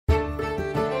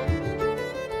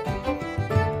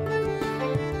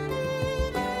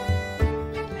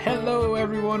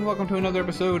everyone, welcome to another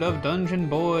episode of Dungeon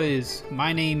Boys.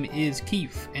 My name is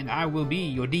Keith, and I will be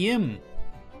your DM.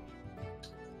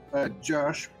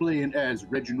 Josh playing as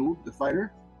Reginald the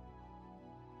Fighter.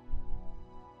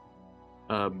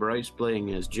 Bryce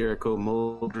playing as Jericho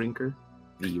Moldrinker,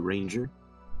 the Ranger.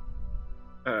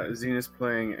 Zenas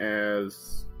playing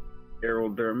as Errol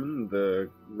Durman, the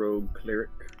Rogue Cleric.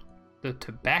 The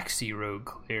Tabaxi Rogue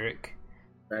Cleric.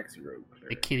 Tabaxi Rogue Cleric.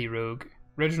 The Kitty Rogue.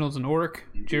 Reginald's an Orc.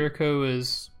 Jericho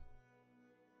is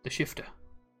the Shifter.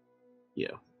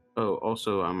 Yeah. Oh,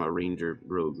 also I'm a Ranger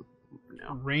Rogue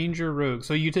now. Ranger Rogue.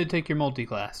 So you did take your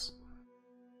multi-class.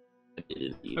 I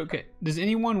did indeed. Okay. Does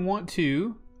anyone want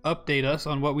to update us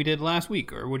on what we did last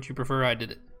week, or would you prefer I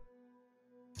did it?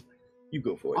 You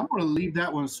go for it. I'm going to leave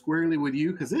that one squarely with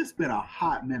you because it's been a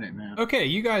hot minute, man. Okay,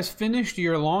 you guys finished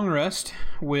your long rest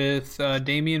with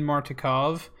Davian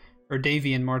Martikov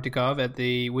at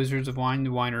the Wizards of Wine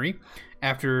Winery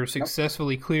after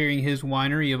successfully clearing his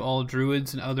winery of all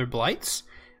druids and other blights.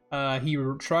 He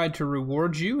tried to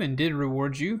reward you and did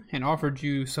reward you and offered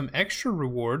you some extra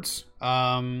rewards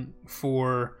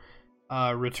for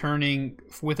returning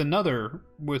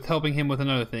with helping him with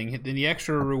another thing. The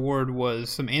extra reward was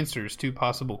some answers to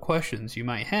possible questions you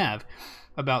might have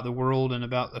about the world and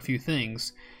about a few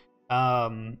things.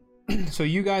 So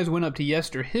you guys went up to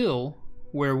Yester Hill,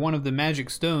 where one of the magic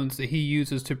stones that he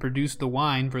uses to produce the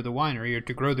wine for the winery, or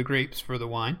to grow the grapes for the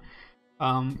wine,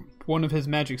 one of his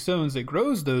magic stones that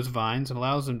grows those vines and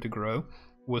allows them to grow,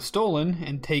 was stolen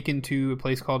and taken to a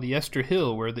place called Yester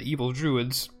Hill, where the evil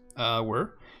druids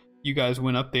were. You guys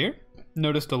went up there,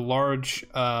 noticed a large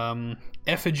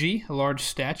effigy, a large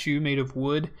statue made of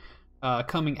wood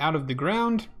coming out of the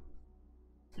ground,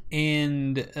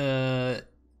 and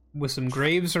with some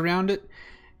graves around it.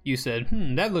 You said,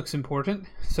 that looks important.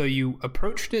 So you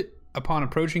approached it. Upon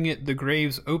approaching it, the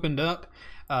graves opened up,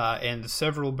 and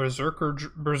several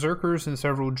berserkers and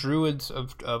several druids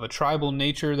of a tribal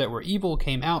nature that were evil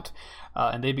came out,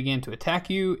 and they began to attack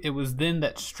you. It was then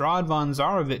that Strahd von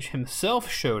Zarovich himself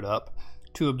showed up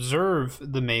to observe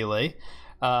the melee.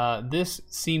 This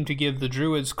seemed to give the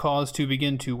druids cause to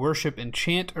begin to worship and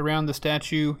chant around the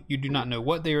statue. You do not know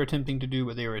what they were attempting to do,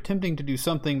 but they were attempting to do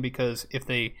something, because if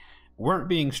they weren't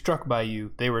being struck by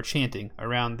you, they were chanting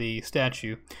around the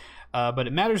statue. But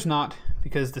it matters not,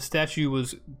 because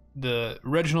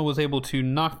Reginald was able to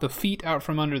knock the feet out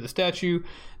from under the statue.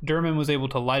 Durman was able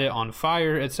to light it on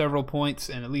fire at several points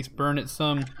and at least burn it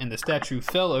some, and the statue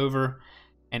fell over.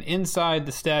 And inside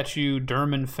the statue,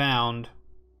 Durman found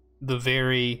the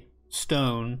very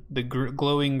stone, the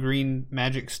glowing green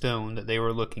magic stone that they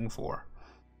were looking for.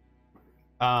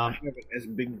 I have it as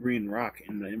Big Green Rock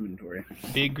in the inventory.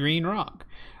 Big Green Rock.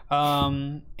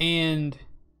 And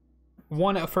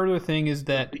one further thing is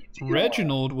that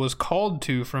Reginald was called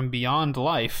to from beyond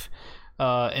life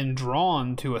and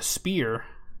drawn to a spear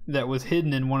that was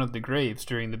hidden in one of the graves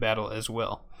during the battle as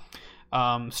well.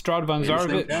 Strahd von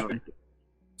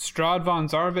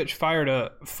Zarovich fired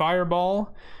a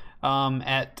fireball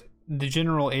at the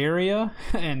general area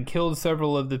and killed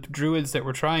several of the druids that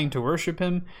were trying to worship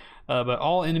him. But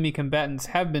all enemy combatants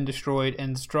have been destroyed,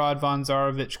 and Strahd von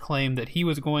Zarovich claimed that he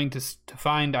was going to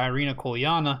find Irina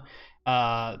Kolyana,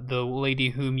 the lady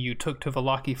whom you took to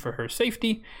Vallaki for her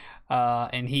safety,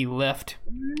 and he left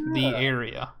the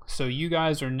area. So you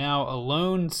guys are now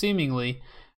alone, seemingly,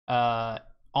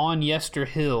 on Yester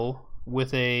Hill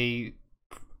with a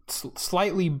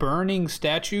slightly burning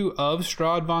statue of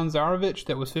Strahd von Zarovich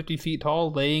that was 50 feet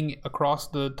tall, laying across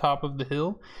the top of the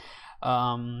hill.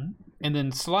 And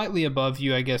then slightly above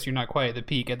you, I guess you're not quite at the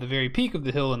peak, at the very peak of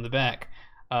the hill in the back,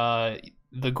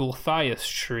 the Gulthias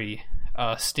tree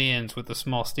stands with a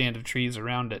small stand of trees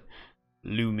around it,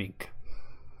 looming.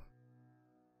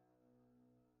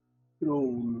 Good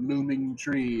old looming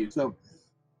tree. So,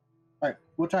 all right,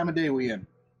 what time of day are we in?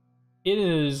 It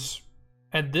is,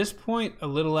 at this point, a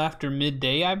little after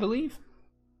midday, I believe.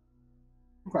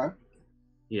 Okay.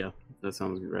 Yeah, that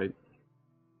sounds right.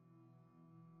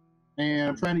 And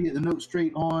I'm trying to get the note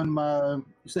straight on my, you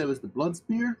said it was the blood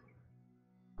spear?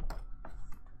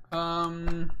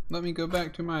 Let me go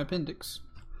back to my appendix.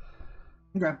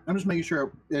 Okay, I'm just making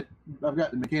sure that I've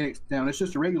got the mechanics down. It's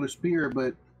just a regular spear,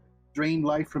 but drain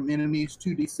life from enemies,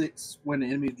 2d6 when the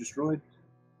enemy is destroyed.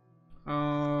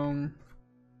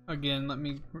 Again, let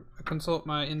me consult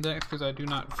my index because I do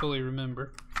not fully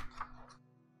remember.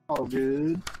 All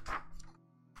good.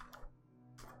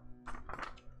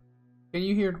 Can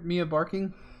you hear Mia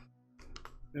barking?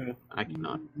 Yeah. I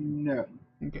cannot. No.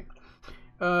 Okay.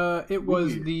 It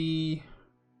was the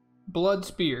blood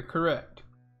spear, correct?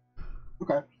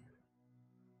 Okay.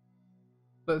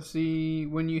 Let's see.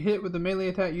 When you hit with a melee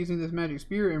attack using this magic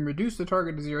spear and reduce the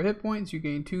target to 0 hit points, you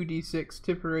gain 2d6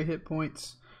 temporary hit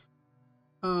points.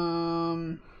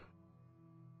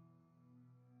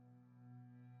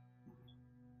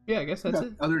 Yeah, I guess that's Okay.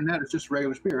 it. Other than that, it's just a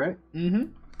regular spear, right? Mm-hmm.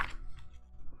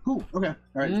 Cool. Okay. All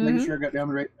right. Just making sure I got down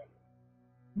the right.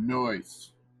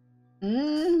 Nice.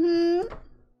 Mm-hmm.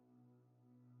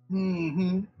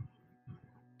 Mm-hmm.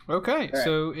 Okay, All right.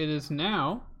 so it is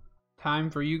now time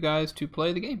for you guys to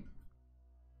play the game.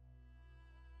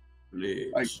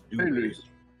 Let's do fellas. it.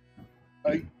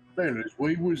 Hey, fellas,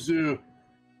 we were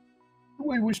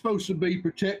supposed to be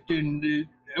protecting the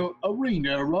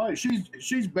arena, right?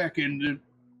 She's back in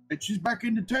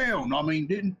the town. I mean,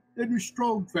 didn't the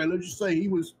strong fella just say he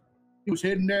was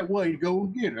heading that way to go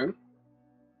and get her?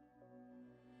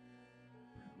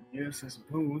 Yes, I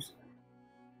suppose.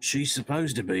 She's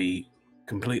supposed to be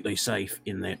completely safe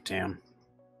in that town.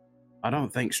 I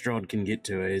don't think Strahd can get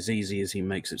to her as easy as he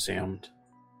makes it sound.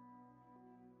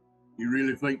 You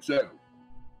really think so?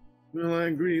 Well, I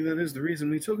agree. That is the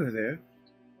reason we took her there.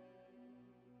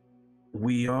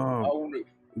 We are. I wanna,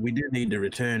 We do need to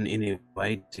return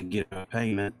anyway to get our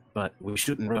payment, but we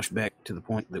shouldn't rush back to the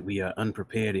point that we are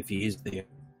unprepared if he is there.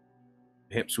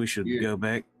 Perhaps we should Yeah. go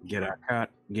back, get our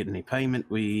cut, get any payment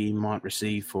we might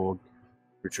receive for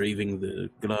retrieving the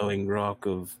glowing rock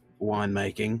of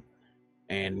winemaking,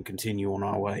 and continue on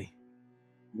our way.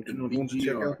 We do not want to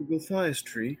check out the Gulthias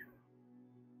tree.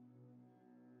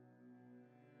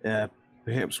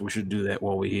 Perhaps we should do that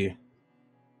while we're here.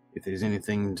 If there's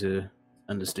anything to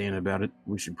understand about it,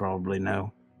 we should probably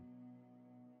know.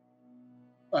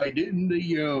 I didn't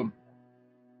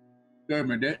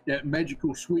that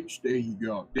magical switch there you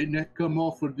got, didn't that come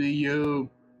off of the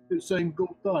same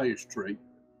Gulthias tree?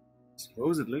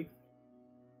 Supposedly.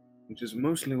 Which is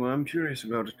mostly why I'm curious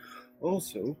about it.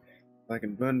 Also, if I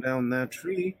can burn down that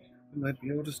tree, I might be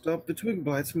able to stop the twig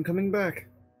blights from coming back.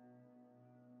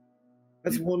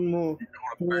 That's one more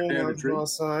burn down on the tree? our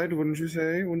side, wouldn't you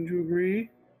say? Wouldn't you agree?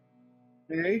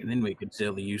 Hey? And then we could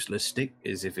sell the useless stick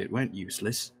as if it weren't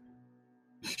useless.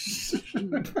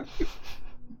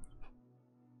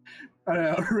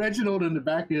 Reginald in the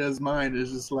back of his mind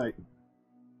is just like,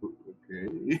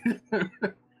 okay.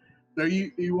 So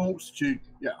he wants to.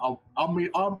 Yeah,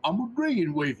 I'm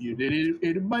agreeing with you that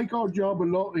it'd make our job a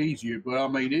lot easier. But I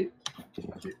mean,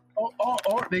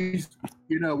 aren't these,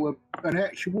 an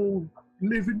actual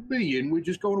living being? We're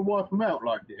just going to wipe them out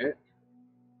like that.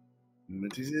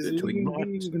 But it is The twig living blights.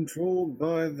 being controlled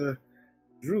by the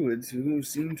druids who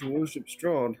seem to worship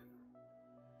Strahd.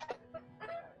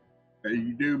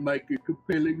 You do make a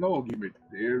compelling argument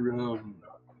there. I'm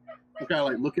kind of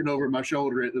like looking over my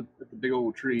shoulder at the big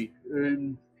old tree.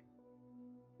 Maybe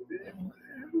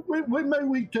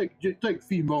we take a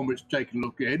few moments to take a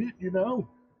look at it,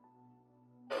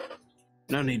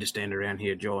 No need to stand around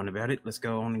here jawing about it. Let's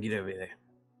go on and get over there.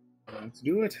 Let's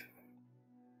do it.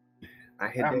 I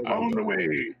head I'm over. on the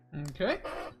way. Okay.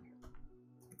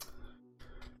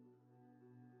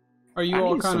 Are you I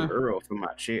all need kind some of Earl for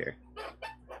my chair.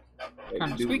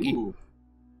 squeaky? Ooh.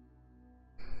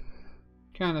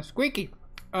 Kind of squeaky.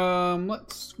 Let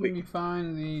me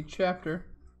find the chapter.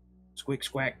 Squick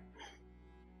squack.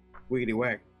 Wiggity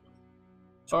whack.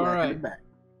 All Squawking right. it back.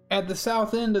 At the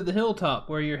south end of the hilltop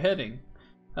where you're heading,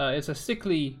 it's a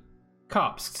sickly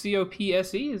copse.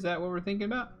 C-O-P-S-E? Is that what we're thinking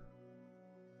about?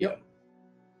 Yep.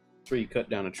 It's where you cut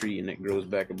down a tree and it grows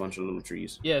back a bunch of little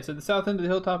trees. Yes, at the south end of the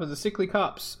hilltop is a sickly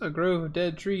copse, a grove of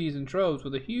dead trees and shrubs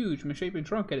with a huge misshapen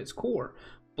trunk at its core.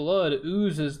 Blood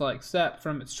oozes like sap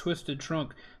from its twisted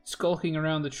trunk. Skulking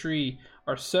around the tree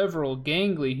are several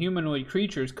gangly humanoid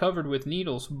creatures covered with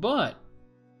needles. But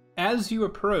as you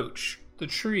approach the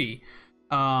tree,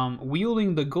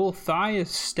 wielding the Gulthias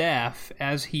staff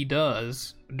as he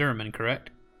does, Derman,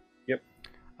 correct? Yep.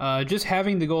 Just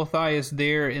having the Gulthias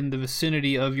there in the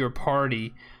vicinity of your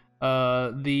party,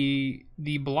 the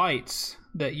blights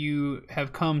that you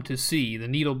have come to see, the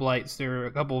needle blights, there are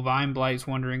a couple of vine blights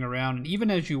wandering around, and even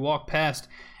as you walk past,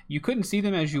 you couldn't see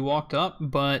them as you walked up,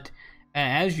 but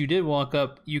as you did walk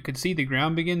up, you could see the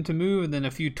ground begin to move, and then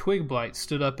a few twig blights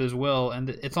stood up as well, and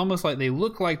it's almost like they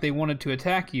look like they wanted to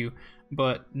attack you,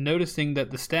 but noticing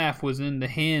that the staff was in the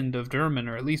hand of Derman,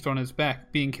 or at least on his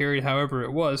back, being carried however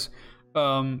it was,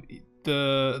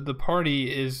 the party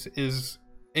is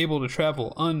able to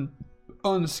travel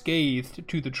unscathed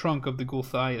to the trunk of the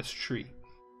Gulthias tree.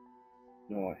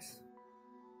 Nice.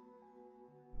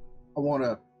 I want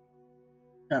to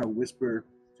kind of whisper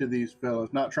to these fellas,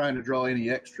 not trying to draw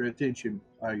any extra attention.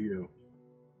 You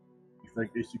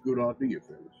think this is a good idea,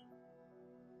 fellas?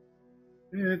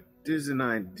 It is an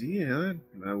idea.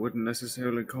 I wouldn't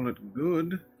necessarily call it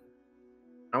good.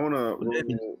 I want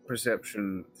to roll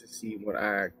perception to see what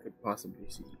I could possibly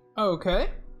see. Okay.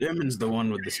 Demon's the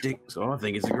one with the stick, so I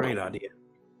think it's a great idea.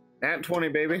 At 20,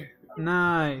 baby.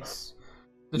 Nice.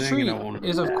 The Dang tree it, I wanted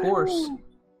is, to- of course,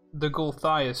 the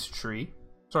Gulthias tree.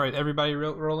 Sorry, everybody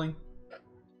rolling?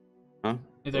 Huh?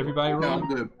 Is everybody No, rolling? I'm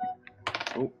good.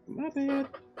 Oh, my bad.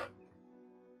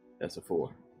 That's a 4.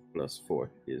 Plus 4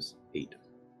 is 8.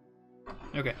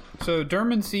 Okay, so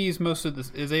Dermot sees most of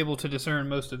this, is able to discern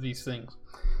most of these things.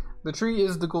 The tree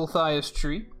is the Gulthias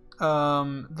tree,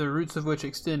 the roots of which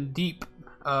extend deep.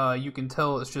 You can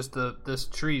tell it's just this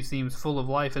tree seems full of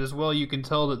life, and as well you can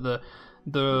tell that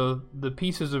the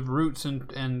pieces of roots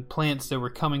and plants that were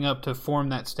coming up to form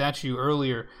that statue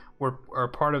earlier are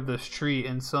part of this tree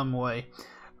in some way.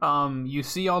 You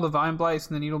see all the vine blights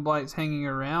and the needle blights hanging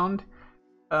around.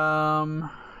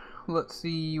 Let's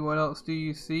see, what else do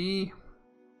you see?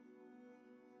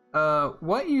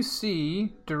 What you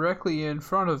see directly in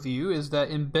front of you is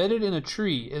that embedded in a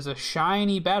tree is a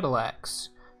shiny battle axe,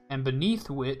 and beneath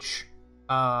which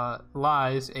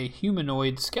lies a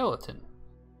humanoid skeleton.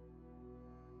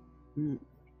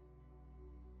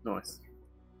 Nice.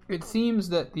 It seems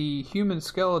that the human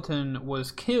skeleton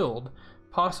was killed,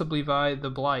 possibly by the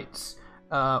blights,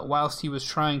 whilst he was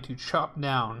trying to chop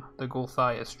down the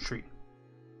Gulthias tree.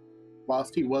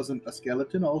 Whilst he wasn't a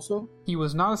skeleton, also. He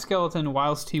was not a skeleton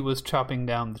whilst he was chopping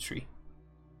down the tree.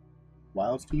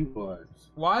 Whilst he was.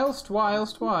 Whilst.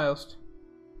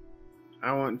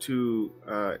 I want to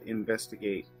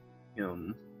investigate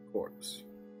him corpse.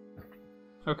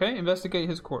 Okay, investigate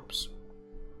his corpse.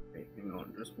 Wait, hang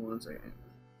on just 1 second.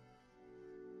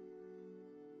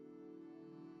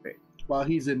 While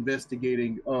he's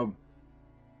investigating,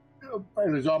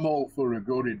 fellas, I'm all for a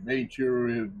good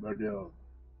adventure, but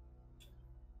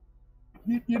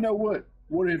you know what?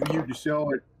 Whatever you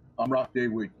decide, I'm right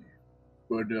there with you.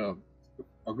 But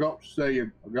I got to say,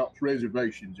 I got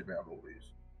reservations about all this.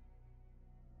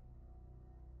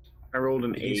 I rolled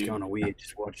an It's 8. kind of weird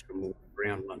just watching him move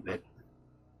around like that.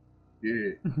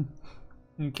 Yeah.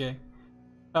 Okay.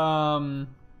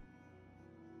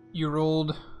 You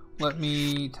rolled, let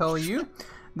me tell you,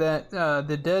 that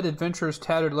the dead adventurer's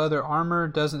tattered leather armor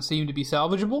doesn't seem to be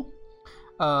salvageable,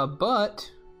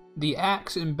 but the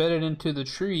axe embedded into the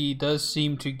tree does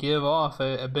seem to give off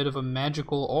a bit of a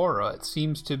magical aura. It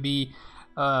seems to be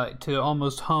to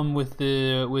almost hum with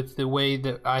the way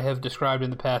that I have described in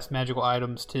the past magical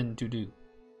items tend to do.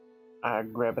 I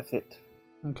grabbeth it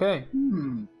Okay.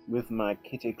 with my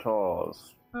kitty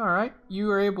claws. Alright,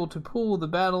 you are able to pull the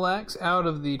battle axe out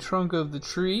of the trunk of the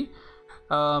tree,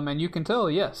 and you can tell,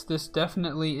 yes, this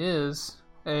definitely is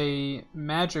a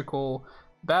magical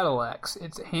battle axe.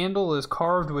 Its handle is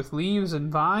carved with leaves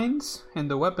and vines, and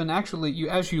the weapon actually,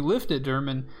 as you lift it,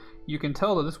 Derman, you can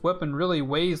tell that this weapon really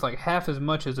weighs like half as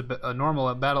much as a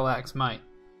normal battle axe might.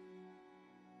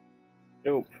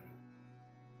 Nope.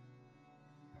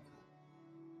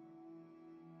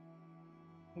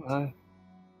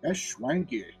 That's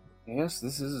swanky. Yes,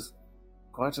 this is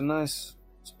quite a nice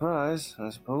surprise, I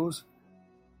suppose.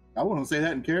 I want to say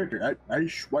that in character.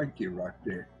 That's swanky right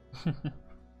there.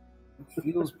 It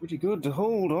feels pretty good to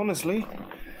hold, honestly.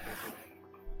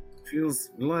 Feels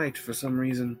light for some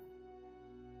reason.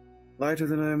 Lighter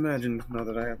than I imagined, not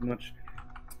that I have much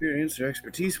experience or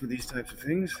expertise with these types of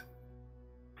things.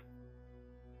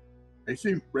 They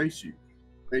seem impressive.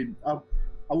 I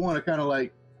want to kind of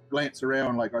like glance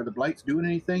around, like, are the blights doing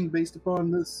anything based upon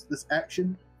this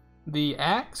action? The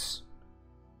axe?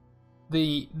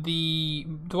 The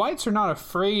blights are not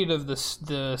afraid of the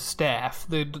staff.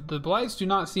 The blights do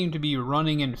not seem to be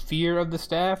running in fear of the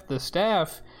staff. The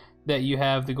staff that you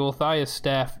have, the Gulthias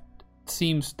staff,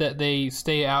 seems that they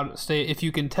stay. If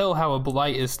you can tell how a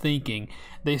blight is thinking,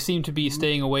 they seem to be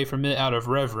staying away from it out of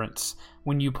reverence.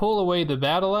 When you pull away the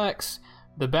battle axe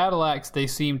they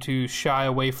seem to shy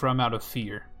away from out of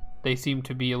fear. They seem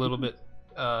to be a little bit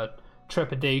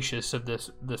trepidatious of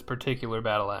this particular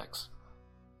battle axe.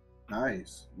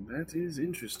 Nice. That is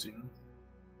interesting.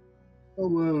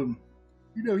 Oh,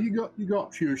 you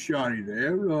got pure shiny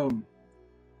there. You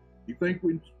think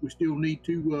we still need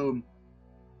to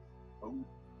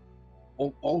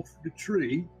off the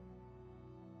tree?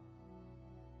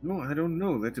 No, I don't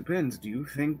know. That depends. Do you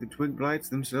think the twig blights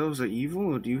themselves are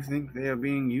evil, or do you think they are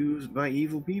being used by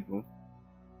evil people?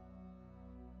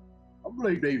 I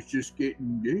believe they's just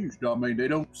getting used. I mean, they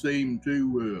don't seem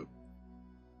too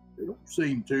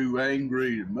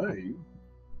angry to me.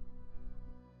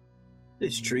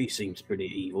 This tree seems pretty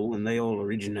evil, and they all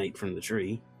originate from the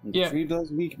tree. The Yeah. tree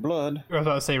does leak blood. I was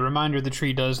about to say, reminder: the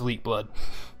tree does leak blood.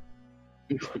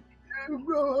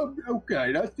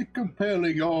 Okay, that's a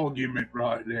compelling argument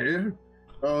right there.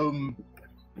 You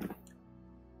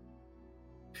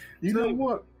know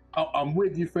what? I'm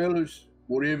with you, fellas.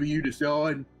 Whatever you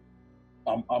decide,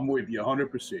 I'm with you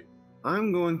 100%.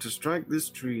 I'm going to strike this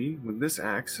tree with this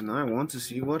axe, and I want to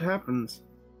see what happens.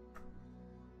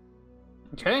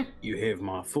 Okay. You have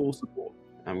my full support.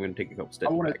 I'm going to take a couple steps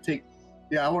I want back. to take,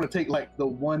 I want to take like the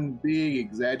one big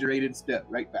exaggerated step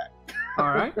right back.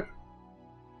 All right.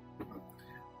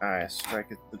 I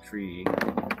strike at the tree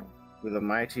with a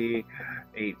mighty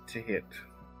 8 to hit.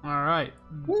 All right.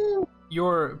 Woo!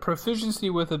 Your proficiency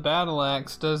with a battle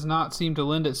axe does not seem to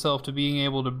lend itself to being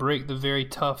able to break the very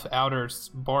tough outer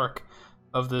bark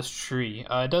of this tree.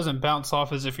 It doesn't bounce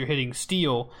off as if you're hitting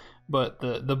steel, but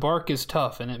the bark is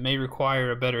tough, and it may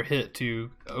require a better hit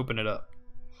to open it up.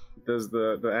 Does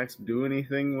the axe do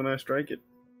anything when I strike it?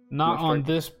 Not Must on strike-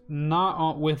 this. Not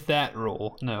on with that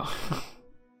roll. No.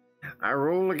 I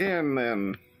roll again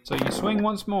then. So you swing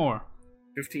once more.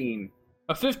 15.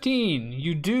 A 15.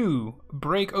 You do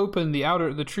break open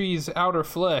the tree's outer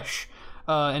flesh,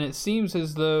 and it seems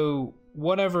as though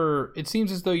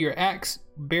your axe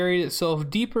buried itself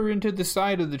deeper into the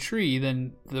side of the tree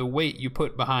than the weight you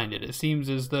put behind it. It seems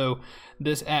as though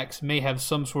this axe may have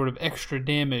some sort of extra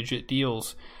damage it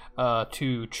deals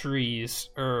to trees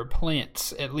or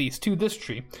plants, at least to this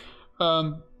tree.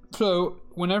 So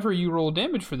whenever you roll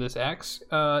damage for this axe,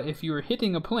 if you are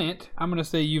hitting a plant, I'm going to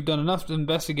say you've done enough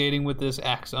investigating with this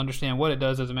axe to understand what it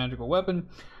does as a magical weapon.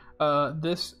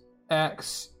 This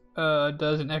axe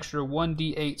does an extra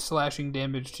 1d8 slashing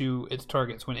damage to its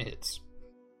targets when it hits.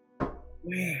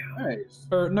 Nice.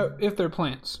 Or no, if they're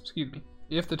plants, excuse me.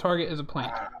 If the target is a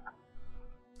plant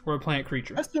or a plant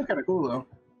creature. That's still kind of cool though.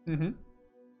 Mm-hmm.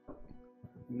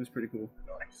 That's pretty cool.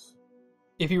 Nice.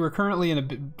 If you were currently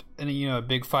in a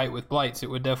big fight with blights, it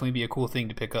would definitely be a cool thing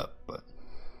to pick up. But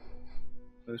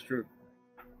That's true.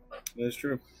 That's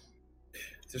true.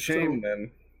 It's a shame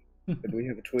then that we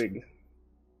have a twig.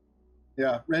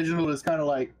 Yeah, Reginald is kind of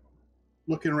like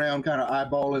looking around, kind of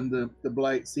eyeballing the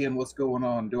blight, seeing what's going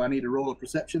on. Do I need to roll a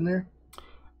perception there?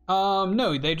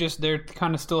 no, they're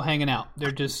kind of still hanging out.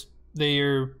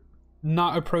 They're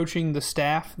not approaching the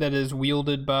staff that is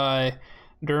wielded by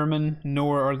Durman,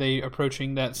 nor are they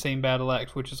approaching that same battle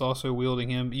axe, which is also wielding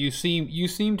him. You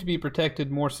seem to be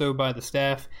protected more so by the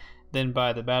staff than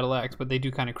by the battle axe, but they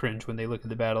do kind of cringe when they look at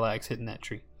the battle axe hitting that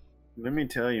tree. Let me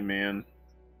tell you, man.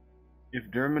 If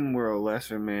Durman were a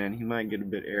lesser man, he might get a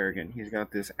bit arrogant. He's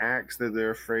got this axe that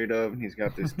they're afraid of, and he's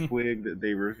got this twig that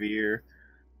they revere.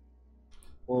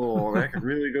 Oh, that could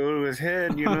really go to his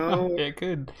head, you know? It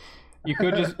could. You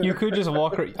could just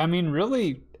walk. I mean,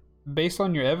 really, based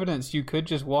on your evidence, you could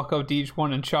just walk up to each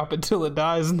one and chop it till it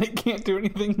dies, and they can't do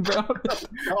anything about it.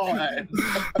 God.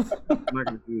 I'm not going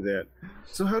to do that.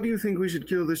 So how do you think we should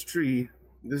kill this tree?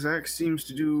 This axe seems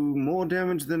to do more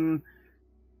damage than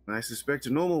I suspect a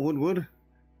normal wood would.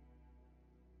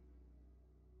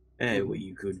 Well,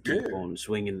 you could keep Yeah. on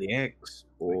swinging the axe,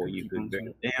 or could you keep on could burn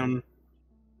it down.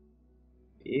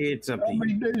 It's up to I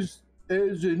mean, you.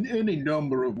 there's any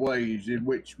number of ways in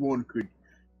which one could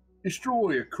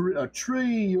destroy a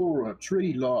tree or a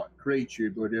tree-like creature,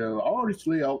 but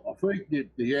honestly, I think that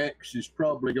the axe is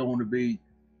probably going to be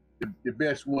the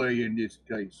best way in this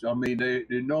case. I mean, they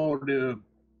don't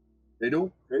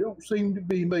seem to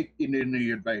be making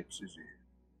any advances here.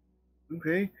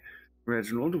 Okay.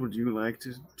 Reginald, would you like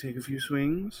to take a few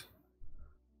swings?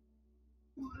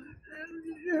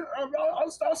 Yeah,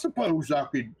 I suppose I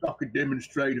could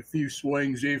demonstrate a few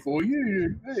swings here for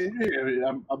you.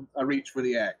 Yeah, I reach for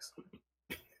the axe.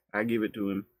 I give it to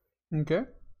him Okay.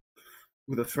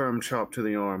 with a firm chop to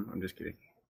the arm. I'm just kidding.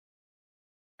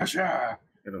 Asha.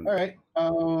 I don't All right.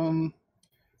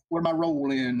 What am I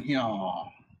rolling here?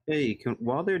 Hey,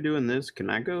 while they're doing this, can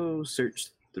I go search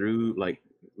through, like,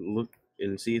 look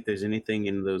and see if there's anything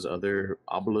in those other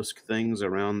obelisk things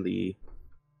around the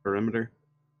perimeter?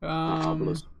 Not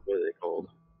obelisk, what are they called?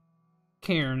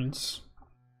 Cairns.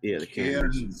 Yeah, the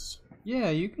cairns. Cairns. Yeah,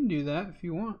 you can do that if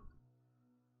you want.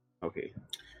 Okay.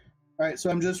 All right, so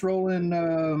I'm just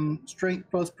rolling strength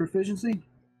plus proficiency.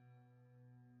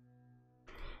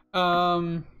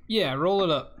 Yeah, roll it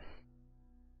up.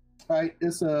 All right,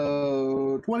 it's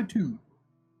 22.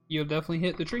 You'll definitely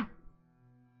hit the tree.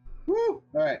 Woo!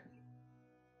 All right.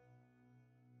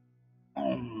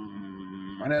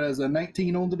 And that is a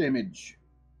 19 on the damage.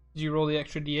 Did you roll the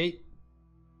extra d8?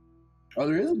 Oh,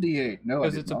 there is a D8. No, I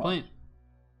Because did it's a not. plant.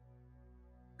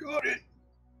 Got it.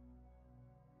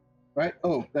 Right.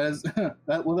 Oh, that is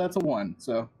that. Well, that's a 1.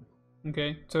 So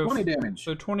Okay, so 20 damage.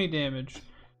 So 20 damage.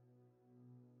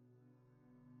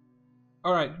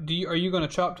 All right. Are you going to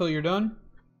chop till you're done?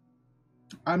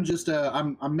 I'm just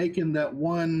I'm making that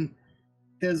one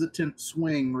hesitant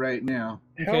swing right now.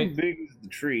 Okay. How big is the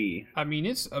tree? I mean,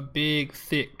 it's a big,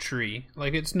 thick tree.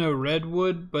 Like, it's no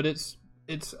redwood, but it's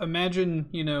imagine,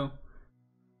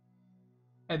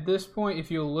 at this point,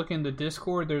 if you'll look in the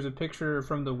Discord, there's a picture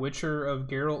from The Witcher of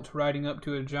Geralt riding up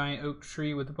to a giant oak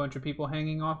tree with a bunch of people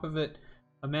hanging off of it.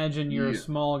 Imagine you're a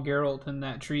small Geralt and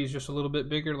that tree is just a little bit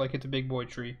bigger, like it's a big boy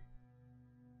tree.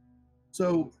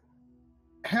 So,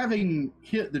 having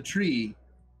hit the tree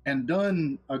and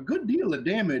done a good deal of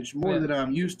damage, more than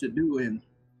I'm used to doing,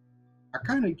 I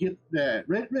kind of get that.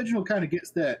 Reginald kind of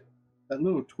gets that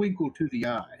little twinkle to the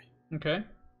eye. Okay.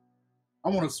 I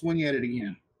want to swing at it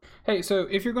again. Hey, so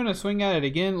if you're going to swing at it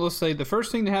again, let's say the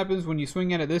first thing that happens when you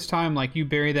swing at it this time, like you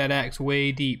bury that axe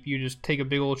way deep, you just take a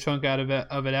big old chunk out of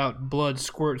it out, blood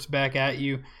squirts back at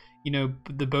you.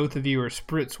 The both of you are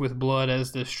spritzed with blood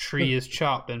as this tree is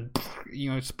chopped and,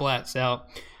 splats out.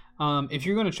 If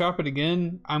you're going to chop it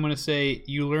again, I'm going to say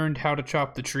you learned how to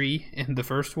chop the tree in the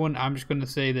first one. I'm just going to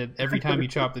say that every time you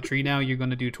chop the tree now, you're going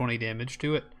to do 20 damage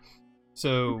to it.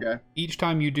 So Each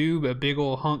time you do, a big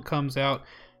old hunk comes out.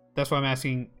 That's why I'm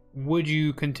asking, would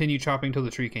you continue chopping till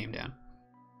the tree came down?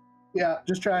 Yeah,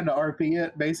 just trying to RP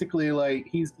it. Basically, like,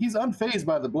 he's unfazed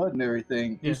by the blood and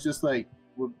everything. Yeah. He's just like,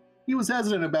 he was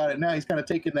hesitant about it. Now he's kind of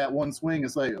taking that one swing.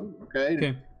 It's like,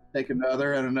 okay. Take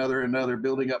another and another,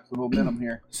 building up some momentum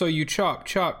here. So you chop.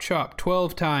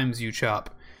 12 times you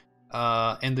chop.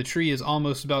 And the tree is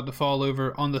almost about to fall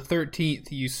over. On the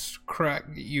 13th,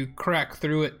 you crack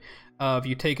through it.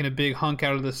 You've taken a big hunk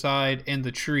out of the side, and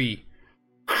the tree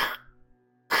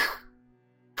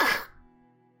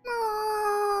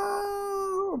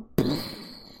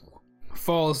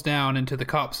falls down into the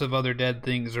copse of other dead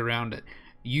things around it.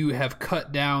 You have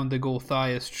cut down the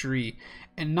Gulthias tree,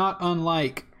 and not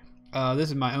unlike, this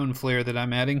is my own flair that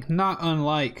I'm adding, not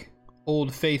unlike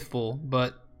Old Faithful,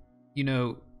 but,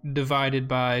 divided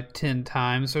by 10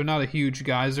 times, so not a huge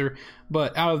geyser,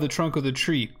 but out of the trunk of the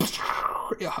tree,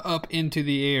 up into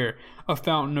the air, a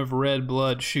fountain of red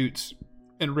blood shoots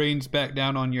and rains back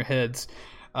down on your heads.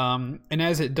 And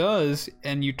as it does,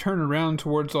 and you turn around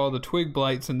towards all the twig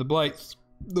blights and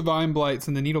the vine blights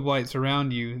and the needle blights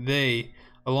around you, they,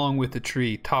 along with the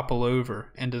tree, topple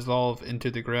over and dissolve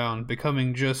into the ground,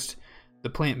 becoming just the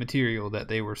plant material that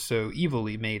they were so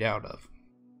evilly made out of.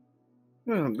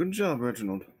 Well, good job,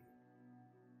 Reginald.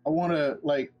 I want to,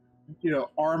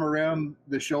 arm around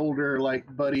the shoulder,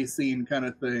 like buddy scene kind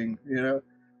of thing,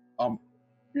 I'm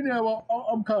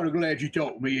kind of glad you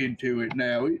talked me into it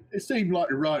now. It seemed like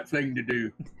the right thing to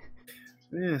do.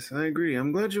 Yes, I agree.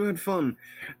 I'm glad you had fun.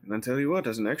 And I tell you what,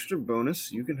 as an extra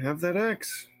bonus, you can have that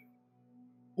axe.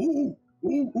 Ooh,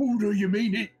 do you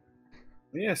mean it?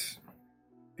 Yes.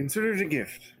 Consider it a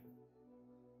gift.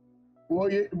 Well,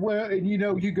 and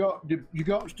you got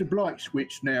the blight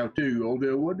switch now too.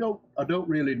 Although I don't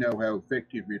really know how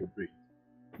effective it'll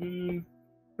be.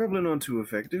 Probably not too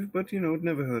effective, but it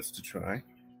never hurts to try.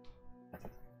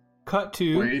 Cut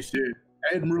to. Well, it's an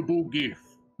admirable gift.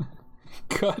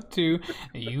 Cut to.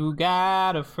 You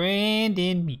got a friend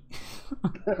in me.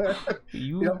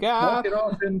 Walking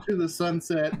off into the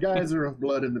sunset, geyser of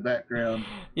blood in the background.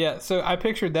 Yeah, so I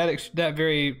pictured that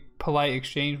very polite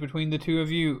exchange between the two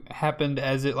of you happened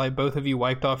as it, like, both of you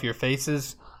wiped off your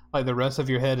faces. Like, the rest of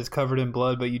your head is covered in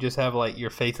blood, but you just have, like, your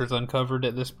faces uncovered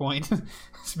at this point,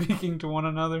 speaking to one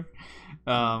another.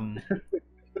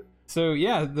 So,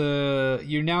 yeah,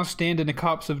 you now stand in a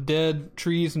copse of dead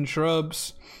trees and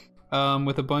shrubs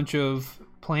with a bunch of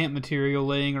plant material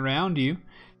laying around you,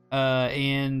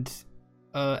 and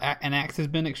an axe has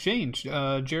been exchanged.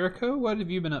 Jericho, what have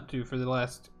you been up to for the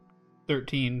last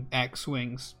 13 axe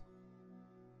swings?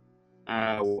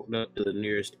 I walked up to the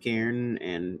nearest cairn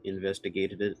and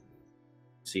investigated it,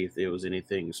 see if there was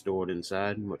anything stored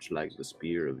inside, much like the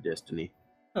Spear of Destiny.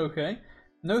 Okay.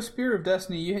 No Spear of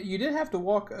Destiny. You did have to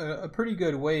walk a pretty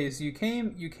good ways. You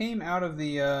came out of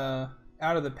the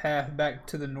path back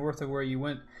to the north of where you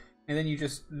went, and then you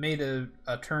just made a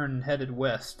turn and headed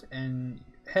west. And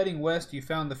heading west, you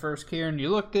found the first cairn you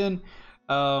looked in,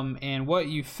 and what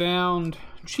you found,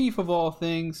 chief of all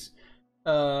things,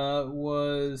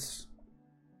 was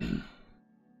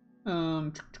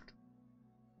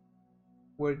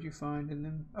what did you find in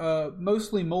them?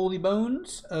 Mostly moldy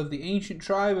bones of the ancient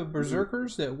tribe of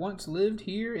berserkers that once lived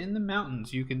here in the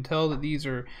mountains. You can tell that these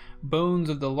are bones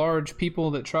of the large people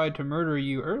that tried to murder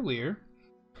you earlier.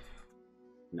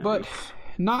 Nice. But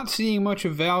not seeing much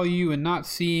of value and not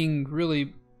seeing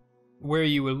really where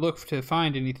you would look to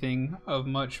find anything of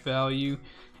much value,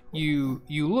 you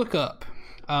look up,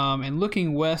 and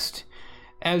looking west.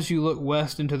 As you look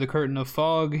west into the curtain of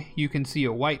fog, you can see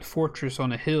a white fortress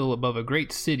on a hill above a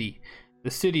great city.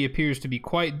 The city appears to be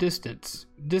quite distant,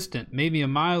 maybe a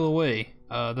mile away.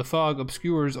 The fog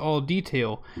obscures all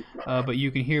detail, but you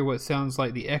can hear what sounds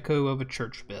like the echo of a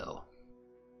church bell.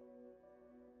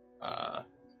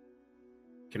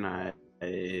 Can I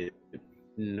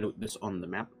note this on the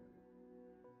map?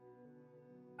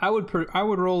 I would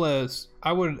roll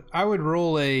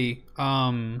a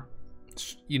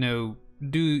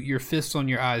do your fists on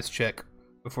your eyes check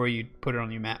before you put it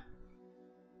on your map.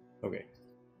 Okay.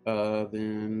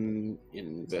 Then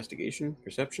investigation,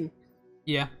 perception.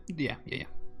 Yeah.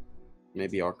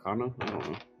 Maybe Arcana. I don't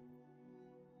know.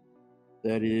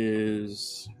 That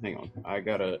is. Hang on. I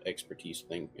got a expertise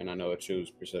thing, and I know it shows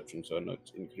perception, so I know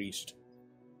it's increased.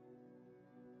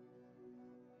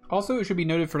 Also, it should be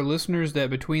noted for listeners that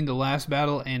between the last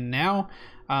battle and now,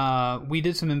 we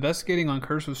did some investigating on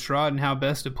Curse of Strahd and how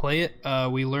best to play it.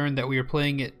 We learned that we were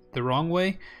playing it the wrong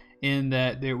way, in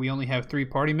that we only have 3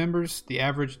 party members. The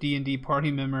average D&D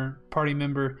party number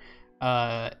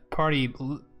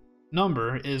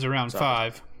is around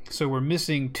 5. So we're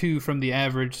missing 2 from the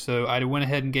average, so I went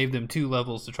ahead and gave them 2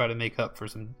 levels to try to make up for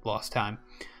some lost time.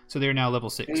 So they're now level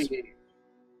 6. Hey,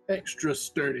 extra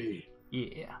sturdy.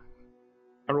 Yeah.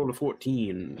 I rolled a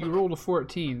 14. You rolled a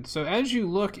 14. So as you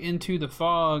look into the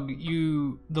fog,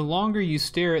 the longer you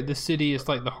stare at the city, it's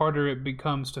like the harder it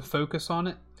becomes to focus on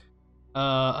it.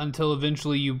 Until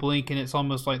eventually you blink and it's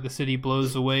almost like the city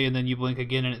blows away, and then you blink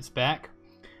again and it's back.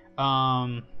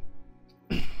 So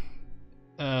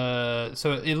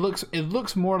it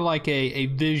looks more like a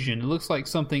vision. It looks like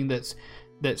something that's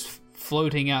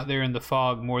floating out there in the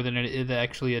fog more than it is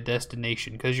actually a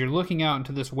destination, because you're looking out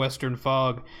into this western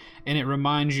fog, and it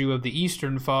reminds you of the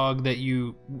eastern fog that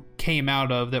you came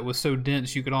out of that was so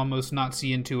dense you could almost not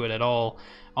see into it at all,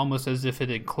 almost as if it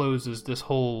encloses this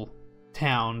whole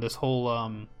town, this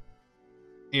whole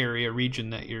region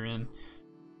that you're in.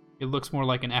 It looks more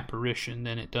like an apparition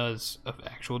than it does of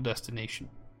actual destination.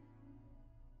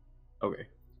 Okay.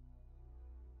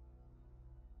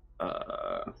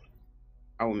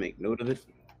 I will make note of it.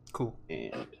 Cool.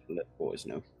 And let boys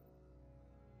know.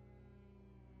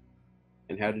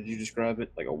 And how did you describe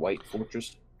it? Like a white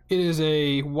fortress? It is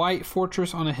a white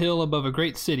fortress on a hill above a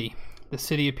great city. The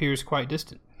city appears quite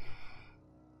distant.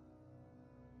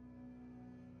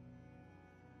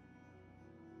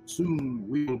 Soon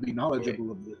we will be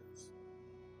knowledgeable of this.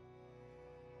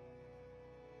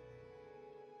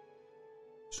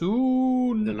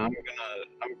 Soon. Then I'm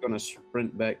gonna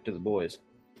sprint back to the boys.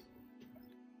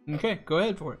 Okay, go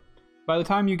ahead for it. By the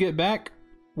time you get back,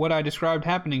 what I described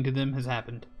happening to them has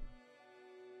happened.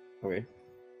 Okay.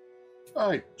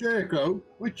 Hey, Jericho,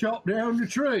 we chopped down the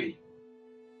tree.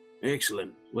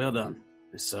 Excellent. Well done.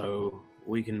 So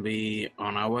we can be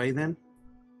on our way then?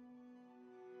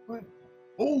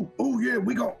 Oh yeah,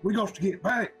 we got to get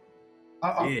back.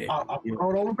 I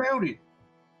forgot all about it.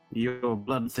 Your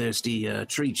bloodthirsty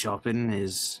tree chopping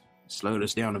has slowed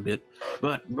us down a bit.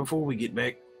 But before we get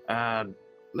back,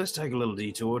 let's take a little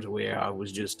detour to where I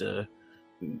was just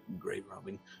grave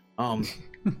robbing.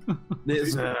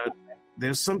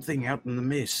 There's something out in the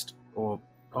mist, or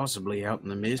possibly out in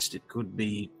the mist. It could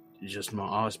be just my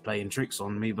eyes playing tricks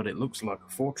on me, but it looks like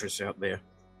a fortress out there.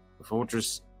 A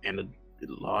fortress and a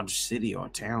large city or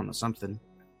town or something.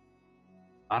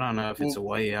 I don't know if it's a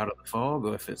way out of the fog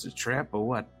or if it's a trap or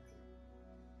what.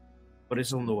 But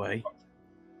it's on the way.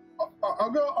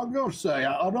 I'm gonna say,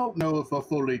 I don't know if I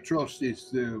fully trust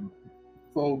this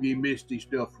foggy, misty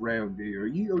stuff around here. Are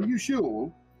you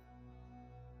sure?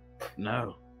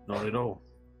 No, not at all.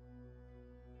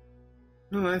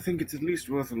 No, I think it's at least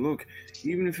worth a look.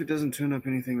 Even if it doesn't turn up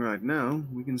anything right now,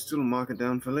 we can still mark it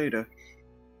down for later.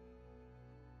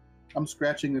 I'm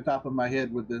scratching the top of my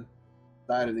head with the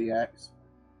side of the axe.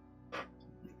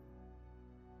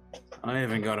 I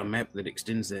haven't got a map that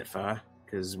extends that far,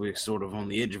 because we're sort of on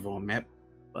the edge of our map,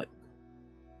 but...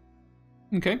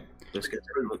 Okay. Let's get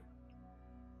through it.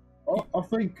 I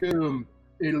think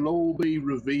it'll all be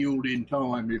revealed in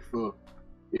time if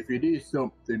it is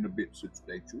something a bit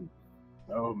substantial.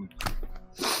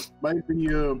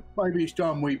 Maybe it's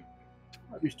time we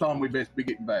best be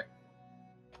getting back.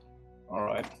 All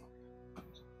right.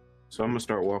 So I'm gonna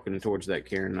start walking towards that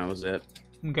cairn I was at.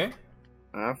 Okay.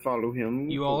 I follow him.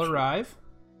 You all arrive.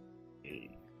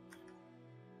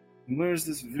 Where's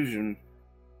this vision?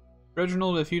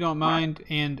 Reginald, if you don't mind,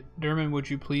 and Derman, would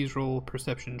you please roll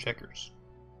perception checkers?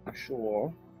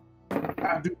 Sure.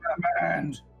 I do not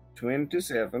mind.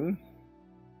 27.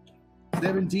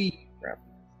 17.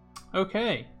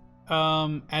 Okay.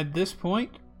 At this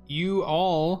point, you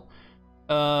all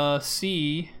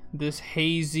see this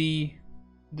hazy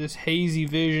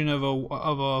vision of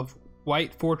a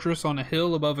white fortress on a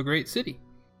hill above a great city.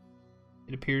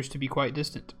 It appears to be quite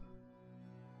distant.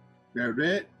 Now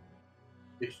that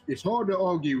it's hard to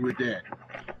argue with that.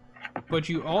 But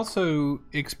you also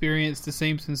experience the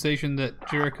same sensation that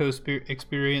Jericho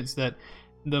experienced, that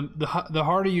the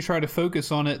harder you try to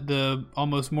focus on it, the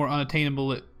almost more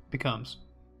unattainable it becomes.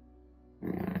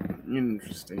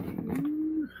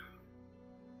 Interesting.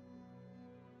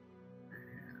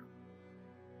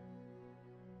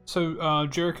 So,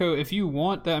 Jericho, if you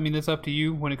want that, I mean, it's up to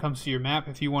you when it comes to your map.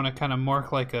 If you want to kind of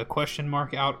mark like a question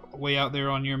mark way out there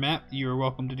on your map, you're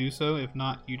welcome to do so. If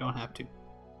not, you don't have to.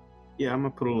 Yeah, I'm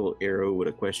gonna put a little arrow with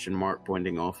a question mark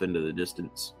pointing off into the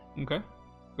distance. Okay,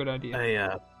 good idea. Hey,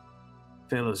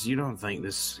 fellas, you don't think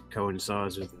this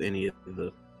coincides with any of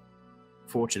the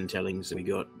fortune tellings that we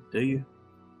got, do you?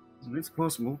 It's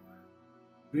possible.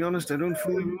 To be honest, I don't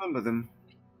fully remember them.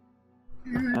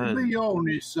 To be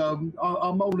honest,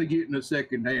 I'm only getting a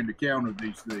second-hand account of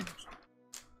these things.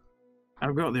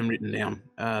 I've got them written down.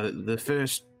 The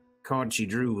first card she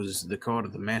drew was the card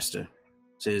of the master. It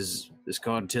says, this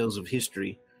card tells of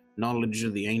history. Knowledge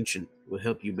of the ancient will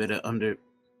help you better Yeah,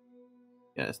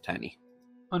 that's tiny.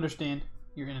 Understand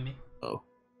your enemy. Oh,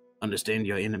 understand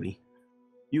your enemy.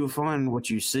 You will find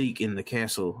what you seek in the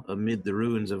castle amid the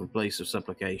ruins of a place of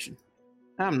supplication.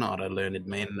 I'm not a learned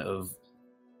man of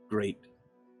great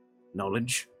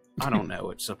knowledge. I don't know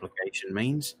what supplication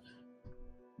means,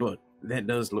 but that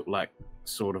does look like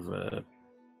sort of a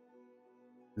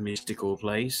mystical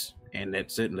place, and that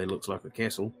certainly looks like a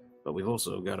castle. But we've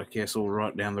also got a castle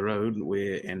right down the road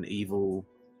where an evil,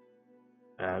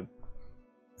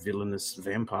 villainous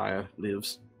vampire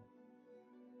lives.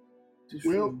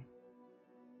 Well,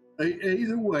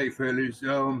 either way, fellas,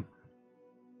 either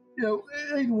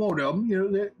one of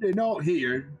them, they're not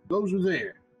here. Those are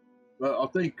there. But I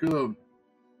think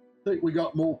we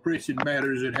got more pressing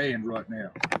matters at hand right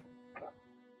now.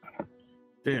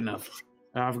 Fair enough.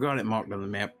 I've got it marked on the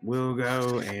map. We'll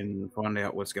go and find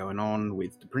out what's going on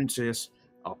with the princess,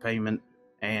 our payment,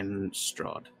 and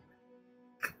Strahd.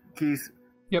 Keith.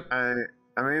 Yep. I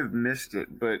may have missed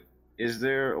it, but is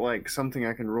there like something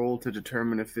I can roll to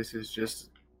determine if this is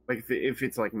just like if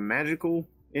it's like magical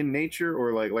in nature,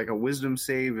 or like a wisdom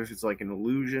save if it's like an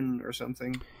illusion or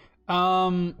something?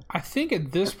 I think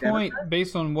at this point,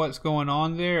 based on what's going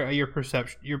on there, your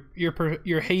perception,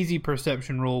 your hazy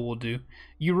perception roll will do.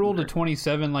 You rolled a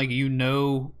 27, like you've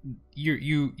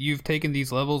taken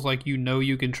these levels, like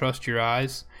you can trust your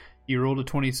eyes. You rolled a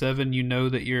 27,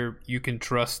 that you can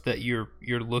trust that your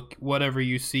look, whatever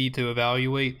you see to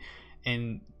evaluate,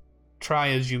 and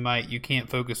try as you might, you can't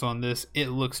focus on this. It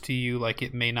looks to you like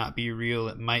it may not be real.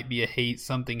 It might be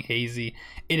something hazy.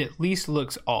 It at least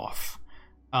looks off.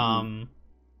 And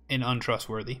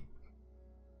untrustworthy.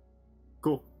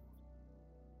 Cool.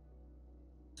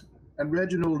 And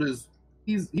Reginald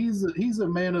he's a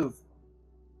man of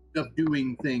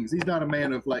doing things. He's not a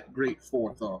man of like great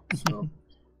forethought. So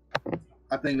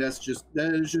I think that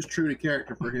is just true to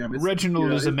character for him.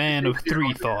 Reginald is a man of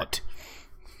three thought.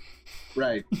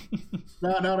 Right.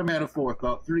 Not a man of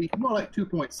forethought. More like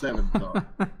 2.7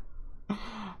 thought.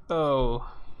 Oh.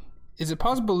 Is it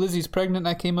possible Lizzie's pregnant?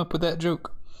 I came up with that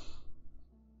joke.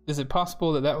 Is it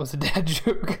possible that was a dad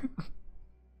joke?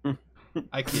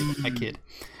 I kid.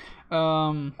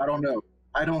 I don't know.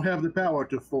 I don't have the power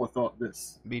to forethought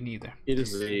this. Me neither. It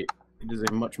is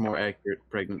a much more accurate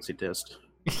pregnancy test.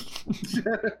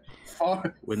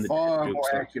 far more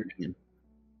accurate.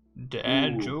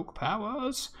 Dad joke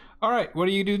powers. All right, what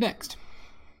do you do next?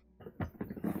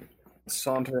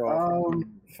 Saunter off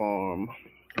farm.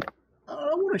 I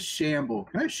want to shamble.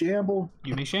 Can I shamble?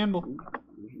 You may shamble.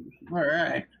 All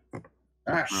right.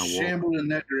 I shamble in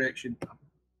that direction.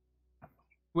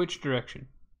 Which direction?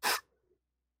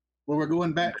 Well, we're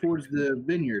going back towards the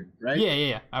vineyard, right?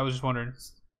 Yeah. I was just wondering.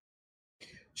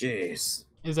 Jeez.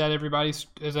 Is that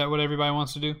what everybody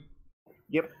wants to do?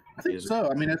 Yep. I think so.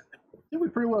 I mean, I think we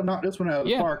pretty well knocked this one out of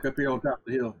the park up here on top of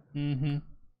the hill. Mm-hmm.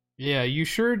 Yeah, you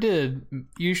sure did.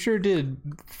 You sure did,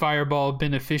 Fireball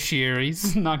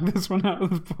beneficiaries. Knock this one out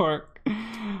of the park.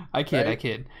 I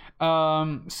kid.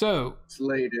 So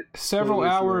several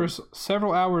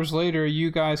hours later,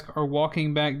 you guys are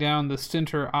walking back down the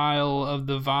center aisle of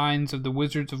the vines of the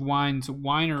Wizards of Wine's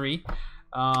winery,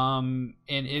 and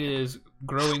it is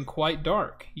growing quite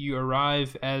dark. You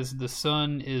arrive as the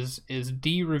sun is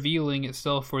de-revealing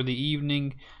itself for the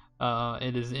evening.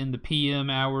 It is in the PM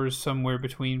hours, somewhere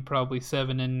between probably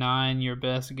 7 and 9, your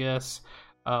best guess.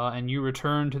 And you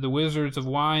return to the Wizards of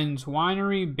Wine's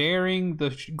winery, bearing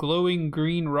the glowing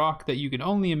green rock that you can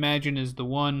only imagine is the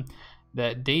one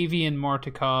that Davian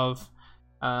Martikov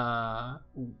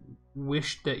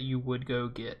wished that you would go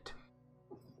get.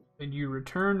 And you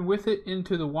return with it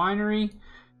into the winery.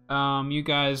 You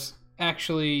guys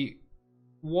actually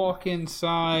walk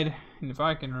inside, and if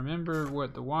I can remember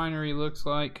what the winery looks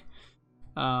like,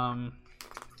 I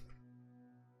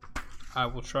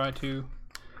will try to.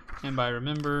 And by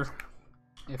remember,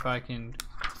 if I can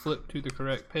flip to the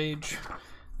correct page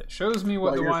that shows me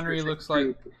what the winery looks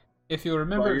like. If you'll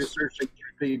remember, while you're searching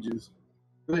through pages,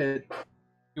 go ahead.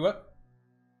 You what?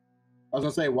 I was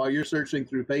gonna say, while you're searching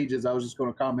through pages, I was just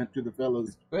gonna comment to the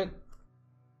fellas. Go ahead.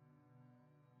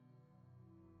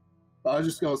 I was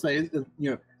just gonna say, I think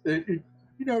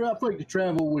the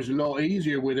travel was a lot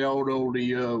easier without all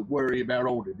the worry about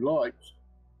all the lights.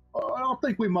 I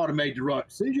think we might have made the right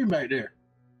decision back there.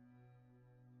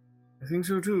 I think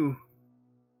so too.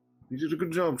 You did a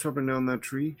good job chopping down that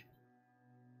tree.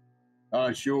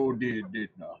 I sure did,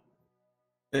 didn't I?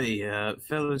 Hey,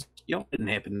 fellas, y'all didn't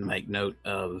happen to make note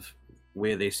of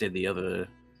where they said the other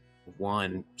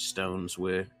wine stones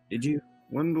were, did you?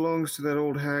 One belongs to that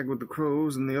old hag with the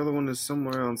crows, and the other one is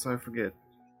somewhere else, I forget.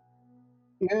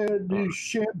 Yeah, the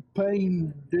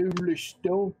champagne doodle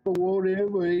stone or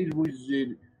whatever it was.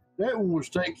 That one was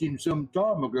taken some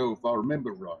time ago, if I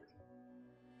remember right.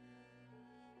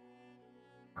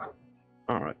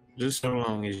 Alright, just so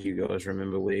long as you guys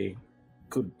remember we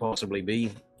could possibly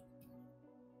be,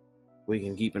 we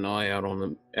can keep an eye out on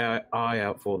them, eye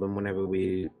out for them whenever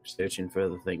we're searching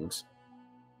further things.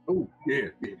 Oh, yeah.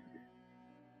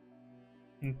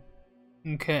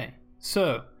 Okay,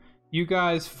 so you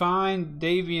guys find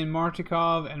Davian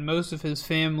Martikov and most of his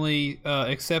family,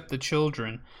 except the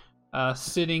children,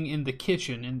 sitting in the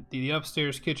kitchen, in the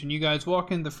upstairs kitchen. You guys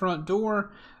walk in the front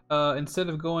door. Instead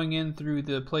of going in through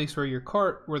the place where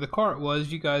the cart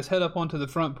was, you guys head up onto the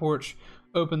front porch,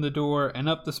 open the door, and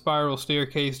up the spiral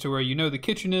staircase to where you know the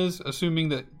kitchen is, assuming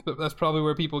that that's probably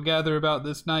where people gather about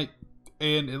this night.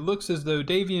 And it looks as though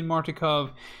Davian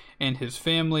Martikov and his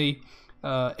family,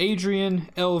 Adrian,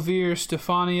 Elvire,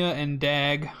 Stefania, and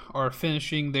Dag, are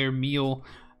finishing their meal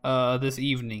this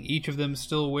evening. Each of them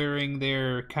still wearing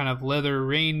their kind of leather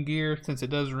rain gear, since it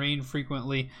does rain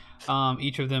frequently.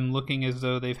 Each of them looking as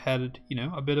though they've had,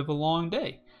 a bit of a long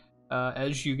day.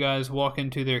 As you guys walk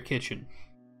into their kitchen.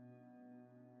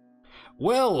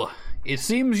 Well, it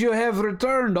seems you have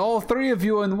returned, all three of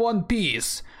you in one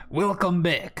piece. Welcome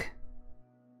back.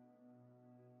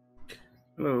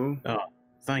 Hello. Oh,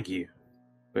 thank you.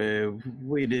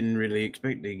 We didn't really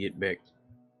expect to get back.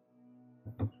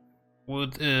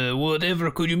 Whatever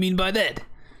could you mean by that?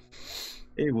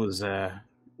 It was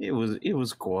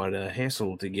quite a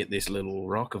hassle to get this little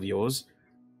rock of yours.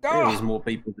 There was more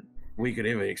people than we could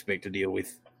ever expect to deal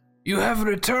with. You have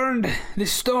returned the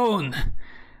stone.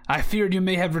 I feared you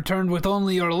may have returned with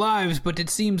only your lives, but it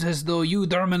seems as though you,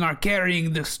 Derman, are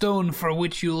carrying the stone for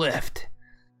which you left.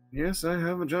 Yes, I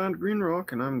have a giant green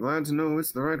rock, and I'm glad to know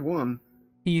it's the right one.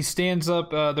 He stands up.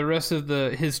 The rest of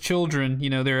his children,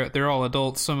 they're all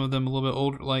adults. Some of them a little bit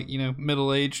older, like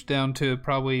middle aged, down to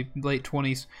probably late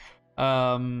 20s.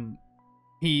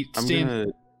 He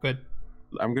stands. Good.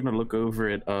 I'm gonna look over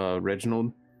at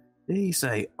Reginald. Did he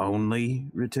say only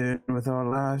return with our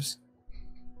lives?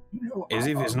 As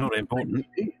if it's not important.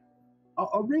 I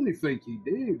really think he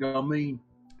did. I mean,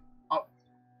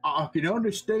 I can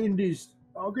understand his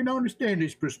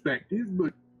perspective,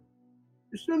 but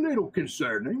it's a little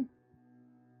concerning.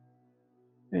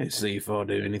 Let's see if I'll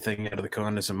do anything out of the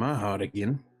kindness of my heart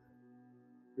again.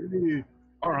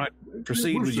 All right,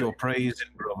 proceed with your praise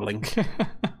and groveling.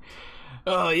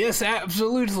 Oh, yes,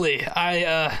 absolutely.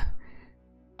 I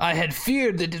had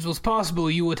feared that it was possible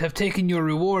you would have taken your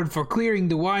reward for clearing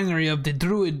the winery of the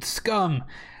druid scum,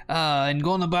 and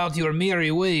gone about your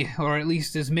merry way, or at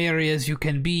least as merry as you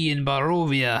can be in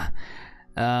Barovia.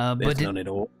 That's none at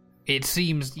all. It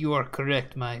seems you are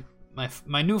correct, my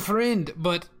new friend,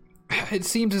 but it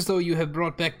seems as though you have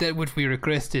brought back that which we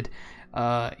requested.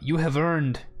 You have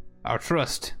earned our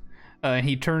trust.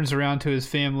 He turns around to his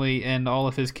family, and all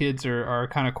of his kids are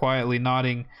kind of quietly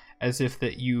nodding, as if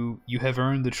that you have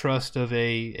earned the trust of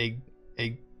a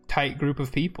tight group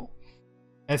of people.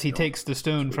 As he takes the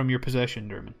stone from your possession,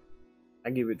 Derman. I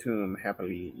give it to him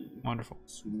happily. Wonderful.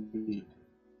 Sweet.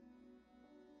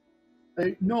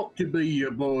 Hey, not to be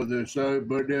a bother, sir,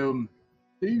 but do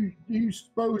you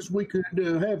suppose we could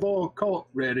have our cart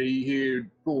ready here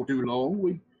for too long?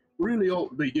 We really ought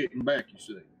to be getting back, you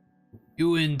see.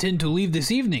 You intend to leave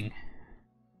this evening?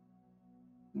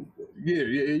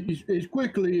 Yeah, as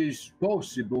quickly as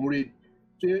possible.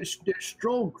 That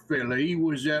strong fella, he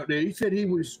was out there. He said he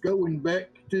was going back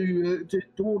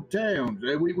toward town.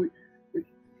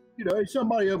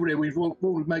 Somebody over there. We want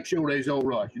to make sure they's all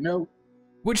right.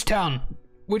 Which town?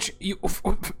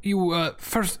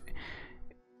 First.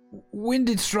 When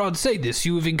did Strahd say this?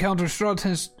 You have encountered Strahd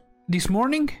since this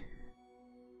morning?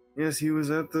 Yes, he was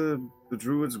at the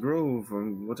Druid's Grove, or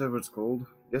whatever it's called.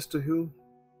 Yesterhill?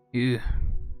 Yeah.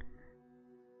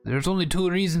 There's only 2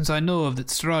 reasons I know of that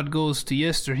Strahd goes to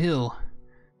Yesterhill.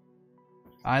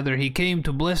 Either he came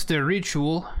to bless their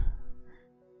ritual,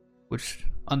 which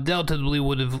undoubtedly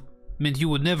would have meant you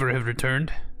would never have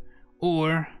returned,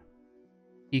 or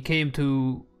he came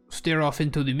to stare off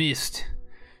into the mist,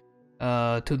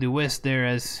 to the west there,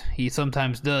 as he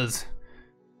sometimes does.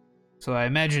 So I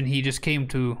imagine he just came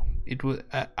to...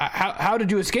 How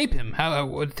did you escape him?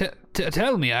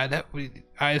 Tell me.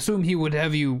 I assume he would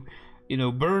have you,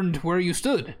 burned where you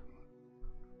stood.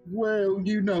 Well,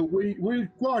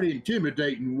 we're quite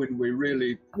intimidating when we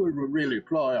really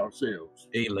apply ourselves.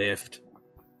 He left.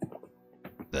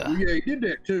 Well, yeah, he did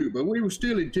that too, but we were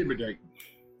still intimidating.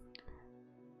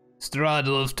 Strahd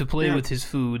loves to play with his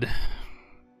food.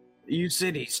 You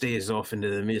said he stares off into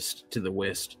the mist to the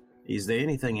west. Is there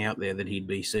anything out there that he'd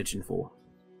be searching for?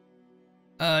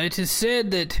 It is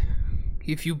said that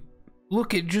if you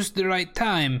look at just the right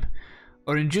time,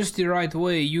 or in just the right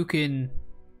way, you can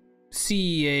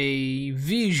see a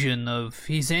vision of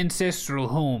his ancestral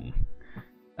home.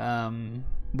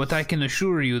 But I can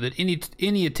assure you that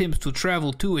any attempts to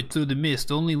travel to it through the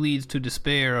mist only leads to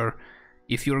despair, or,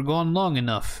 if you're gone long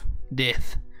enough,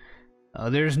 death.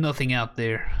 There's nothing out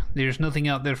there. There's nothing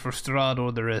out there for Strahd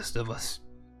or the rest of us.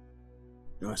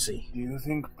 I see. Do you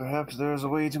think perhaps there's a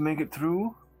way to make it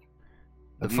through?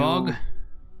 The fog?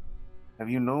 Have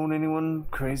you known anyone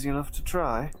crazy enough to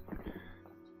try?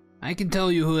 I can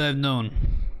tell you who I've known.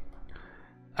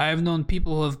 I have known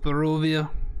people of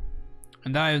Barovia,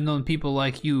 and I have known people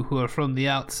like you who are from the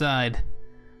outside,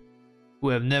 who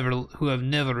have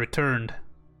never returned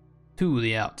to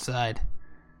the outside.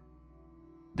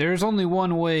 There's only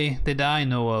one way that I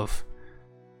know of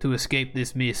to escape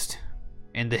this mist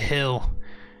and the hell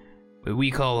that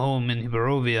we call home in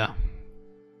Barovia,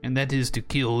 and that is to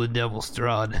kill the Devil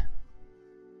Strahd.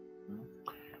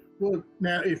 Well,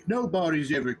 now, if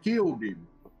nobody's ever killed him,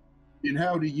 then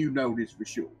how do you know this for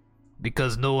sure?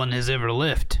 Because no one has ever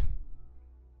left.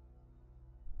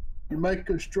 You make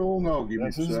a strong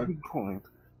argument, That is son. a good point.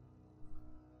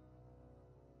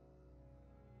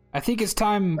 I think it's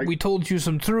time we told you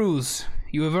some truths.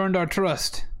 You have earned our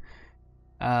trust.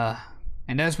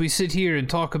 And as we sit here and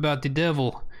talk about the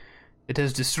devil that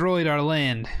has destroyed our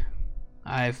land,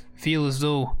 I feel as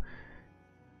though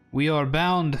we are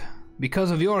bound,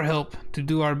 because of your help, to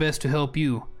do our best to help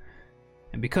you.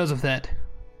 And because of that,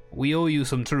 we owe you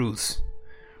some truths.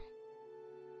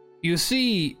 You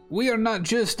see, we are not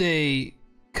just a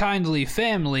kindly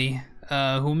family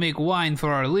who make wine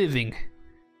for our living.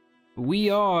 We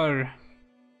are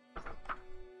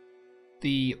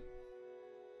the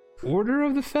Order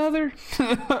of the Feather?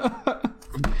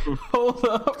 Hold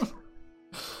up.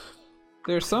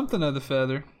 There's something of the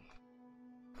feather.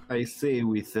 I say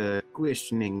with a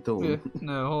questioning tone.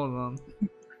 No, hold on.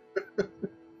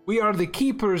 We are the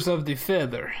Keepers of the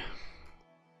Feather.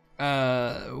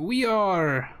 We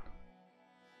are...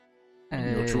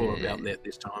 I'm not sure about that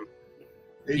this time.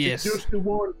 Is Yes. it just the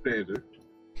one feather?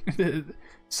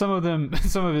 Some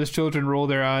of his children roll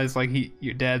their eyes like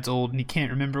your dad's old and he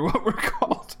can't remember what we're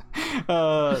called.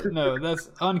 No, that's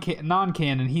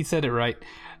non-canon. He said it right.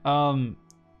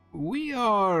 We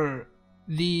are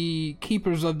the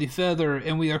Keepers of the Feather,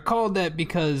 and we are called that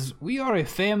because we are a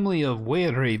family of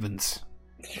were-ravens.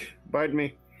 Bite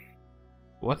me.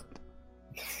 What?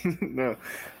 No,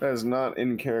 that is not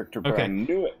in character, but Okay. I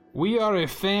knew it. We are a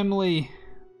family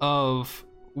of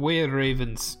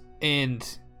were-ravens, and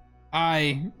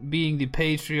I, being the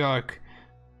patriarch,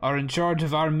 are in charge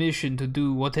of our mission to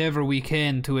do whatever we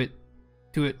can to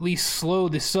at least slow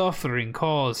the suffering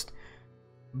caused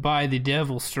by the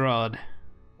Devil Strahd.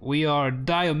 We are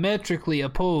diametrically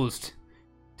opposed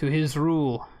to his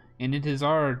rule, and it is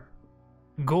our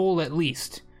goal, at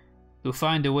least, to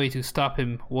find a way to stop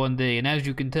him one day. And as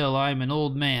you can tell, I am an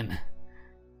old man,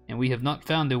 and we have not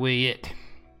found a way yet.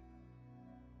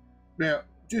 Now,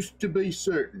 just to be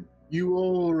certain, you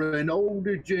are an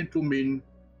older gentleman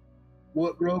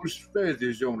what grows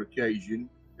feathers on occasion,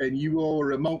 and you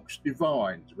are amongst the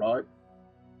vines, right?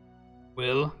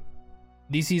 Well,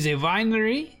 this is a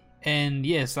winery, and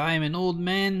yes, I am an old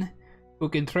man who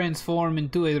can transform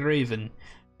into a raven.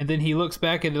 And then he looks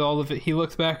back at all of it. He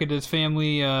looks back at his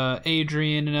family,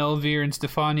 Adrian and Elvir and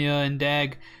Stefania and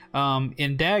Dag.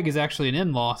 And Dag is actually an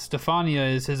in-law.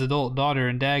 Stefania is his adult daughter,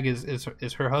 and Dag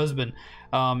is her husband.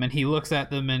 And he looks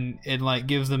at them and like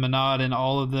gives them a nod, and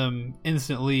all of them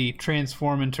instantly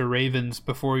transform into ravens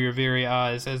before your very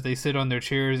eyes as they sit on their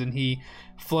chairs, and he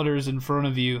flutters in front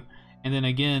of you. And then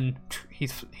again,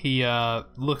 he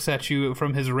looks at you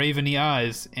from his raveny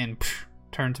eyes and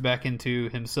turns back into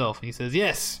himself. And he says,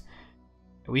 "Yes,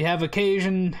 we have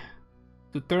occasion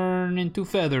to turn into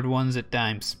feathered ones at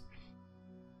times."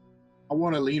 I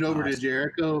want to lean over to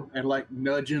Jericho and like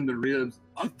nudge in the ribs.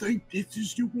 I think this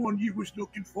is the one you was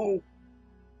looking for.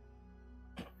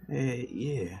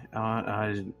 Yeah.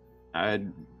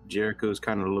 Jericho's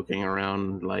kind of looking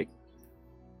around like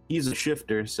he's a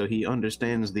shifter, so he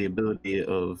understands the ability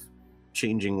of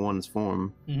changing one's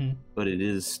form, but it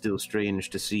is still strange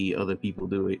to see other people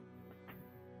do it.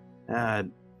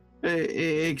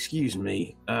 Excuse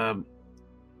me,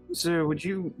 sir, would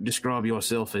you describe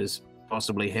yourself as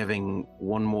possibly having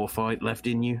one more fight left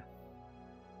in you?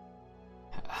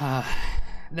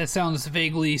 That sounds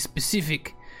vaguely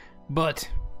specific, but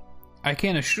I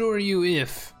can assure you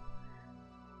if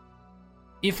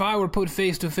I were put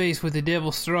face to face with the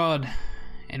Devil Strahd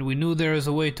and we knew there was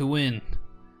a way to win,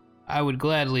 I would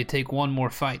gladly take one more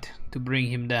fight to bring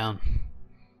him down.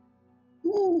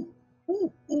 Ooh.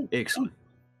 Excellent.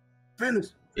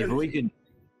 Fellas. If we could...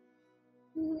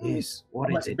 Yes,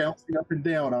 what is it? Bouncing up and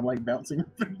down. I'm like bouncing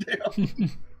up and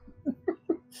down.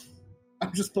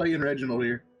 I'm just playing Reginald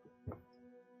here.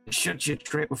 Shut your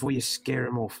trap before you scare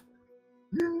him off.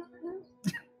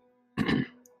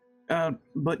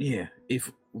 But yeah,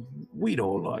 if we'd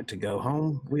all like to go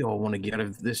home, we all want to get out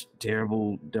of this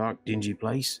terrible, dark, dingy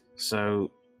place. So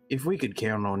if we could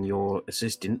count on your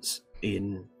assistance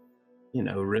in,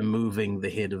 removing the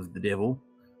head of the devil,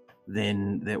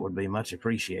 then that would be much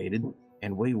appreciated.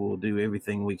 And we will do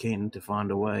everything we can to find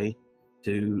a way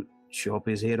to chop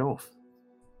his head off.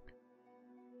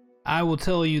 I will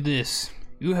tell you this.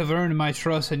 You have earned my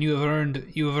trust, and you have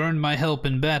earned my help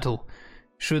in battle,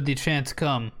 should the chance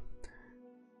come.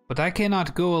 But I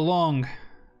cannot go along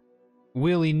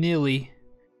willy-nilly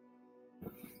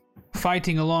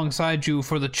fighting alongside you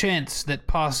for the chance that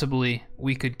possibly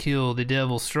we could kill the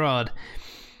Devil Strahd.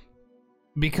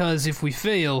 Because if we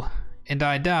fail and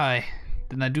I die,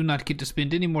 then I do not get to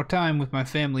spend any more time with my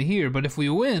family here. But if we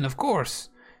win, of course,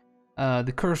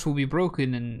 the curse will be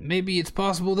broken, and maybe it's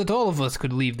possible that all of us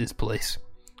could leave this place.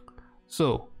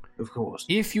 So, of course,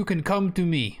 if you can come to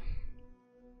me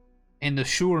and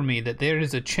assure me that there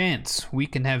is a chance we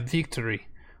can have victory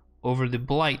over the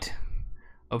blight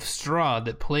of Strahd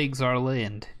that plagues our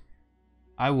land,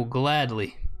 I will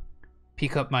gladly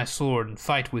pick up my sword and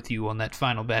fight with you on that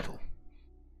final battle.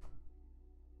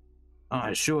 I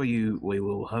assure you we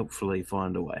will hopefully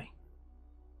find a way.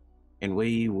 And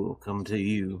we will come to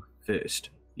you first.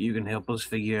 You can help us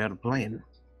figure out a plan.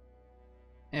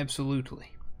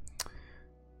 Absolutely.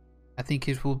 I think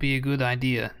it will be a good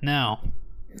idea. Now,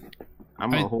 I'm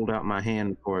going to hold out my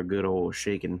hand for a good old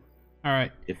shaking. All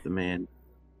right. If the man...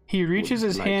 He reaches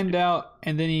his hand out,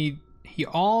 and then he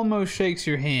almost shakes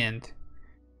your hand.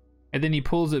 And then he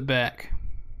pulls it back.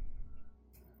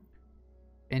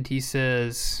 And he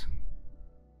says,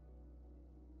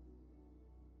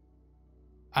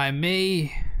 I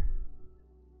may...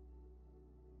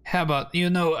 How about,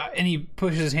 and he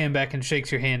pushes his hand back and shakes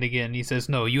your hand again. He says,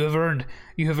 no, you have earned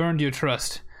your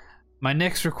trust. My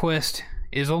next request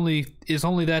is only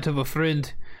that of a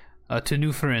friend to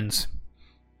new friends.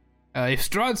 If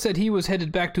Strahd said he was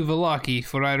headed back to Vallaki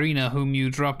for Irina, whom you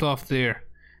dropped off there,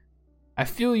 I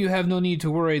feel you have no need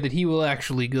to worry that he will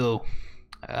actually go.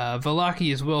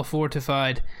 Vallaki is well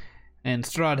fortified, and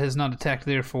Strahd has not attacked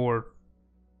there for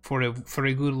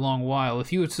a good long while.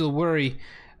 If you would still worry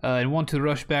and want to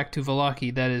rush back to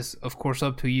Vallaki, that is, of course,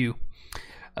 up to you.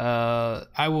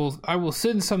 I will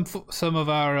send some of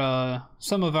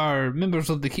our members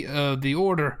of the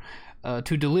order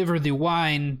to deliver the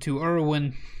wine to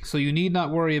Erwin, so you need not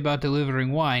worry about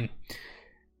delivering wine.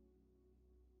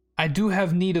 I do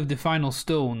have need of the final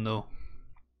stone, though.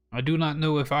 I do not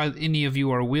know if any of you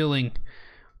are willing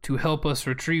to help us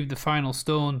retrieve the final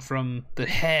stone from the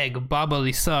hag Baba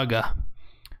Lysaga.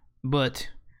 But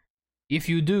if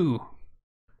you do,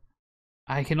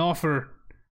 I can offer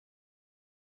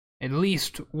at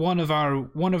least one of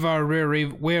our rare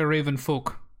raven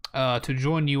folk to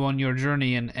join you on your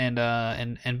journey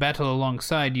and battle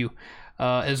alongside you,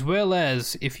 as well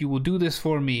as, if you will do this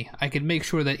for me, I can make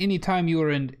sure that any time you are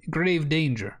in grave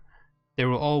danger, there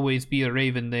will always be a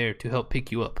raven there to help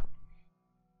pick you up.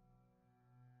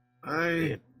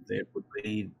 That would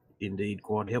be indeed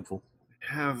quite helpful.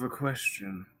 have a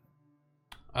question.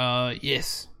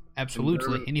 Yes,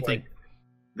 absolutely. Anything. Like,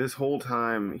 this whole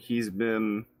time, he's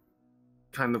been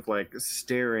kind of like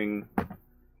staring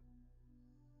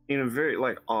in a very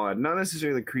like odd, not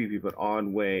necessarily creepy, but odd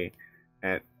way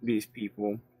at these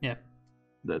people. Yeah.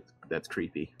 That's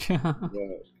creepy. But,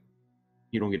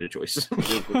 You don't get a choice.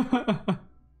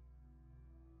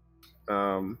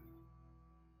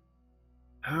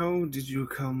 How did you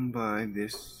come by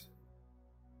this?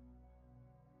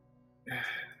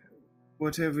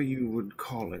 Whatever you would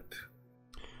call it,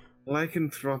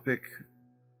 lycanthropic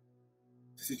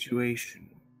situation.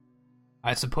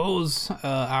 I suppose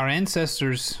our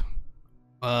ancestors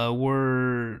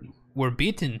were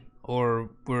beaten or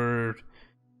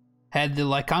had the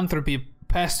lycanthropy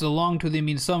passed along to them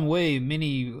in some way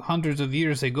many hundreds of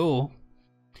years ago.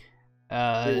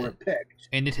 They were picked.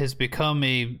 And it has become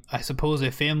I suppose,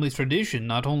 a family tradition,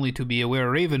 not only to be a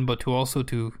were-raven, but to also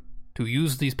to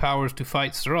use these powers to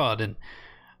fight Strahd. And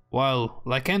while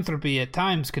lycanthropy at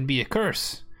times can be a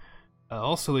curse,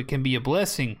 also it can be a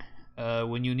blessing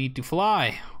when you need to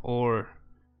fly or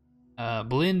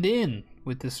blend in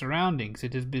with the surroundings.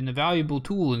 It has been a valuable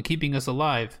tool in keeping us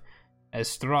alive, as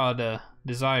Strahd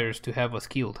desires to have us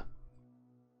killed.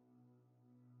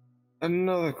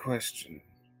 Another question.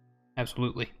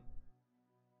 Absolutely.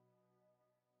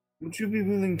 Would you be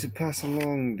willing to pass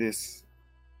along this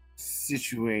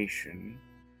situation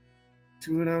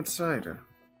to an outsider?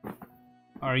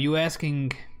 Are you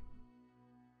asking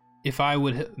if I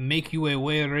would make you a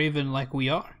were-raven like we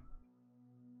are?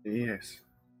 Yes.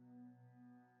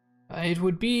 It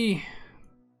would be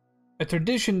a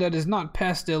tradition that is not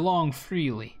passed along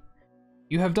freely.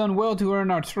 You have done well to earn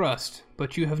our trust,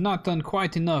 but you have not done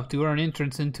quite enough to earn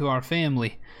entrance into our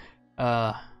family.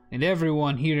 And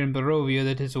everyone here in Barovia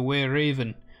that is a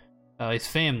were-raven is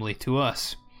family to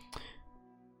us.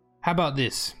 How about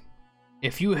this?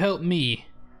 If you help me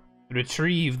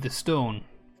retrieve the stone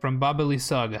from Baba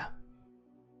Lysaga,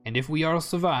 and if we all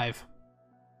survive,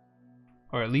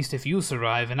 or at least if you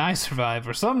survive and I survive,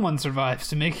 or someone survives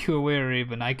to make you a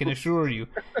were-raven, I can assure you,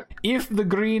 if the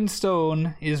green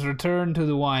stone is returned to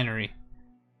the winery,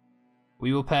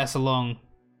 we will pass along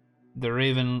the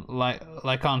raven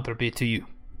lycanthropy to you.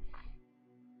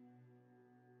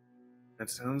 That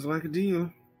sounds like a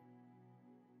deal.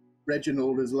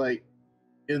 Reginald is like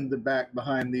in the back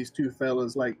behind these two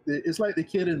fellas. Like it's like the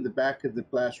kid in the back of the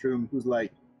classroom who's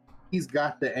like, he's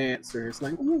got the answer. It's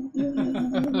like, ooh, ooh,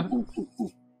 ooh,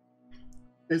 ooh.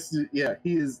 It's yeah.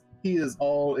 He is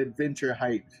all adventure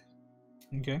hyped.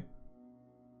 Okay.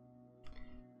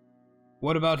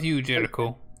 What about you,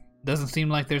 Jericho? Doesn't seem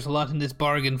like there's a lot in this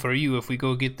bargain for you if we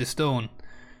go get the stone.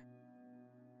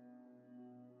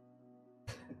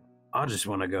 I just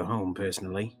want to go home,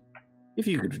 personally. If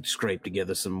you could scrape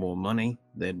together some more money,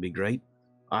 that'd be great.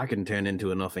 I can turn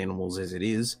into enough animals as it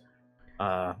is.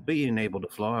 Being able to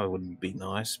fly would be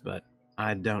nice, but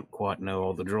I don't quite know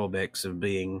all the drawbacks of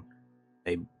being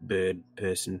a bird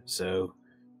person, so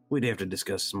we'd have to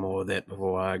discuss some more of that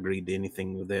before I agreed to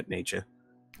anything of that nature.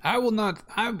 I will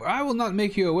not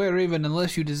make you a were-raven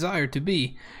unless you desire to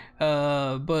be.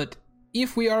 But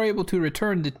if we are able to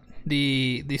return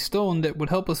the stone that would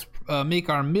help us make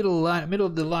our middle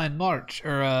of the line march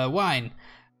or wine,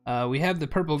 we have the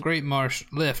purple grape marsh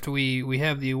left. We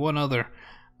have the one other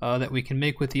that we can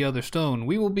make with the other stone.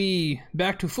 We will be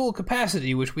back to full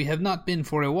capacity, which we have not been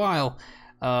for a while.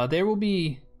 There will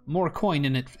be more coin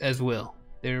in it as well.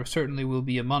 There certainly will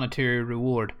be a monetary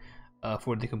reward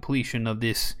for the completion of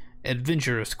this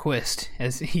adventurous quest,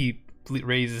 as he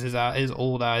raises his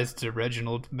old eyes to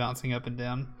Reginald, bouncing up and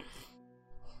down.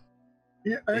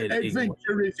 Yeah,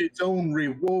 adventure is its own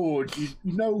reward. You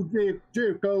know,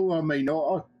 Jericho. I mean,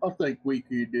 I think we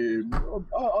could.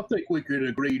 I think we could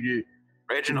agree to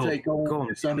Reginald, take on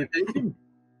this undertaking.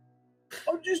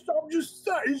 I'm just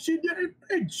saying, it's an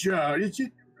adventure.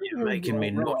 You're making me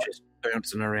nauseous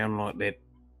bouncing around like that.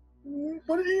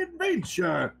 But an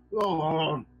adventure.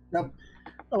 Oh, I'm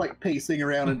like pacing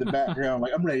around in the background,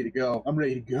 like I'm ready to go.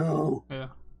 Yeah.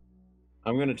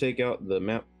 I'm gonna take out the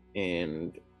map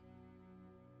and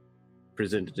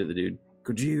present it to the dude.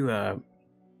 Could you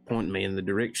point me in the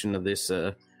direction of this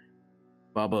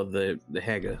Baba the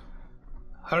Haga?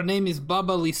 Her name is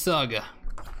Baba Lysaga.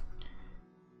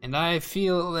 And I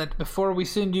feel that before we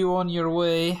send you on your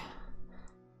way,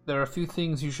 there are a few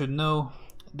things you should know.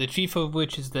 The chief of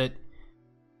which is that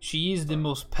she is the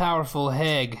most powerful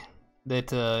hag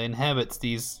that inhabits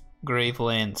these grave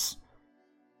lands.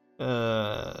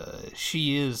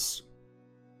 She is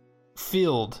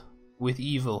filled with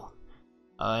evil,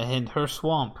 and her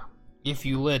swamp If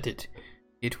you let it,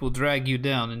 it will drag you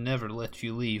down and never let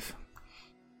you leave.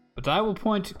 But I will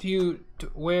point to you to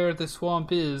where the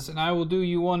swamp is, and I will do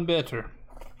you one better.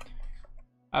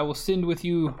 I will send with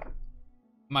you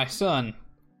my son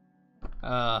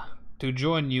to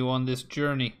join you on this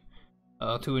journey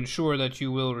to ensure that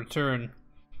you will return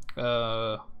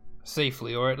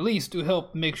safely, or at least to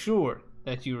help make sure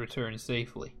that you return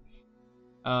safely.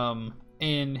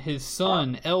 And his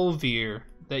son, Elvir,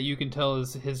 that you can tell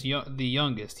is the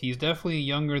youngest. He's definitely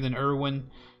younger than Erwin,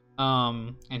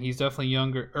 and he's definitely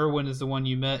younger. Erwin is the one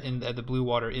you met at the Blue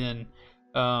Water Inn,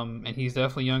 and he's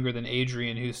definitely younger than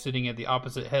Adrian, who's sitting at the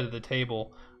opposite head of the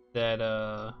table that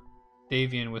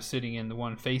Davian was sitting in, the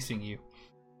one facing you.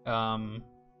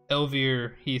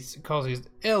 Elvir, he calls you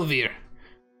Elvir.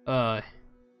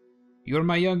 You're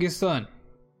my youngest son,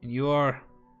 and you are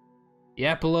the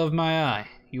apple of my eye.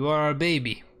 You are our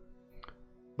baby.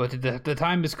 But the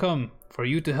time has come for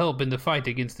you to help in the fight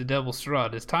against the Devil's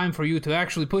Strahd. It's time for you to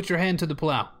actually put your hand to the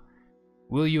plow.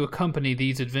 Will you accompany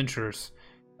these adventurers,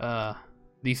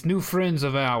 these new friends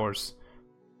of ours,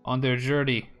 on their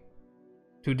journey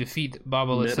to defeat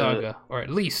Baba Lysaga, or at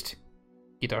least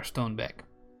get our stone back?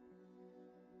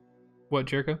 What,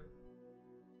 Jericho?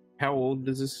 How old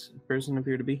does this person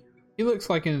appear to be? He looks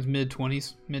like in his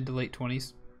mid-20s, mid to late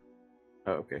 20s.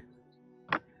 Oh, okay.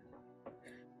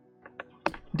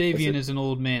 Davian is an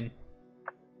old man.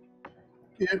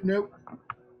 Yeah, nope.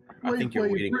 I think you're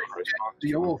waiting for a response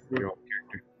the from old your own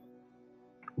character.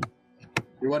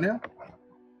 You want now?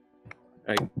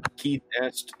 Keith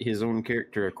asked his own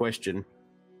character a question.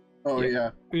 Oh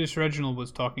yeah. Just Reginald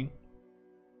was talking.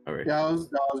 All right. Yeah, I was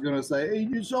gonna say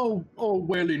it's all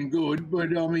well and good,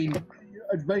 but I mean,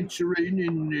 adventuring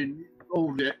and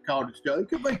all that kind of stuff, it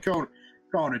can be kind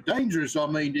of dangerous. I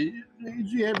mean,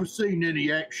 has you ever seen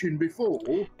any action before?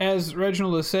 As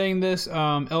Reginald is saying this,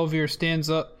 Elvir stands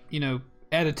up,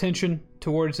 at attention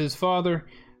towards his father.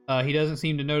 He doesn't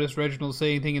seem to notice Reginald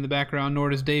say anything in the background, nor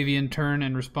does Davian turn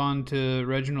and respond to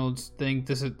Reginald's thing.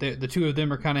 The two of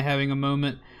them are kind of having a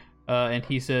moment, and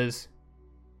he says,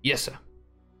 "Yes, sir.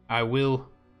 I will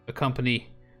accompany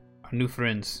our new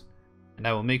friends, and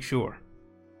I will make sure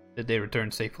that they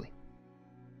return safely."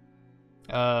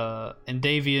 And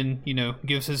Davian,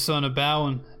 gives his son a bow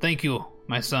and, "Thank you,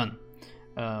 my son.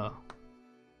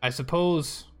 I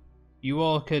suppose you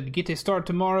all could get a start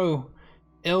tomorrow.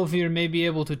 Elvir may be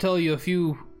able to tell you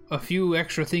a few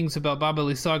extra things about Baba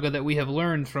Lysaga that we have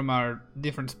learned from our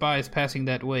different spies passing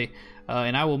that way.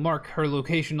 And I will mark her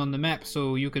location on the map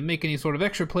so you can make any sort of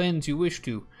extra plans you wish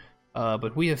to.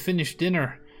 But we have finished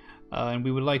dinner, and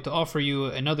we would like to offer you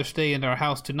another stay in our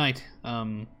house tonight.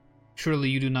 Surely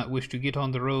you do not wish to get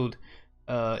on the road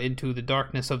into the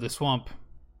darkness of the swamp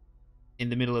in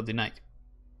the middle of the night."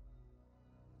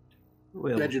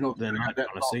 Well, Reginald then that kind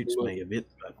of suits me a bit.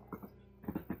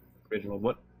 But Reginald,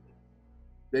 what?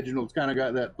 Reginald's kind of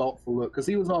got that thoughtful look because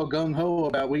he was all gung ho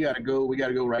about we gotta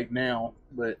go right now.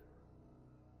 But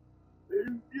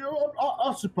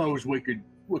I suppose we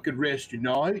could rest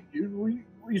tonight. What do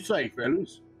you say,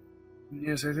 fellas?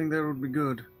 Yes, I think that would be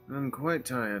good. I'm quite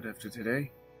tired after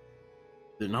today.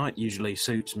 The night usually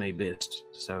suits me best,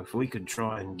 so if we could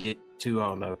try and get to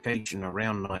our location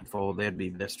around nightfall, that'd be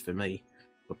best for me.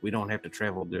 But we don't have to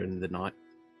travel during the night.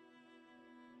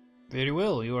 Very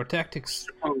well. Your tactics.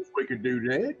 Suppose we could do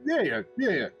that.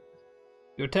 Yeah.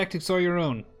 Your tactics are your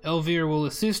own. Elvir will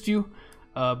assist you,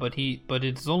 but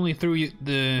it's only through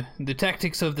the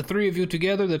tactics of the three of you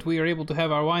together that we are able to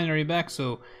have our winery back.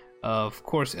 So, of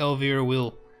course, Elvir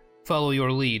will follow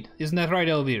your lead. Isn't that right,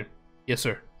 Elvir? Yes,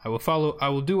 sir. I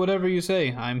will do whatever you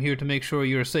say. I'm here to make sure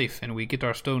you're safe and we get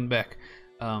our stone back,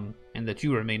 and that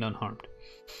you remain unharmed.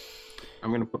 I'm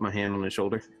going to put my hand on his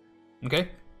shoulder. Okay.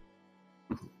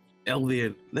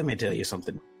 Elvir, let me tell you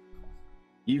something.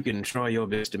 You can try your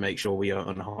best to make sure we are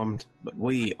unharmed, but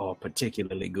we are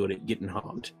particularly good at getting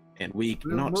harmed, and we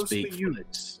cannot speak for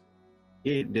this.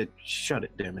 Shut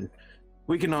it, Dermot.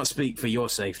 We cannot speak for your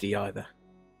safety either.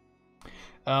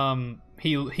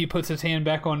 He puts his hand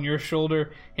back on your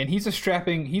shoulder, and he's a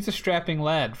strapping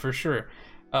lad for sure.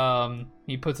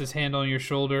 He puts his hand on your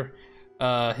shoulder.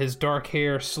 His dark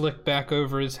hair slicked back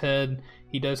over his head.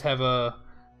 He does have a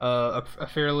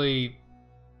fairly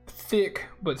thick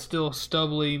but still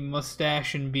stubbly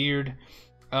mustache and beard.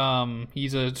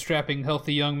 He's a strapping,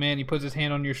 healthy young man. He puts his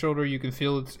hand on your shoulder. You can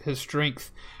feel his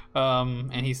strength,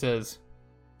 and he says,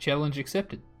 "Challenge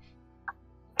accepted."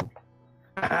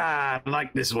 I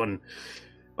like this one.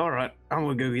 All right, I'm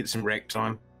gonna go get some rec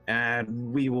time,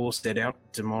 and we will set out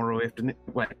tomorrow afternoon.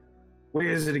 Wait, where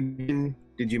is it again?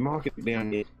 Did you mark it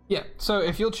down yet? Yeah. So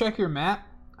if you'll check your map,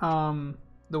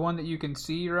 the one that you can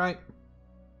see, right?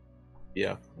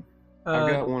 Yeah.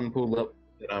 I've got one pulled up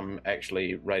that I'm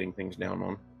actually writing things down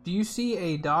on. Do you see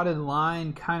a dotted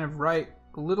line kind of right,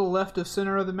 a little left of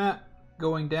center of the map,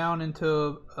 going down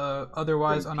into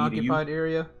otherwise Point unoccupied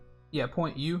area? Yeah,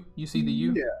 point U. You see the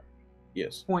U? Yeah.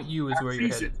 Yes. Point U is where you're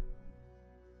headed.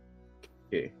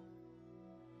 Okay.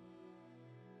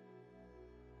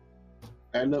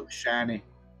 That looks shiny.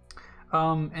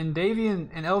 And Davian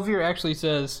and Elvir actually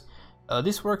says,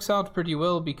 this works out pretty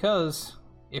well because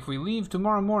if we leave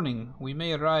tomorrow morning, we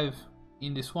may arrive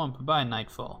in the swamp by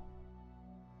nightfall.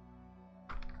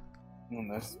 Well,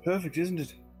 that's perfect, isn't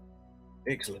it?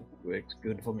 Excellent. Works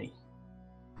good for me.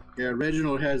 Yeah,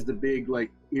 Reginald has the big,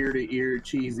 like, ear-to-ear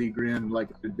cheesy grin, like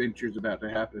adventure's about to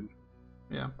happen.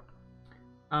 Yeah.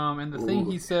 And the thing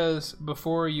he says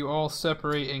before you all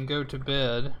separate and go to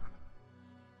bed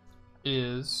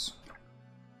is,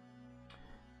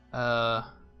 I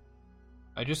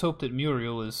just hope that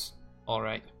Muriel is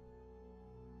alright.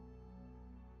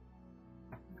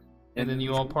 And then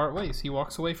you all part ways. He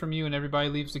walks away from you and everybody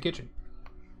leaves the kitchen.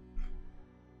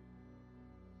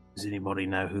 Does anybody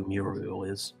know who Muriel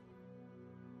is?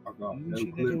 I got no She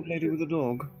the clue. old lady with the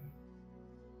dog.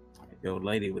 The old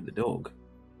lady with the dog.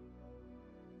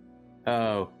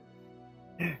 Oh.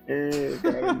 I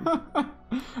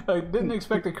didn't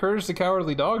expect a Courage the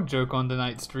Cowardly Dog joke on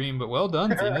tonight's stream, but well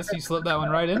done, Zenas. You slipped that one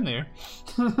right in there.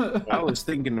 I was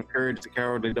thinking of Courage the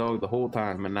Cowardly Dog the whole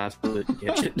time, and I still didn't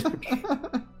catch it.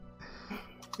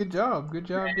 Good job, good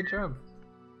job, good job.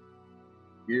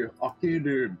 Yeah, I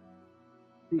can't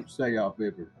say I've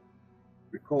ever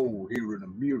recalled hearing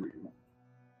of Muriel.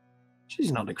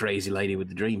 She's not the crazy lady with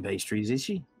the dream pastries, is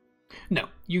she? No,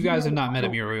 you guys have not met a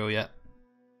Muriel yet.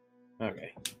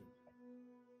 Okay.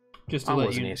 Just to I let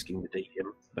wasn't you. asking the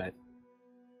DM, but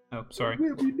Oh, sorry.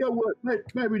 Well, you know what?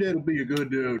 Maybe that'll be a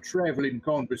good traveling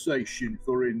conversation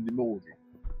for in the morning.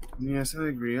 Yes, I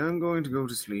agree. I'm going to go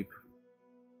to sleep.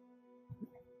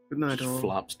 Good night, just all.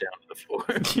 flops down to the floor.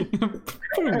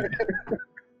 All right.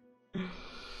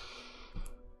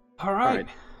 Alright.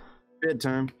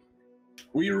 Bedtime.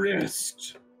 We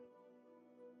rest.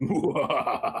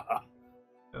 Okay.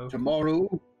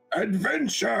 Tomorrow,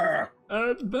 adventure!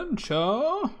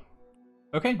 Adventure.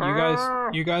 Okay,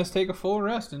 you guys take a full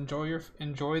rest. Enjoy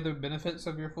the benefits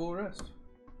of your full rest.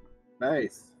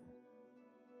 Nice.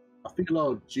 I feel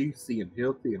all juicy and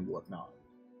healthy and whatnot.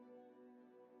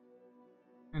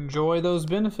 Enjoy those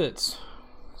benefits.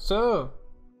 So,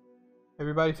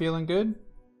 everybody feeling good?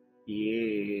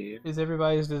 Yeah. Is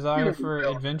everybody's desire Beautiful. for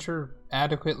adventure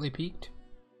adequately peaked?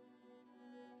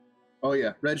 Oh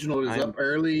yeah, Reginald is I'm- up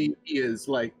early. He has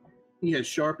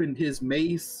sharpened his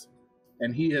mace,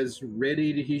 and he has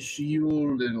readied his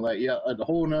shield, and the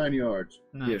whole 9 yards.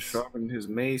 Nice. He has sharpened his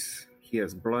mace. He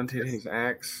has blunted his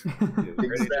axe. He is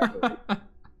ready to go.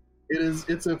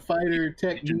 It's a fighter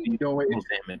technique. You know,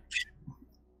 Damage.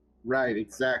 right?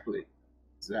 Exactly.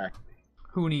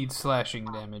 Who needs slashing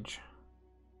damage?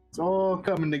 It's all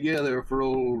coming together for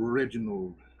old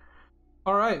Reginald.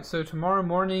 Alright, so tomorrow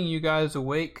morning you guys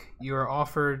awake. You are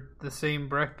offered the same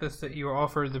breakfast that you were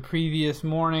offered the previous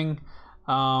morning.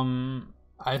 I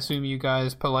assume you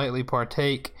guys politely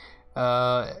partake.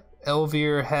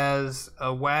 Elvir has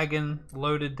a wagon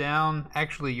loaded down.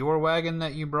 Actually, your wagon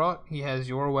that you brought. He has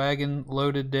your wagon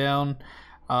loaded down,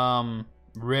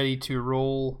 ready to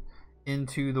roll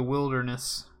into the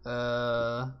wilderness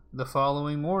the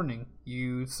following morning.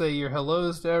 You say your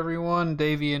hellos to everyone.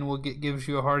 Davian will gives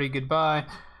you a hearty goodbye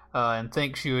and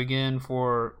thanks you again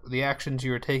for the actions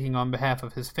you are taking on behalf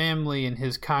of his family and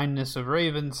his kindness of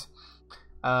ravens.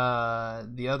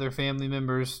 The other family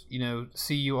members,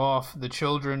 see you off. The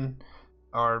children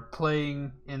are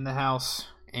playing in the house,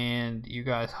 and you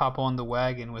guys hop on the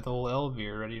wagon with old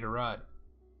Elvir ready to ride.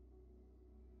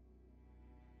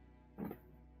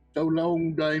 So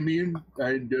long, Damien,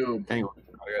 and Hang on.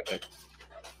 I got that.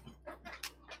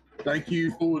 thank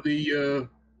you for the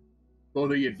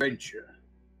adventure.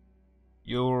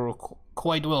 You're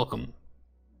quite welcome.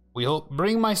 We hope.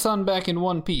 Bring my son back in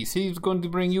one piece. He's going to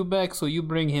bring you back, so you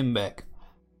bring him back.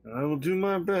 I will do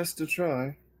my best to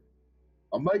try.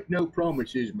 I make no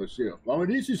promises myself. I mean,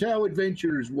 this is how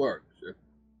adventurers work. So.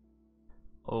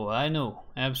 Oh, I know.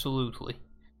 Absolutely.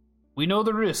 We know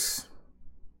the risks,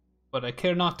 but I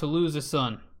care not to lose a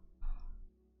son.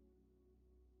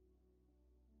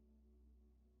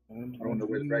 I don't know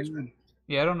where Bryce went.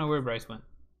 Yeah, I don't know where Bryce went.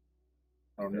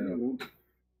 I don't know.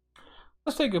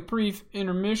 Let's take a brief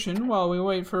intermission while we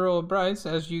wait for old Bryce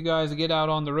as you guys get out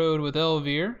on the road with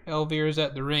Elvir. Elvir is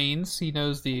at the reins. He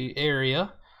knows the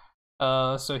area.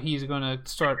 So he's going to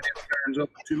start... Turns up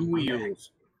 2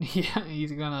 wheels. Yeah,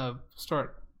 he's gonna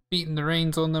start beating the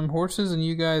reins on them horses, and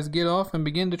you guys get off and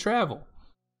begin to travel.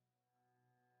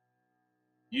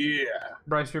 Yeah.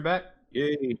 Bryce, you're back?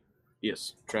 Yay!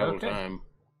 Yes, travel Okay. time.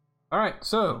 Alright,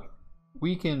 so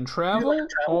we can You travel. like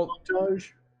travel montage?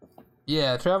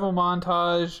 Yeah, travel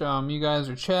montage. You guys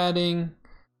are chatting,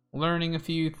 learning a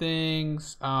few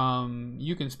things.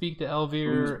 You can speak to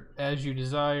Elvir as you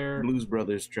desire. Blues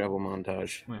Brothers travel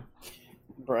montage. Yeah.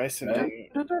 Bryce and I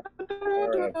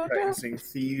are practicing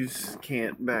thieves'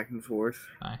 cant back and forth.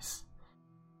 Nice.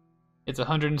 It's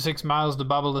 106 miles to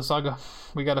Baba Lysaga.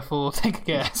 We got a full tank of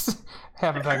gas,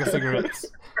 half a pack of cigarettes.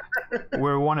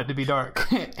 We want it to be dark,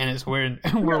 and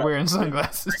we're wearing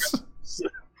sunglasses.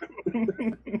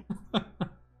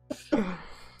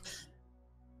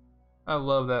 I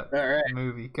love that All right.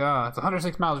 movie. God, it's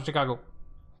 106 miles to Chicago.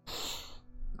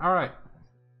 All right.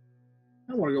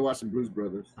 I want to go watch some Blues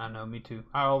Brothers. I know, me too.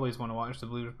 I always want to watch the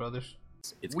Blues Brothers.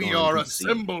 It's We going are PC.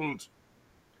 assembled.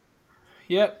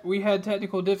 Yep, we had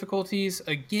technical difficulties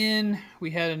again.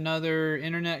 We had another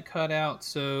internet cutout.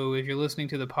 So if you're listening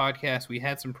to the podcast, we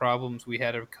had some problems. We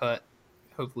had a cut.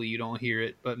 Hopefully you don't hear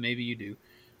it, but maybe you do.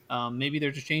 Maybe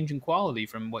there's a change in quality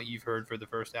from what you've heard for the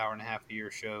first hour and a half of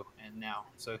your show and now.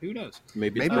 So who knows?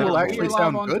 Maybe Maybe it's we'll better. actually We're live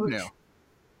sound on good Twitch. now.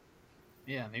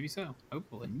 Yeah, maybe so.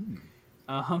 Hopefully.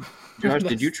 Josh,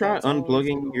 did you try that's always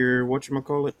unplugging cool. your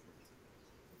whatchamacallit?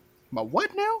 My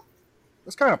what now?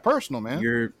 That's kind of personal, man.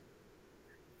 Your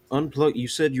unplug. You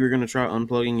said you were going to try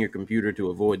unplugging your computer to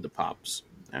avoid the pops.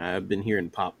 I've been hearing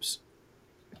pops.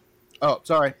 Oh,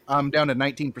 sorry. I'm down to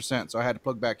 19%, so I had to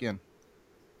plug back in.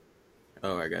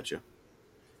 Oh, I got you.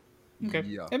 Okay,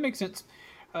 Yeah. that makes sense.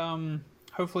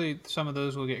 Hopefully, some of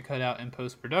those will get cut out in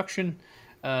post production.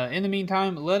 In the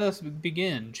meantime, let us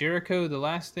begin. Jericho, the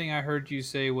last thing I heard you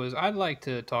say was, "I'd like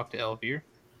to talk to Elvir."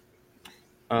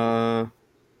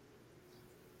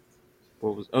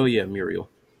 What was? Oh yeah, Muriel.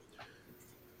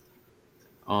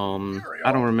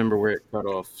 I don't remember where it cut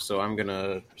off, so I'm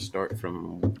gonna start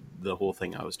from the whole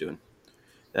thing I was doing.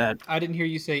 I didn't hear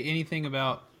you say anything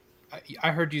about.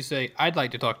 I heard you say, "I'd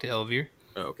like to talk to Elvir,"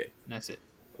 Oh, okay. and that's it.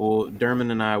 Well,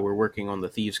 Dermot and I were working on the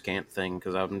thieves' cant thing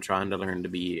because I've been trying to learn to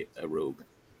be a rogue.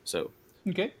 So,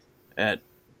 Okay.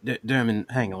 Dermot,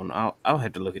 hang on. I'll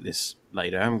have to look at this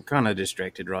later. I'm kind of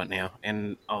distracted right now,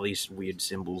 and all these weird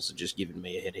symbols are just giving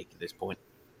me a headache at this point.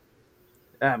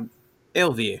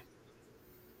 Elvir,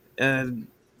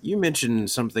 you mentioned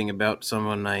something about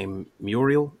someone named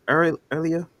Muriel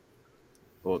earlier,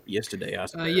 or yesterday, I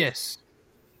suppose.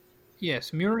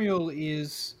 Yes. Muriel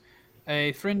is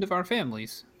a friend of our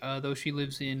family's, though she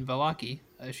lives in Valaki.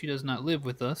 She does not live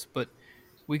with us, but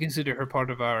we consider her part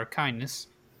of our kindness.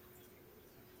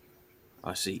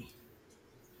 I see.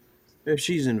 If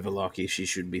she's in Valaki, she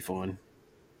should be fine.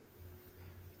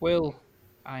 Well,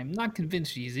 I'm not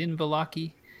convinced she's in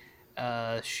Valaki.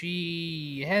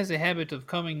 She has a habit of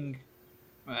coming.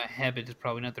 Habit is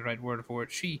probably not the right word for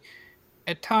it. She,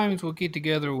 at times, will get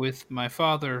together with my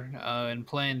father and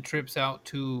plan trips out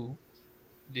to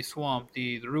the swamp.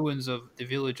 The ruins of the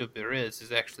village of Berez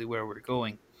is actually where we're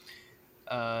going.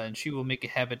 And she will make a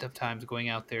habit of times going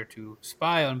out there to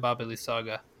spy on Baba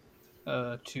Lysaga,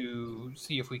 to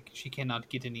see if she cannot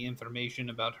get any information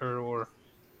about her or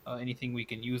anything we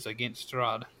can use against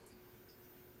Strahd.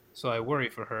 So I worry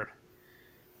for her.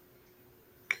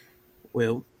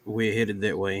 Well, we're headed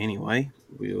that way anyway.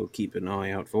 We'll keep an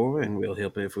eye out for her, and we'll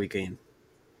help her if we can.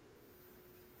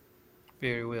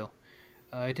 Very well.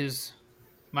 It is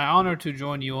my honor to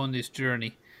join you on this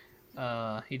journey.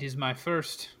 It is my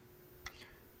first.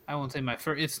 I won't say my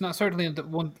first. It's not certainly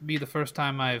won't be the first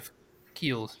time I've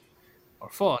killed or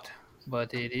fought,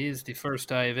 but it is the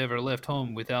first I have ever left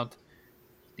home without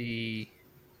the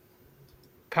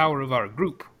power of our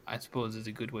group, I suppose is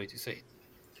a good way to say it.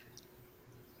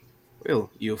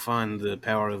 Well, you'll find the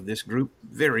power of this group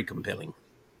very compelling.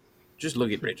 Just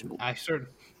look at Reginald. I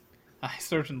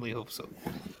certainly hope so.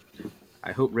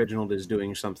 I hope Reginald is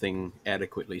doing something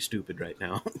adequately stupid right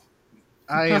now.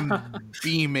 I am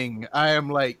beaming. I am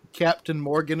like Captain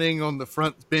Morganing on the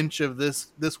front bench of this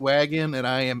wagon, and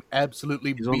I am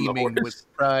absolutely He's on the beaming horse.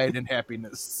 with pride and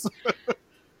happiness.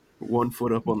 1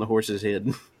 foot up on the horse's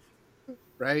head.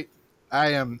 Right? I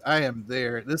am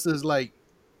there. This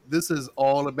is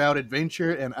all about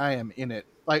adventure, and I am in it.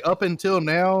 Like up until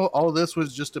now, all this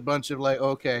was just a bunch of like,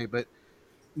 okay, but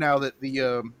now that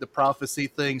the prophecy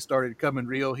thing started coming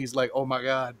real, he's like, oh my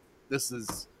god, this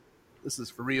is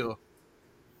for real.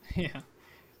 Yeah.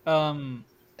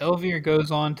 Elvir goes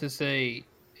on to say,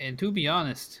 and to be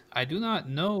honest, I do not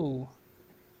know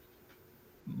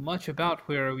much about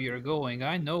where we are going.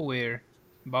 I know where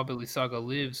Baba Lysaga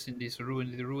lives in this the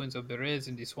ruins of Berez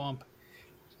in the swamp.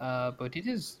 But it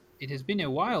has been a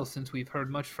while since we've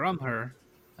heard much from her.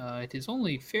 It is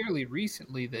only fairly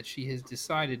recently that she has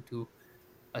decided to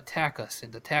attack us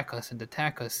and attack us and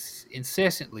attack us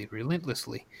incessantly,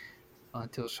 relentlessly,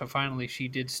 until finally she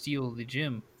did steal the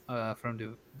gem from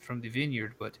the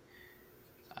vineyard. But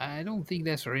I don't think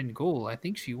that's her end goal. I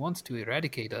think she wants to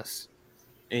eradicate us.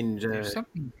 And There's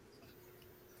something.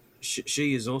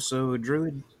 she is also a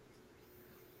druid,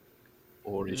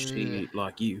 or is she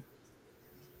like you?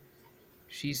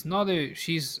 She's not a.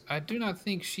 She's. I do not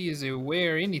think she is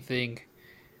aware anything,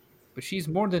 but she's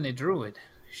more than a druid.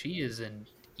 She is an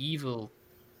evil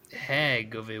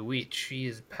hag of a witch. She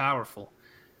is powerful.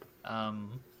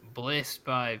 Blessed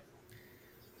by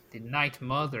the Night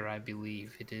Mother, I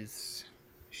believe it is.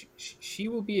 She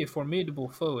will be a formidable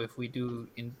foe if we do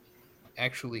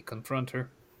actually confront her.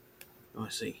 I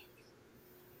see.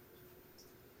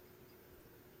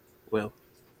 Well,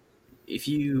 if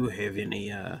you have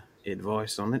any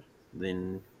advice on it,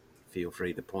 then feel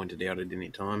free to point it out at any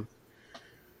time.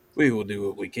 We will do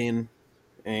what we can,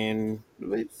 and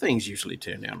things usually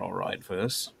turn out all right for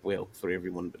us. Well, for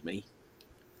everyone but me.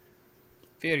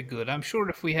 Very good. I'm sure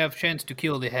if we have chance to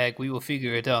kill the hag, we will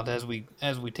figure it out as we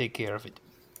take care of it.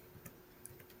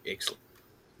 Excellent.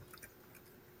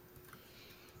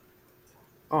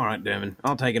 All right, Dermot.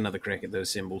 I'll take another crack at those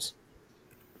symbols.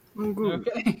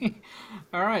 Okay.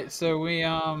 All right. So we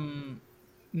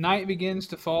night begins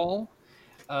to fall.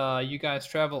 You guys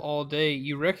travel all day.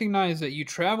 You recognize that you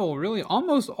travel really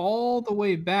almost all the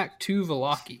way back to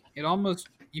Vallaki.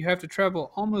 You have to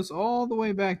travel almost all the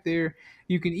way back there.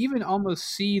 You can even almost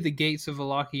see the gates of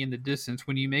Vallaki in the distance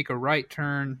when you make a right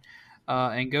turn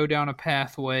and go down a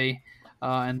pathway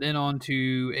and then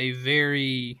onto a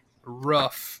very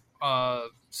rough,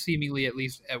 seemingly at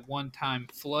least at one time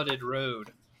flooded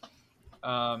road.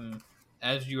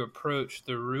 As you approach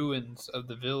the ruins of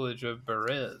the village of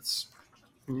Berez,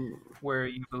 where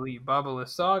you believe Baba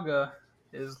Lysaga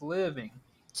is living.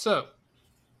 So,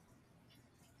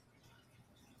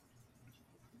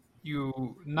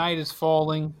 night is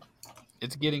falling,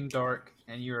 it's getting dark,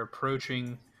 and you're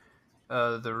approaching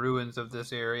the ruins of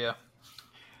this area.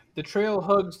 The trail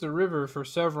hugs the river for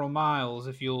several miles.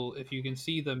 If you can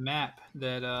see the map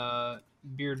that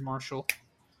Beard Marshall.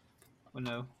 Well,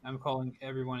 no, I'm calling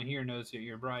everyone here knows that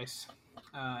you're Bryce.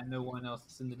 And no one else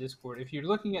is in the Discord. If you're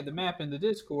looking at the map in the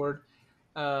Discord,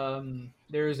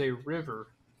 there is a river.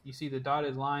 You see the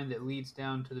dotted line that leads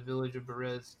down to the village of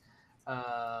Berez.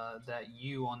 That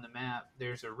U on the map.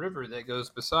 There's a river that goes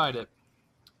beside it.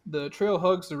 The trail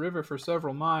hugs the river for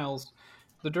several miles.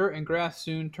 The dirt and grass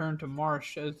soon turn to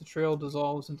marsh as the trail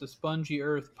dissolves into spongy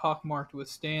earth pockmarked with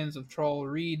stands of tall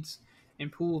reeds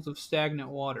and pools of stagnant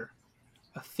water.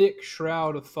 A thick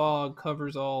shroud of fog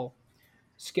covers all.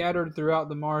 Scattered throughout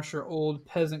the marsh are old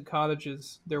peasant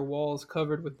cottages, their walls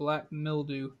covered with black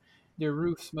mildew, their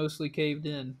roofs mostly caved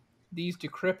in. These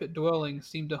decrepit dwellings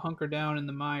seem to hunker down in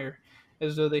the mire,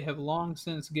 as though they have long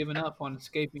since given up on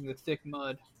escaping the thick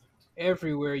mud.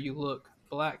 Everywhere you look,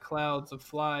 black clouds of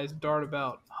flies dart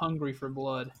about, hungry for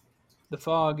blood. The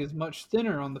fog is much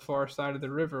thinner on the far side of the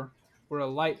river, where a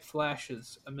light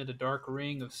flashes amid a dark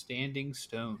ring of standing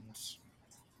stones.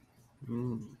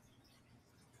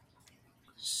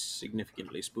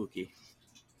 Significantly spooky.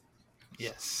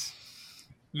 Yes.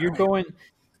 You're going.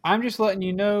 I'm just letting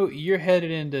you know you're headed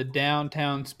into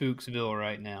downtown Spooksville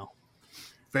right now.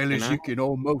 Fellas, you can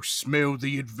almost smell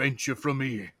the adventure from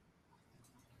here.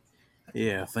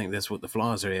 Yeah, I think that's what the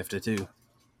flies are after, too.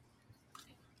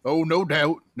 Oh, no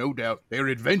doubt. No doubt. They're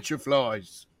adventure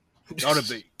flies. Gotta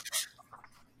be.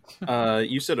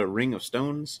 You said a ring of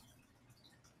stones?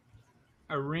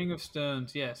 A ring of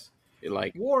stones, yes.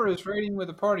 Like War is raiding with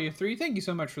a party of 3. Thank you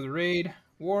so much for the raid.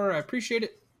 War, I appreciate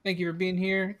it. Thank you for being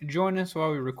here. Join us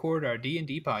while we record our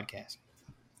D&D podcast.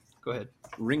 Go ahead.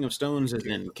 Ring of stones as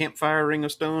in campfire ring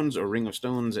of stones, or ring of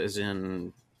stones as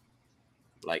in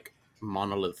like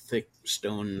monolithic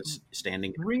stones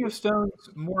standing? Ring of stones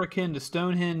more akin to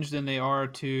Stonehenge than they are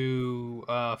to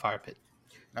fire pit.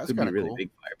 That's Could be kind a of really cool. big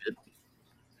fire pit.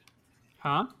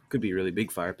 Huh? Could be a really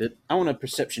big fire pit. I want to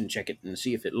perception check it and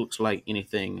see if it looks like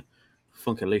anything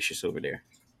funkalicious over there.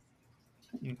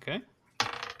 Okay.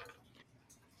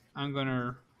 I'm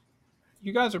gonna.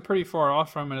 You guys are pretty far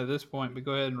off from it at this point, but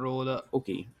go ahead and roll it up.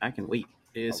 Okay, I can wait.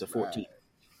 It's a 14.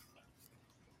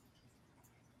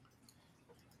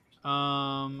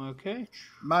 Okay.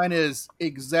 Mine is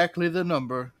exactly the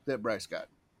number that Bryce got.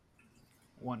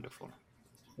 Wonderful.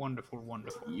 Wonderful,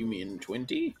 wonderful. You mean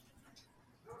 20?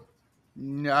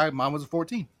 Mine was a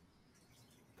 14.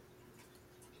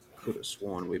 Could have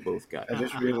sworn we both got I it.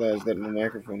 just realized that my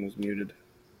microphone was muted.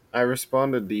 I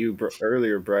responded to you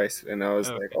earlier, Bryce, and I was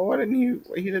Okay. like, "Oh, why didn't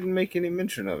he? He didn't make any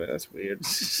mention of it. That's weird."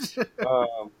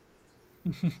 um,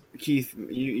 Keith,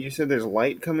 you said there's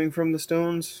light coming from the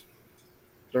stones,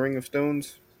 the Ring of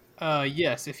Stones.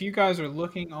 Yes, if you guys are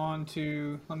looking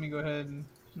onto, let me go ahead and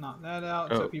knock that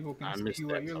out so Oh, people can I missed see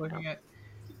what that you're somehow. looking at.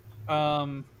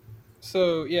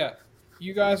 So yeah,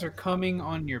 you guys are coming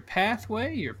on your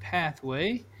pathway. Your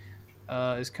pathway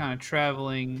is kind of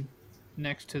traveling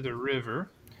next to the river,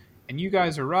 and you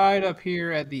guys are right up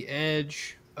here at the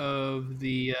edge of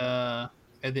the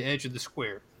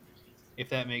square. If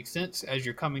that makes sense, as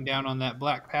you're coming down on that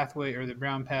black pathway or the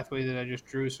brown pathway that I just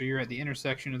drew. So you're at the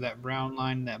intersection of that brown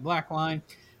line and that black line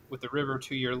with the river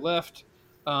to your left.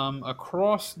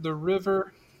 Across the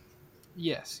river,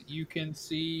 yes, you can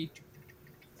see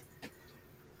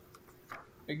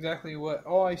exactly what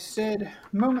all I said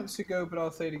moments ago, but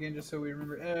I'll say it again just so we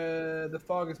remember. The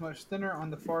fog is much thinner on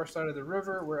the far side of the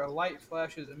river, where a light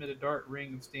flashes amid a dark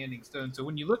ring of standing stone. So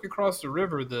when you look across the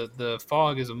river, the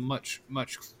fog is a much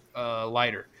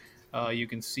lighter. You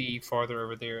can see farther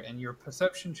over there, and your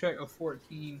perception check of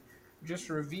 14 just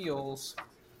reveals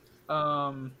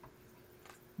that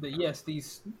yes,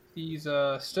 these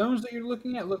stones that you're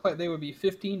looking at look like they would be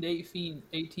 15 to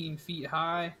 18 feet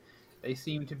high. They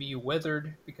seem to be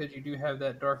weathered because you do have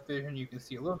that dark vision. You can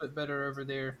see a little bit better over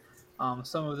there.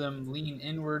 Some of them lean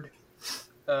inward,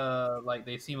 like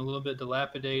they seem a little bit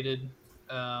dilapidated.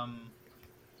 And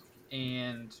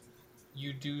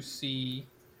you do see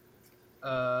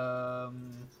the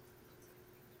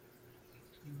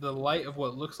light of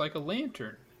what looks like a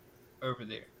lantern over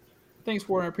there. Thanks,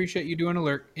 Warren. I appreciate you doing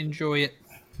alert. Enjoy it.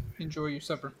 Enjoy your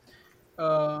supper.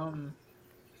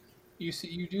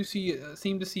 You do see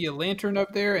seem to see a lantern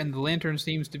up there, and the lantern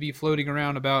seems to be floating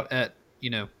around about at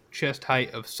chest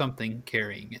height of something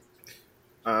carrying it.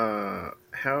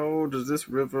 How does this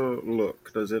river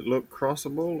look? Does it look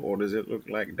crossable, or does it look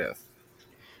like death?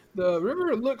 The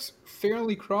river looks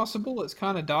fairly crossable. It's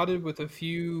kind of dotted with a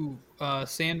few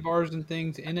sandbars and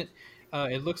things in it.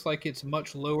 It looks like it's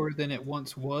much lower than it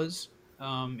once was.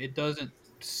 It doesn't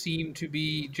seem to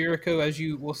be Jericho, as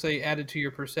you will say, added to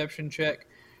your perception check.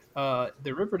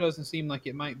 The river doesn't seem like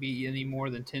it might be any more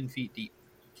than 10 feet deep.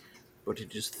 But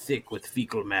it is thick with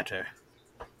fecal matter.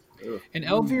 And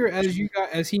Elvir,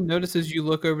 as he notices you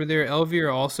look over there,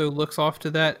 Elvir also looks off to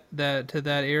that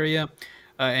area,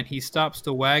 and he stops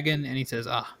the wagon and he says,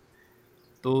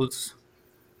 those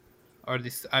are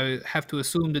the. I have to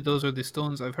assume that those are the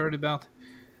stones I've heard about.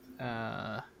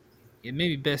 It may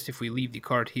be best if we leave the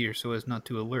cart here so as not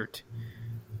to alert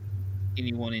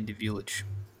anyone in the village.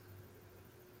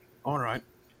 All right.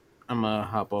 I'm going to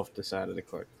hop off the side of the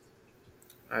cart.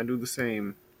 I do the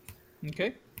same.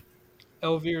 Okay.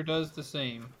 Elvir does the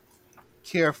same.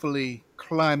 Carefully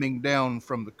climbing down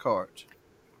from the cart.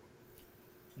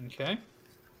 Okay.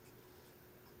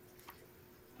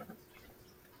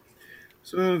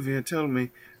 So, Elvia, tell me,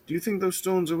 do you think those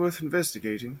stones are worth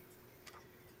investigating?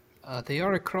 They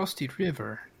are across the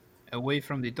river, away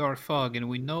from the dark fog, and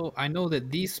I know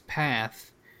that this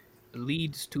path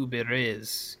leads to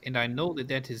Berez, and I know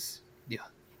that is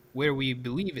where we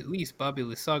believe at least Babi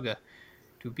Lysaga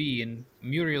to be, and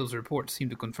Muriel's reports seem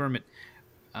to confirm it.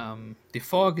 The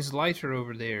fog is lighter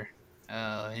over there,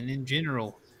 and in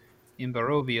general, in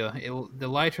Barovia, the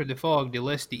lighter the fog, the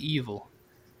less the evil.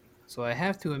 So I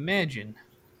have to imagine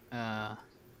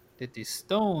that the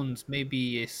stones may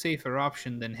be a safer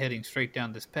option than heading straight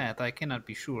down this path. I cannot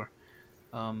be sure.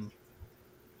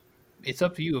 It's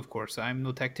up to you, of course. I'm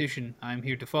no tactician. I'm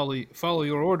here to follow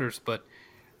your orders, but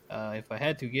if I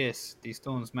had to guess, these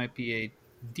stones might be a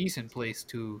decent place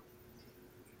to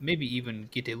maybe even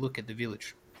get a look at the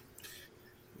village.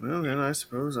 Well, then I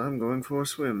suppose I'm going for a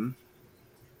swim.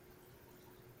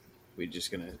 We're just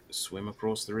going to swim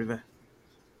across the river?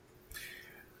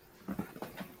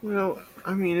 Well,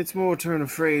 I mean, it's more a turn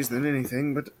of phrase than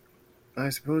anything, but I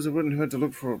suppose it wouldn't hurt to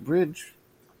look for a bridge.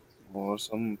 Or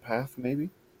some path, maybe?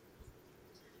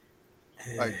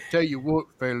 I tell you what,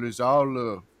 fellas, I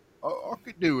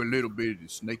could do a little bit of the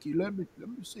sneaky. Let me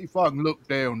see if I can look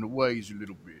down the ways a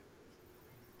little bit.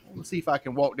 Let's see if I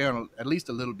can walk down at least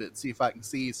a little bit, see if I can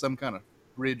see some kind of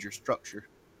bridge or structure.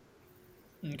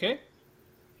 Okay.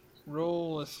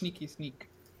 Roll a sneaky sneak.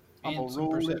 I'm And gonna some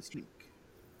roll that perception. sneak.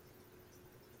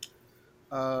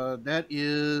 That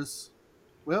is,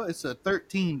 well, it's a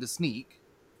 13 to sneak,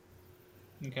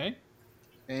 Okay.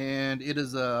 and it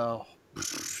is a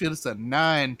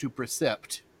 9 to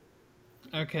percept.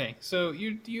 Okay. So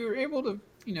you're able to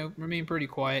remain pretty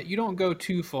quiet. You don't go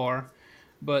too far.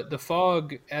 But the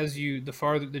fog,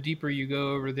 the deeper you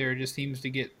go over there, just seems to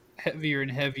get heavier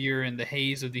and heavier, and the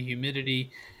haze of the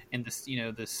humidity and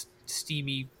this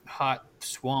steamy hot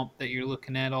swamp that you're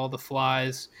looking at, all the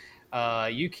flies.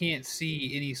 You can't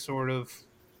see any sort of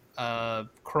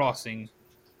crossing,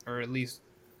 or at least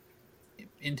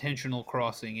intentional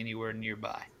crossing anywhere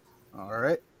nearby. All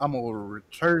right, I'm gonna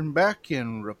return back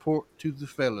and report to the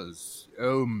fellas.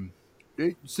 Didn't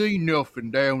see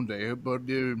nothing down there, but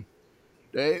the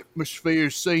atmosphere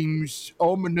seems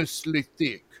ominously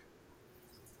thick.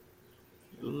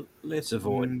 Let's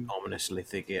avoid ominously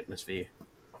thick atmosphere.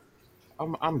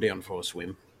 I'm down for a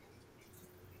swim.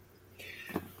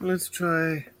 Let's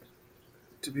try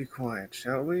to be quiet,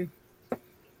 shall we?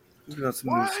 You've got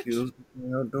some new skills,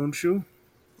 don't you?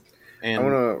 And I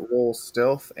want to roll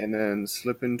stealth and then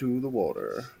slip into the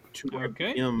water.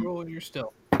 Okay, roll your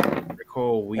stealth.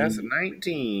 Recall That's a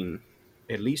 19.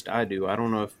 At least I do. I don't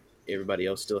know if everybody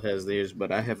else still has theirs,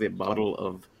 but I have a bottle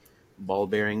of ball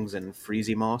bearings and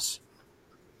freezy moss.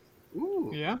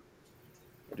 Ooh, Yeah.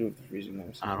 I do with the freezing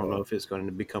moss. I don't know if it's going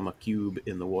to become a cube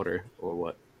in the water or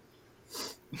what.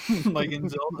 Like in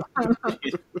Zelda.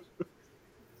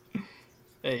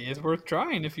 Hey, it's worth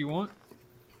trying if you want.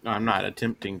 No, I'm not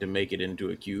attempting to make it into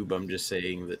a cube. I'm just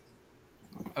saying that.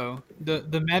 Oh,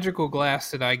 the magical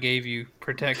glass that I gave you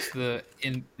protects the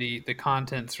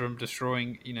contents from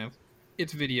destroying.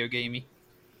 It's video gamey.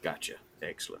 Gotcha.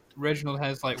 Excellent. Reginald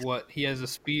has he has a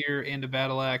spear and a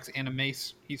battle axe and a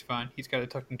mace. He's fine. He's got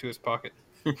it tucked into his pocket.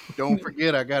 don't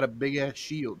forget, I got a big ass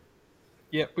shield.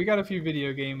 Yep, we got a few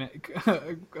video game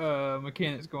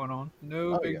mechanics going on.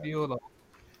 No big deal at all.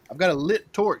 I've got a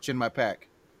lit torch in my pack.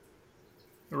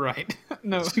 Right.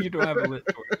 No, you don't have a lit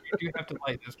torch. You do have to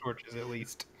light those torches at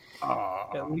least.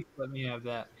 Aww. At least let me have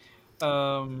that.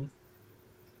 So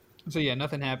yeah,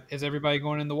 nothing happened. Is everybody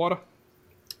going in the water?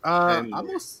 I'm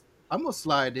gonna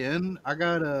slide in. I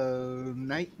got a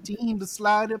 19 to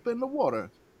slide up in the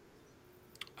water.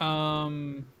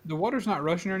 The water's not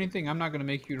rushing or anything. I'm not going to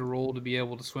make you to roll to be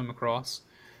able to swim across.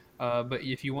 But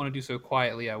if you want to do so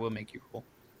quietly, I will make you roll.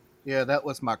 Yeah, that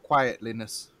was my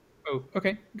quietliness. Oh,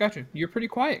 okay. Gotcha. You're pretty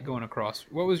quiet going across.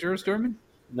 What was yours, Derman?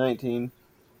 19.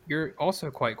 You're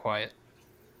also quite quiet.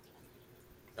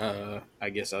 I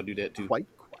guess I'll do that too. Quite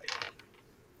quiet.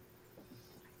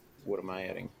 What am I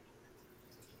adding?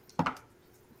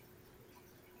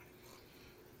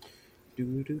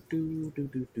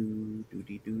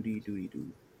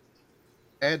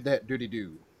 Add that doody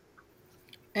doo.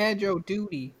 Add your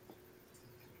duty.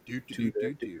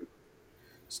 Do.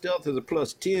 Stealth is a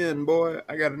 +10, boy.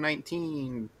 I got a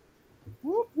 19.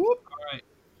 Whoop whoop. All right.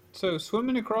 So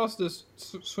swimming across this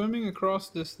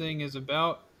thing is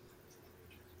about,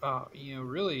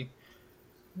 really,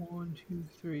 1, 2,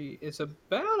 3. It's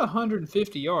about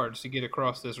 150 yards to get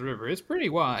across this river. It's pretty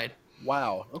wide.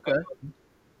 Wow. Okay.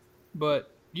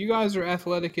 But you guys are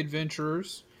athletic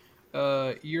adventurers.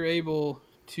 You're able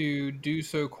to do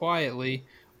so quietly.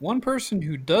 One person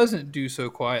who doesn't do so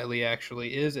quietly,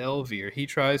 actually, is Elvir. He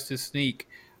tries to sneak,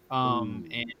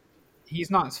 and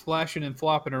he's not splashing and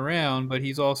flopping around, but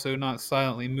he's also not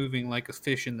silently moving like a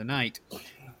fish in the night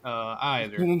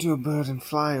either. Turn into a bird and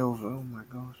fly over. Oh my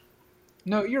god.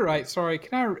 No, you're right. Sorry.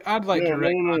 I'd like to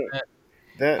retcon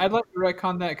that. I'd like to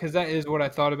retcon that because that is what I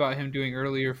thought about him doing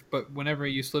earlier. But whenever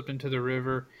you slipped into the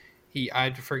river,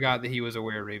 I forgot that he was a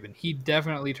were-raven. He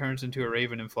definitely turns into a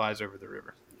raven and flies over the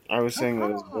river. I was saying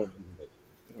that as well.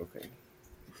 Okay.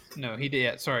 No, he did.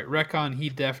 Yeah, sorry, retcon. He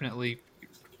definitely.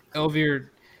 Elvir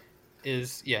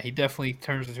is. Yeah, he definitely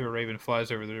turns into a raven and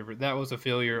flies over the river. That was a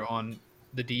failure on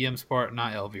the DM's part,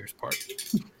 not Elvir's part.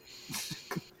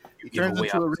 He turns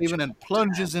into a raven and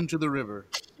plunges into the river.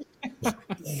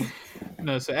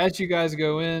 No, so as you guys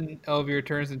go in, Elvir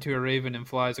turns into a raven and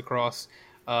flies across.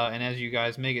 And as you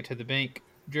guys make it to the bank,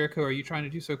 Jericho, are you trying to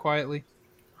do so quietly?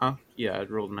 Huh? Yeah, I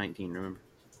rolled 19, remember?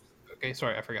 Okay,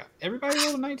 sorry, I forgot. Everybody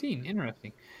rolled a 19.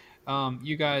 Interesting.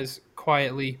 You guys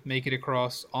quietly make it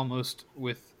across almost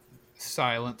with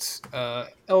silence.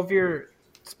 Elvir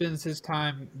spends his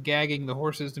time gagging the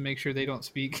horses to make sure they don't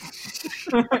speak.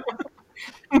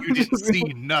 You just see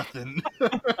nothing.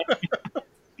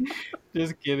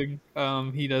 Just kidding.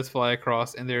 He does fly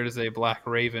across, and there is a black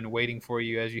raven waiting for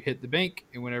you as you hit the bank.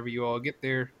 And whenever you all get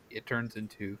there, it turns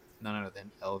into none other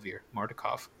than Elvir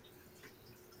Martikov.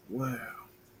 Wow.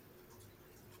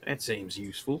 That seems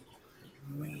useful.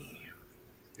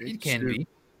 It can be.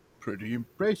 Pretty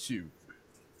impressive.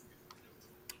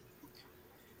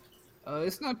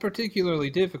 It's not particularly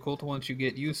difficult once you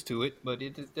get used to it, but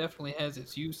it definitely has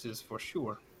its uses for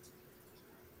sure.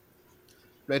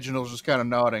 Reginald's just kind of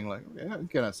nodding, like, yeah,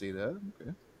 can I see that?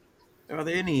 Okay. Are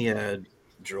there any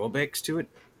drawbacks to it?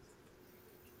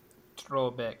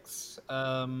 Drawbacks.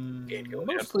 Can't go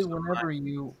down Mostly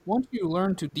some once you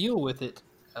learn to deal with it,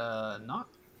 not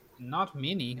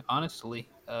many, honestly.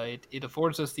 It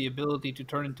affords us the ability to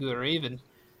turn into a raven.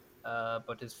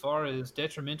 But as far as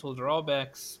detrimental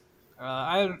drawbacks,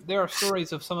 there are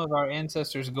stories of some of our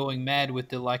ancestors going mad with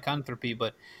the lycanthropy,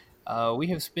 but we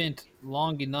have spent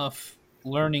long enough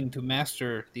learning to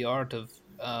master the art of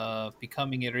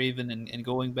becoming a raven and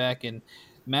going back and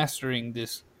mastering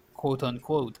this quote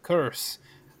unquote curse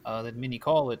that many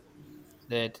call it.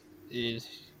 That is,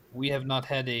 we have not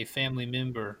had a family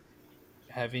member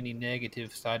have any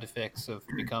negative side effects of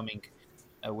becoming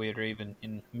a weird raven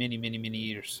in many, many, many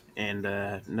years. And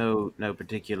no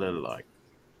particular like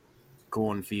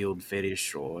cornfield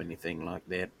fetish or anything like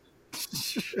that.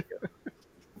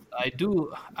 I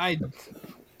do. I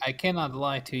cannot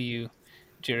lie to you,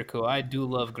 Jericho. I do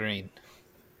love grain.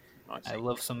 I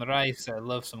love some rice. I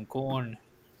love some corn.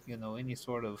 You know, any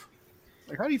sort of.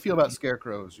 Like, how do you feel about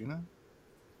scarecrows?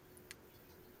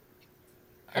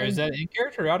 Or is that in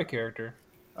character or out of character?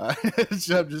 I'm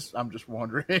just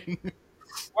wondering.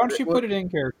 Why don't you put it in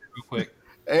character real quick?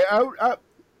 Hey,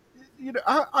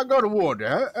 I gotta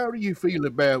wonder, how do you feel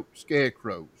about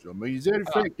scarecrows? I mean, is that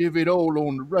effective at all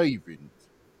on the ravens?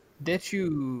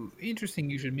 Interesting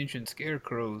you should mention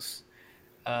scarecrows.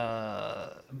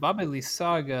 Babeli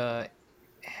Saga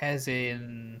has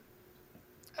a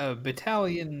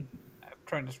battalion. I'm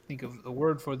trying to think of the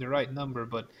word for the right number,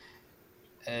 but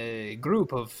a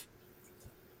group of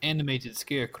animated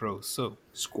scarecrows. So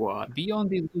Squad. be on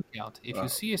the lookout. If you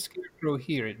see a scarecrow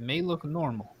here, it may look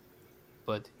normal,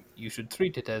 but you should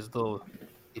treat it as though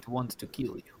it wants to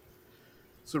kill you.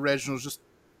 So Reginald's just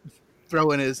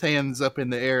throwing his hands up in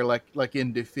the air like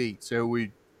in defeat. So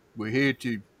we're here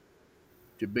to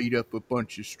beat up a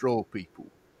bunch of straw people.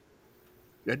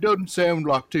 That doesn't sound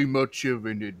like too much of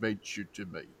an adventure to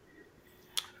me.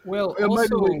 Well, maybe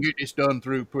also, we can get this done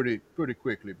through pretty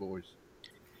quickly, boys.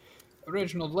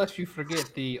 Reginald, lest you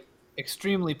forget the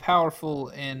extremely powerful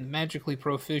and magically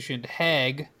proficient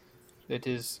hag that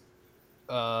is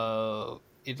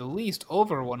at least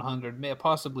over 100,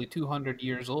 possibly 200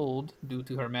 years old due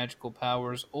to her magical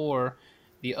powers, or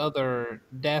the other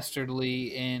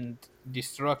dastardly and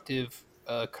destructive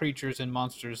creatures and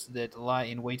monsters that lie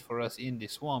in wait for us in the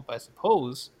swamp. I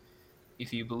suppose,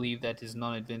 if you believe that is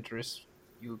non-adventurous,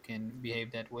 you can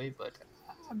behave that way, but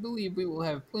I believe we will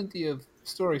have plenty of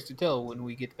stories to tell when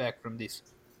we get back from this.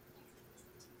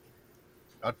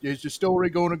 Is the story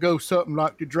going to go something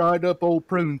like the dried up old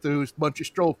prune threw a bunch of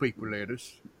straw people at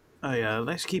us? Oh yeah,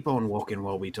 let's keep on walking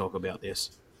while we talk about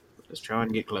this. Let's try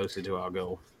and get closer to our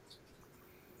goal.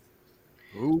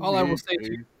 All I will say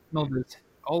to you is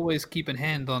always keep a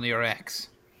hand on your axe.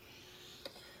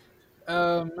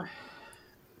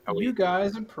 You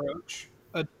guys approach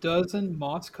a dozen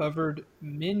moss-covered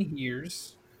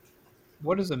menhirs.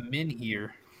 What is a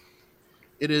menhir?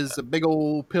 It is a big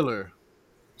old pillar.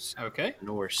 Okay.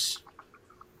 Norse.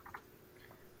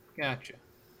 Gotcha.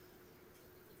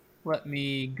 Let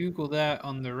me Google that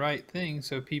on the right thing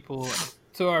so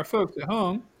our folks at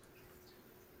home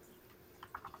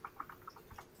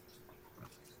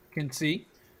can see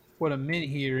what a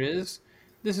menhir is.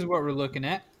 This is what we're looking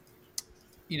at.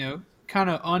 Kind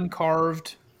of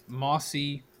uncarved,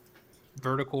 mossy,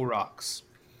 vertical rocks.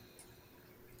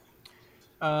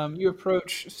 You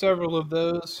approach several of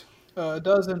those. A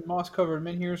dozen moss-covered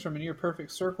menhirs from a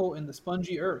near-perfect circle in the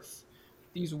spongy earth.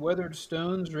 These weathered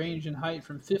stones range in height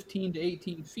from 15 to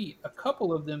 18 feet. A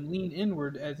couple of them lean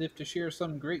inward as if to share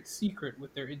some great secret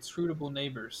with their inscrutable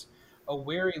neighbors. A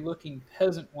wary-looking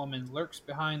peasant woman lurks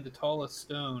behind the tallest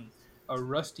stone, a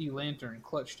rusty lantern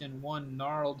clutched in one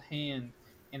gnarled hand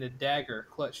and a dagger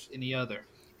clutched in the other.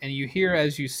 And you hear,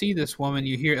 as you see this woman,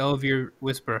 you hear Elvir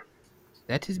whisper,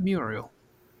 "That is Muriel.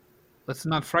 Let's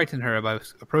not frighten her by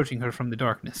approaching her from the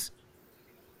darkness."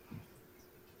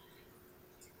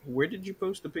 Where did you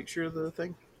post a picture of the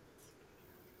thing?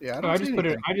 Yeah, I just put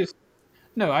it. I just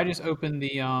opened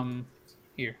the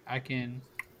Here, I can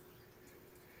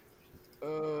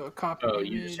copy. Oh,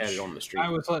 image. you just had it on the stream. I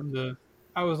was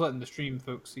letting the stream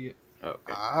folks see it. Oh,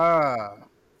 okay.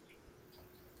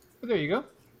 But there you go.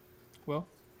 Well,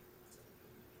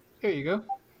 there you go.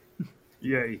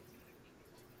 Yay.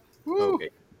 Woo! Okay.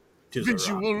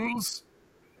 Visuals.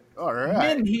 All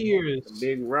right. Menhirs.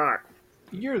 Big rock.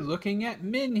 You're looking at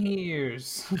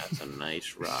menhirs. That's a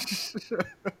nice rock.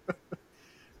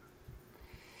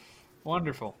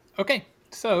 Wonderful. Okay,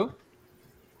 so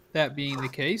that being the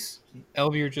case,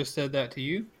 Elvir just said that to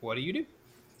you. What do?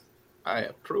 I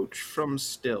approach from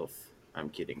stealth. I'm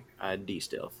kidding. I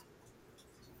de-stealth.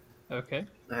 Okay.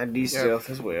 I do stealth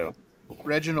as well.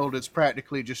 Reginald is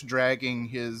practically just dragging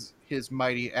his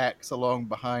mighty axe along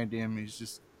behind him. He's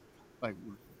just like,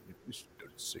 this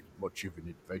doesn't seem much of an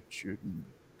adventure.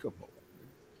 Come on.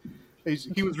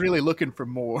 He was really looking for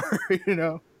more, you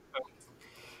know?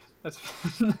 That's.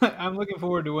 I'm looking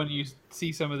forward to when you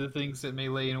see some of the things that may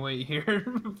lay in wait here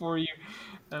for you.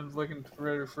 I'm looking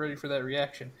ready for that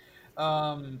reaction.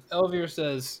 Elvir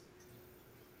says,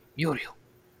 Muriel.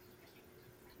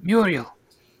 Muriel.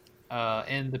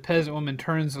 And the peasant woman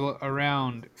turns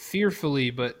around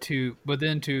fearfully, but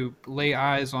then to lay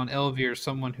eyes on Elvir,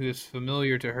 someone who is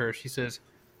familiar to her, she says,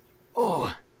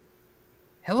 "Oh,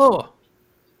 hello,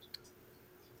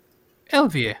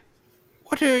 Elvir.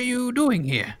 What are you doing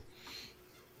here?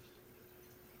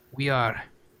 We are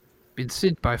been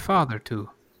sent by father to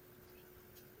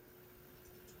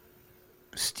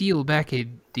steal back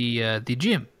the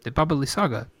gem that Baba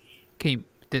Lysaga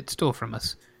stole from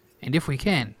us, and if we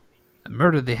can,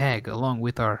 murder the hag along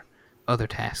with our other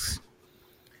tasks."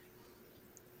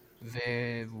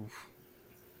 Very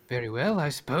well, I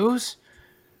suppose.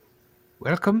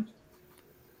 Welcome.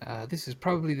 This is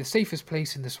probably the safest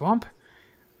place in the swamp.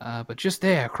 But just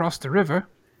there, across the river,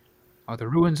 are the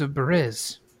ruins of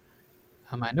Berez.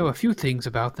 I know a few things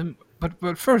about them,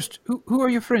 but first, who are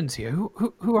your friends here?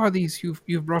 Who are these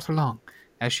you've brought along?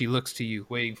 As she looks to you,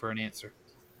 waiting for an answer.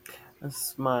 I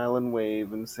smile and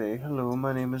wave and say, "Hello,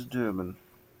 my name is Durban."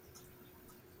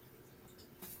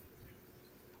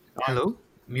 Hello,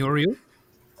 Muriel.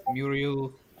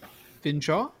 Muriel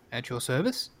Finshaw, at your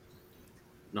service.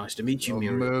 Nice to meet you,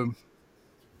 Muriel.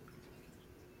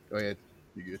 Go ahead.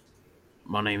 You good?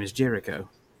 My name is Jericho.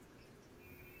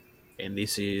 And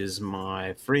this is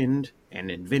my friend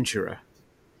and adventurer.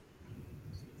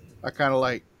 I kind of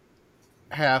like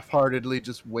half-heartedly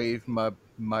just wave my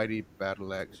mighty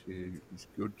battle axe. It's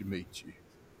good to meet you.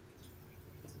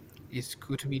 It's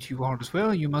good to meet you all as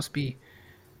well. You must be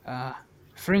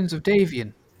friends of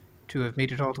Davian to have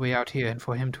made it all the way out here and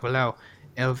for him to allow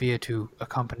Elvir to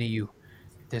accompany you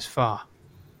this far.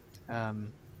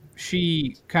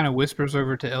 She kind of whispers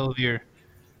over to Elvir,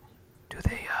 do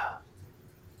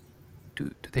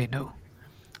they know?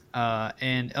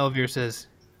 And Elvir says,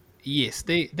 yes,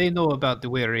 they know about the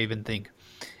Were-Raven thing.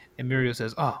 And Muriel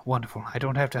says, wonderful. I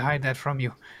don't have to hide that from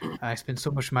you. I spent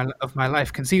so much of my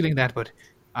life concealing that, but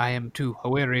I am too a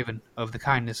Were-Raven of the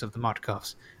kindness of the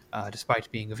Martkovs,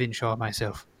 despite being a Vinshaw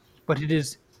myself. But it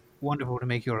is wonderful to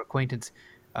make your acquaintance,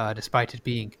 despite it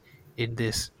being in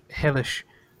this hellish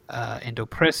and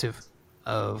oppressive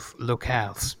of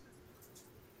locales.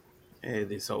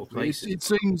 This whole place. It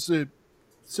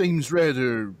seems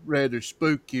rather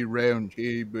spooky around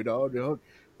here, but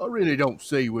I really don't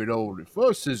see what all the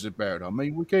fuss is about. I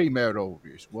mean, we came out all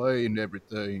this way and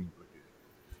everything, but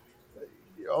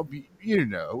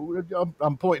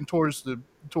I'm pointing towards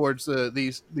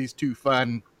these two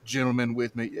fine gentlemen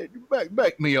with me.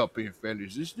 Back me up here,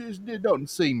 fellas. This doesn't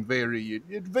seem very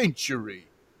adventure-y.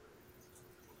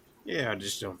 Yeah, I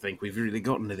just don't think we've really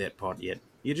gotten to that part yet.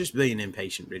 You're just being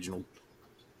impatient, Reginald.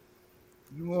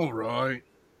 All right.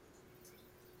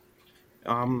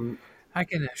 I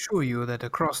can assure you that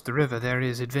across the river there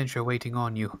is adventure waiting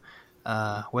on you.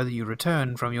 Whether you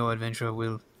return from your adventure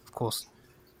will, of course,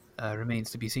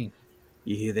 remains to be seen.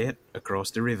 You hear that?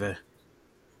 Across the river.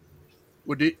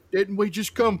 Well, didn't we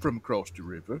just come from across the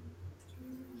river?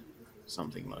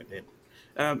 Something like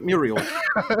that. Muriel.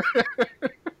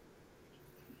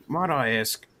 Might I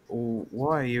ask,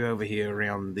 why are you over here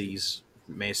around these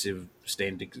massive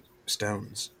standing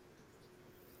stones?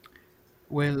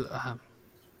 Well,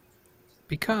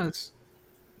 because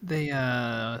they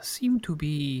seem to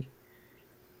be...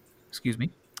 Excuse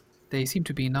me. They seem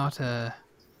to be not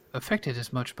affected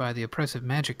as much by the oppressive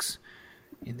magics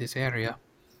in this area.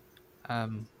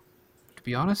 To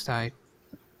be honest, I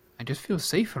just feel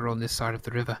safer on this side of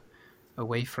the river,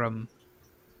 away from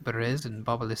Berez and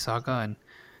Baba Lysaga and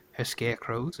her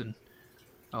scarecrows and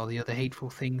all the other hateful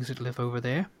things that live over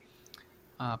there.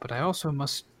 But I also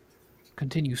must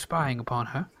continue spying upon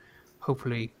her,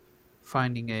 hopefully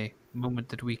finding a moment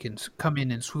that we can come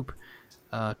in and swoop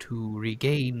to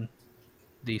regain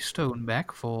the stone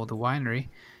back for the winery,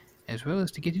 as well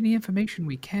as to get any information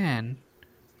we can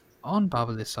on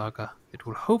Baba Lysaga that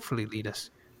will hopefully lead us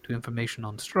to information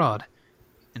on Strahd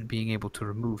and being able to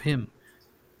remove him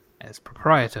as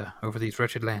proprietor over these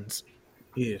wretched lands.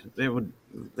 Yeah, that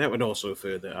would also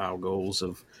further our goals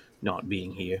of not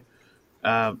being here.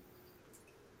 Do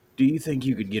you think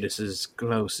you could get us as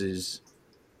close as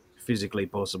physically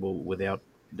possible without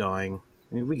dying?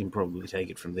 I mean, we can probably take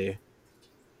it from there.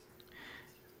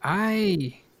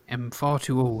 I am far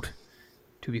too old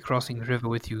to be crossing the river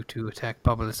with you to attack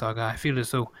Baba Lysaga. I feel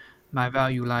as though my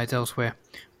value lies elsewhere.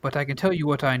 But I can tell you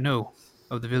what I know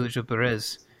of the village of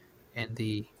Berez and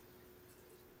the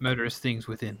murderous things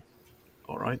within.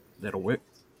 All right, that'll work.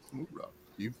 All right.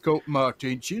 You've caught my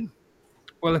attention.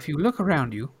 Well, if you look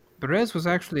around you, Berez was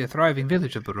actually a thriving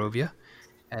village of Barovia,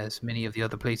 as many of the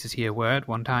other places here were at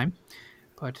one time.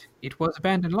 But it was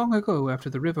abandoned long ago after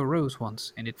the river rose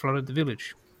once, and it flooded the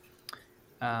village.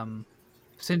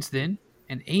 Since then,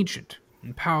 an ancient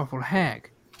and powerful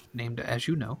hag, named, as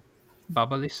you know,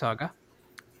 Baba Lysaga,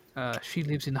 she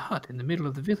lives in a hut in the middle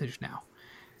of the village now.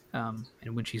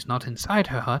 And when she's not inside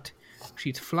her hut,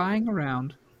 she's flying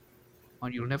around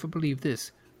on, you'll never believe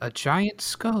this, a giant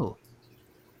skull.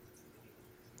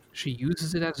 She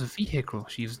uses it as a vehicle.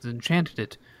 She's enchanted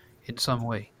it in some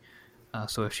way.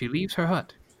 So if she leaves her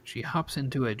hut, she hops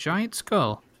into a giant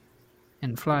skull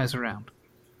and flies around.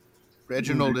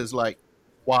 Reginald is like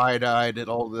wide-eyed at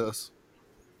all this.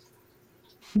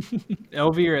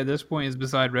 Elvira at this point is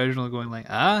beside Reginald going like,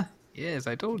 yes,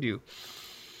 I told you.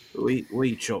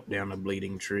 We chopped down a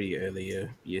bleeding tree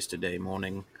earlier yesterday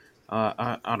morning.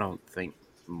 I don't think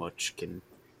much can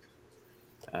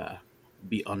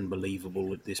be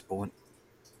unbelievable at this point.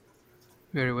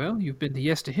 Very well, you've been to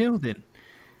Yester Hill then.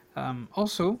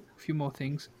 Also, a few more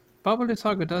things. Baba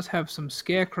Lysaga does have some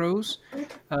scarecrows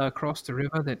across the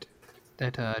river that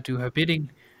do her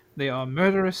bidding. They are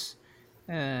murderous.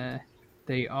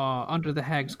 They are under the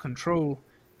hag's control,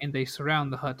 and they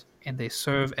surround the hut, and they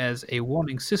serve as a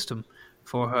warning system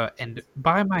for her. And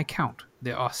by my count,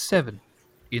 there are 7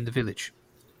 in the village.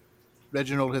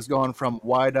 Reginald has gone from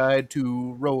wide-eyed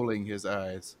to rolling his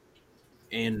eyes.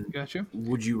 And Gotcha.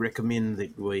 would you recommend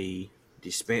that we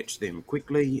dispatch them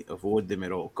quickly, avoid them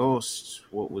at all costs?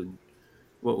 What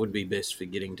would be best for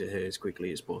getting to her as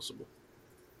quickly as possible?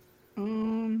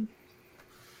 I'm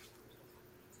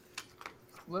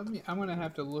gonna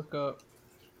have to look up.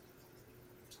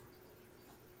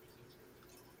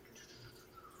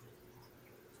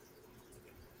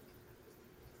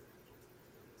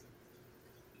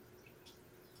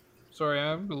 Sorry,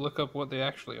 I have to look up what they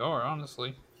actually are,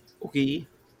 honestly. Okay.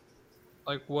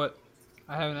 Like what?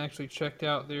 I haven't actually checked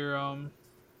out their I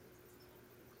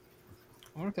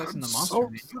wonder if that's in the monster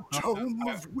manual. Tome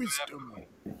of wisdom.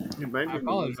 I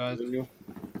apologize.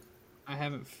 I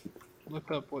haven't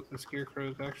looked up what the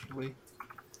scarecrows actually.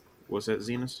 What's that,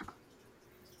 Zenas?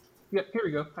 Yep, here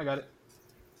we go. I got it.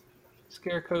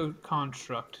 Scarecrow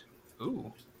construct.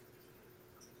 Ooh.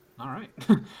 All right.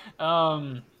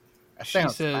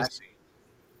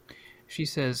 She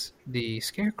says the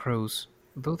scarecrows,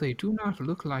 though they do not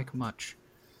look like much,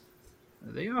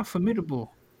 they are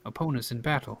formidable opponents in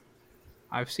battle.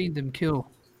 I've seen them kill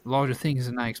larger things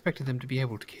than I expected them to be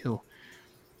able to kill.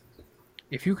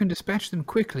 If you can dispatch them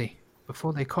quickly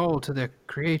before they call to their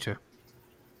creator,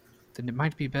 then it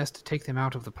might be best to take them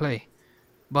out of the play.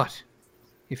 But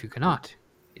if you cannot,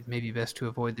 it may be best to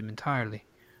avoid them entirely.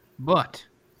 But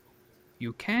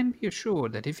you can be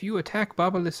assured that if you attack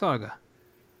Baba Lysaga,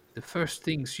 the first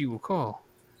things she will call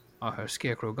are her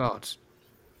scarecrow gods.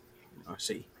 I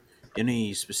see.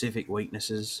 Any specific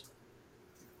weaknesses?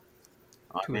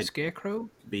 To a scarecrow?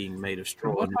 Being made of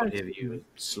straw and what have you,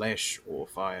 slash or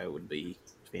fire would be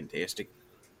fantastic.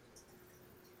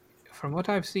 From what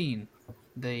I've seen,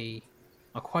 they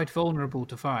are quite vulnerable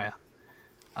to fire.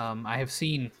 I have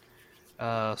seen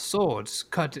swords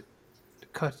cut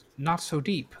not so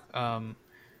deep.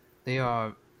 They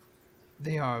are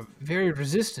very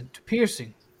resistant to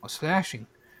piercing or slashing,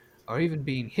 or even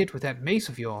being hit with that mace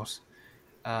of yours.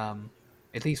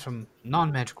 At least from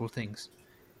non-magical things.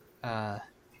 I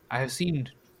have seen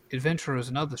adventurers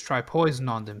and others try poison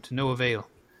on them to no avail.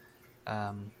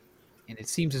 And it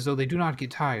seems as though they do not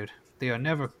get tired. They are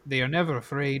never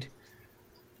afraid,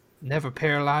 never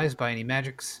paralyzed by any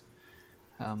magics,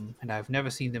 and I've never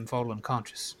seen them fall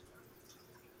unconscious.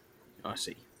 I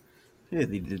see. Yeah,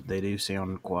 they do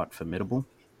sound quite formidable.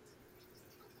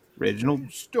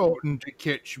 Reginald? Starting to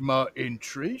catch my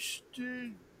interest.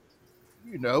 And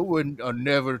a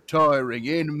never tiring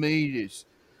enemy that's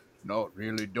not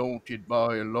really daunted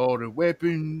by a lot of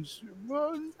weapons.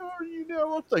 Well,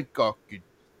 I think I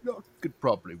could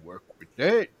probably work with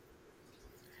that.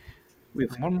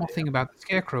 One more thing about the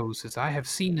scarecrows is I have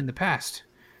seen in the past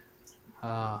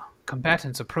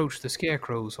combatants approach the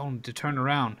scarecrows only to turn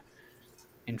around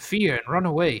in fear and run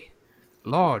away.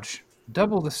 Large,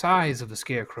 double the size of the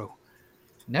scarecrow.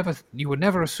 You would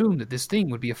never assume that this thing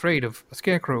would be afraid of a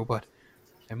scarecrow, but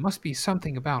there must be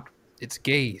something about its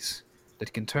gaze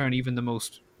that can turn even the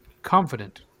most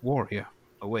confident warrior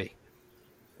away.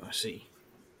 I see.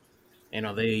 And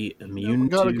are they We immune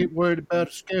gotta to? get worried about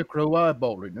a scarecrow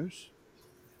eyeballing us.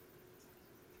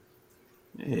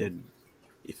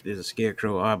 If there's a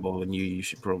scarecrow eyeballing you, you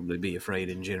should probably be afraid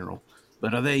in general.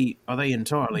 But are they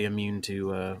entirely immune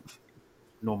to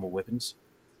normal weapons?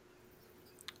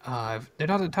 They're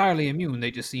not entirely immune.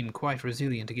 They just seem quite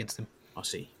resilient against them. I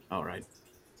see. All right.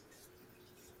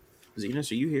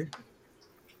 Zenos, are you here?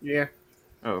 Yeah.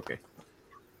 Oh, okay.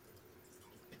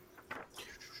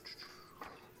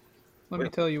 Let me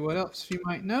tell you what else you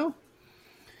might know.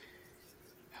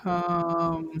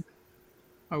 I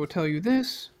will tell you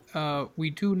this. We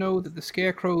do know that the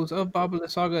scarecrows of Baba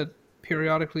Saga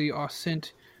periodically are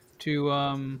sent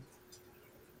to.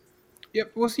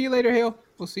 Yep, we'll see you later, Hale.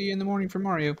 We'll see you in the morning for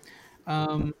Mario.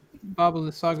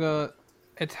 Baba Saga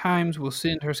at times will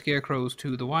send her scarecrows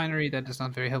to the winery. That is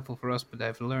not very helpful for us, but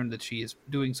I've learned that she is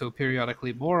doing so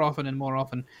periodically, more often and more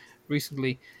often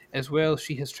recently. As well,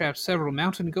 she has trapped several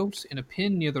mountain goats in a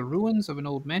pen near the ruins of an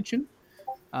old mansion.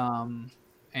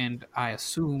 And I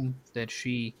assume that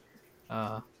she,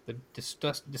 the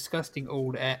disgusting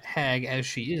old hag as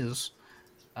she is,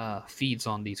 feeds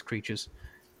on these creatures,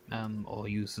 or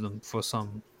uses them for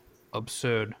some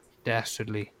absurd,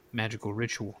 dastardly magical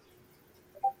ritual.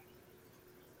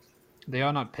 They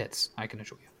are not pets, I can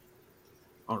assure you.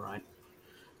 All right.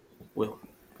 Well,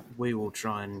 we will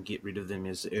try and get rid of them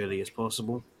as early as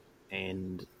possible,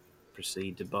 and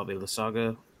proceed to Bobby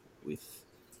Lasaga with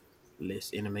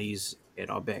less enemies at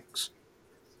our backs.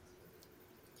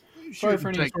 It Sorry shouldn't for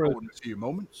any take sort of- more than a few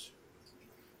moments.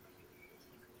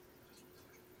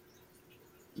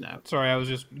 No. Sorry, I was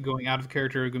just going out of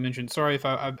character. As I mentioned, sorry if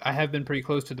I have been pretty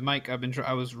close to the mic.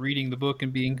 I was reading the book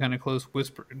and being kind of close,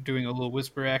 doing a little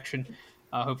whisper action.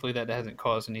 Hopefully that hasn't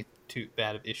caused any too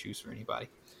bad of issues for anybody.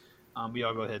 But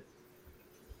y'all go ahead.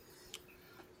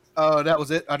 That was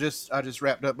it. I just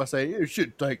wrapped up by saying it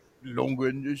shouldn't take longer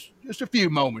than just a few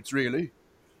moments, really.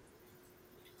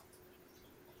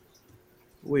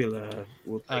 We'll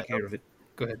take care of it.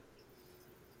 Go ahead.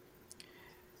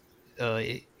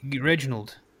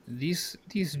 Reginald, these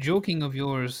joking of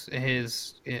yours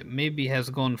has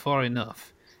gone far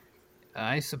enough.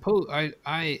 I suppose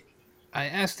I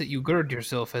ask that you gird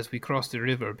yourself as we cross the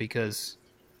river, because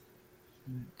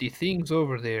the things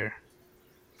over there,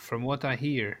 from what I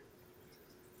hear,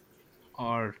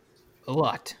 are a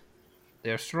lot.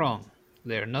 They're strong.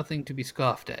 They're nothing to be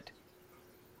scoffed at.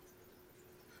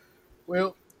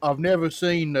 Well, I've never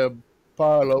seen a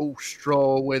pile of old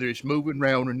straw, whether it's moving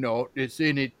round or not. It's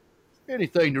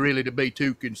anything really to be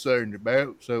too concerned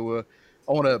about. So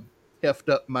I want to heft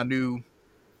up my new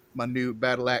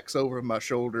battle axe over my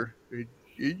shoulder.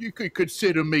 You could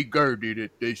consider me girded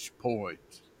at this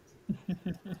point.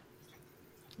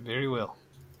 Very well.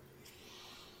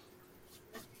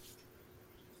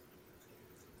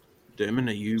 Dermot,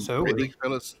 are you So, ready?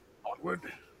 Fellas, onward.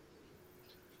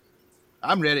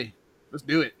 I'm ready. Let's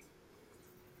do it.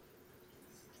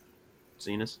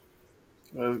 Zenos?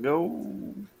 Let's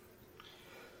go.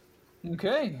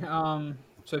 Okay.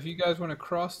 So if you guys want to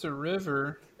cross the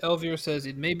river, Elvir says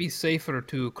it may be safer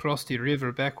to cross the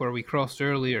river back where we crossed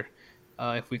earlier.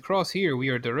 If we cross here, we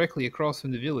are directly across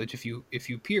from the village. If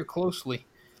you peer closely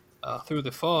through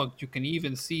the fog, you can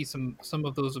even see some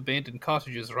of those abandoned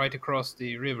cottages right across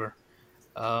the river.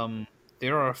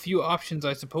 There are a few options,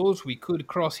 I suppose. We could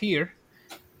cross here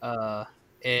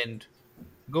and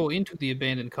go into the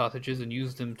abandoned cottages and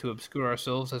use them to obscure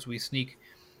ourselves as we sneak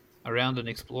around and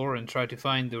explore and try to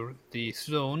find the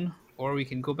stone, or we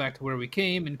can go back to where we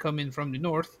came and come in from the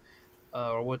north,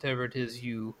 or whatever it is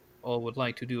you all would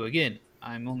like to do. Again,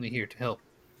 I'm only here to help.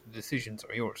 The decisions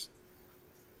are yours.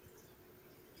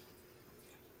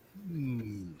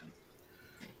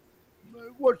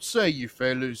 What say you,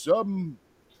 fellas? I'm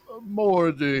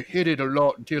more the hit it a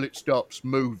lot until it stops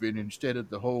moving instead of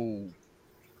the whole.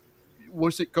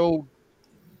 What's it called?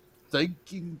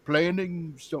 Thinking,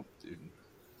 planning, something.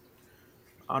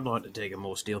 I'd like to take a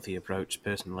more stealthy approach,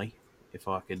 personally. If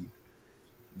I could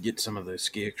get some of those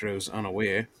scarecrows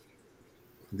unaware,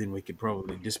 then we could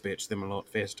probably dispatch them a lot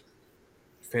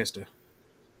faster.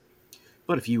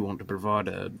 But if you want to provide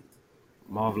a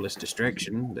marvelous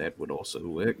distraction, that would also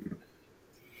work.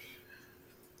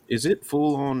 Is it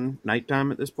full on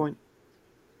nighttime at this point?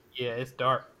 Yeah, it's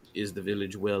dark. Is the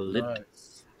village well lit?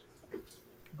 Nice.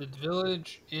 The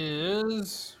village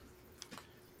is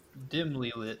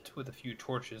dimly lit with a few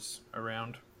torches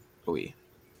around. Oh yeah.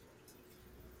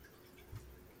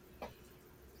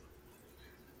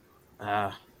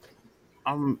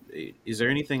 Is there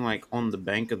anything like on the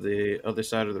bank of the other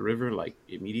side of the river, like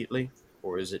immediately,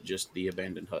 or is it just the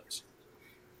abandoned huts?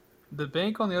 The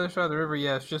bank on the other side of the river,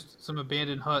 yeah, it's just some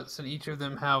abandoned huts, and each of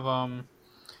them have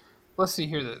let's see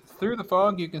here. That through the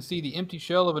fog, you can see the empty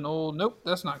shell of an old. Nope,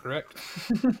 that's not correct.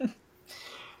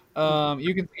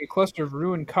 You can see a cluster of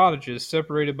ruined cottages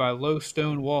separated by low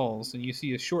stone walls, and you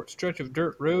see a short stretch of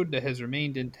dirt road that has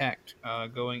remained intact,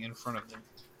 going in front of them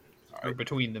or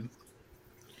between them.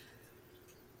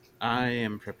 I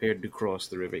am prepared to cross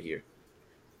the river here.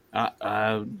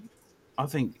 I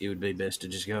think it would be best to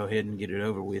just go ahead and get it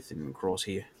over with and cross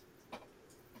here.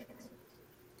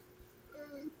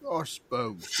 I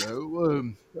suppose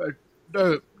so.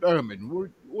 Dermot,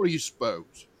 what do you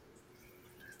suppose?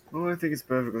 Well, I think it's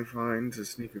perfectly fine to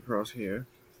sneak across here.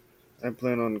 I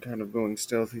plan on kind of going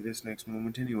stealthy this next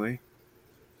moment anyway.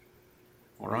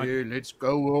 All right. Yeah, let's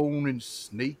go on and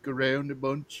sneak around a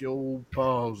bunch of old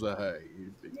piles of hay.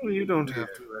 Well, you don't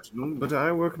have to, Reginald, but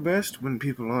I work best when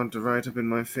people aren't right up in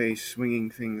my face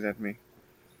swinging things at me.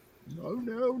 No.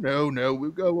 We'll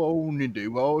go on and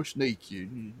do our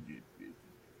sneaking.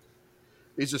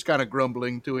 He's just kind of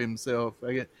grumbling to himself.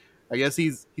 I guess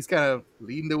he's kind of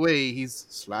leading the way. He's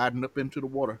sliding up into the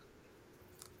water.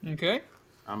 Okay.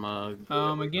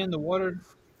 Again, the water.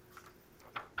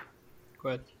 Go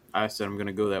ahead. I said I'm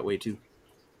gonna go that way too.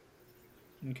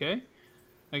 Okay.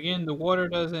 Again, the water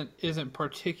isn't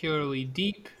particularly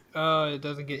deep. It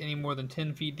doesn't get any more than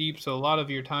 10 feet deep, so a lot of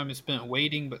your time is spent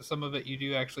wading, but some of it you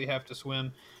do actually have to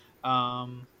swim.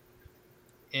 And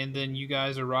then you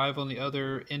guys arrive on the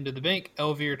other end of the bank.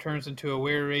 Elvir turns into a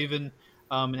were-raven,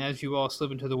 and as you all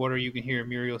slip into the water, you can hear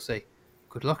Muriel say,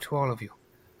 "Good luck to all of you.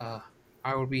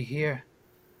 I will be here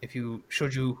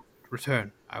should you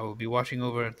return. I will be watching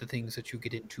over the things that you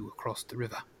get into across the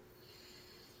river."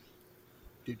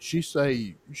 Did she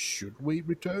say, should we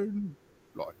return?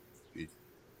 Like,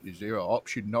 is there an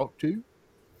option not to?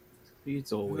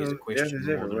 It's always a question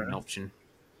more than an option.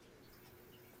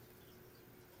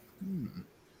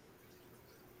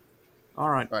 All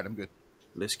right, I'm good.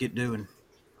 Let's get doing.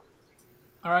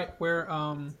 All right, where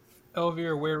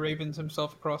Elvir were-ravens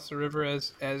himself across the river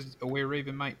as a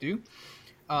were-raven might do.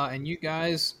 And you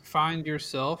guys find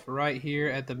yourself right here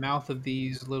at the mouth of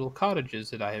these little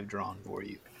cottages that I have drawn for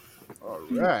you. All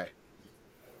right.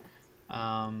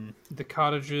 The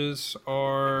cottages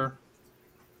are,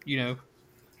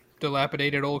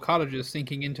 dilapidated old cottages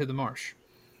sinking into the marsh.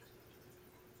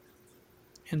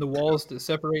 And the walls that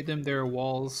separate them, there are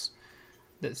walls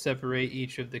that separate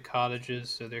each of the cottages,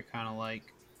 so they're kind of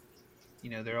like,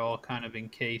 they're all kind of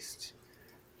encased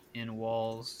in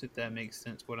walls, if that makes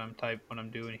sense what I'm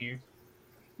doing here.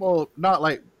 Well, not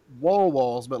like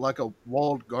walls, but like a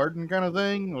walled garden kind of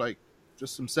thing, like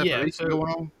just some separation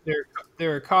going on.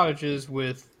 There are cottages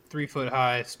with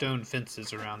 3-foot-high stone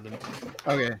fences around them.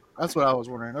 Okay, that's what I was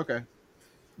wondering. Okay.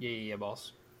 Yeah,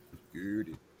 boss.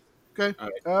 Good. Okay.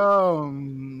 Right.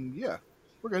 Yeah,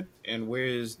 we're good. And where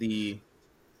is the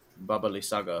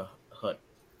Babalisaga hut?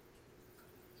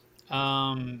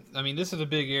 This is a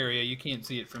big area. You can't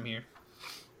see it from here.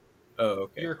 Oh,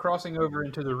 okay. You're crossing over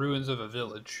into the ruins of a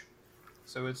village,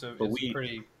 so it's a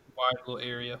pretty wide little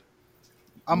area.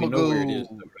 I'm gonna go. Where it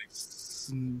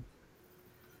is.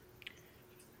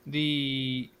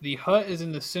 The hut is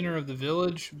in the center of the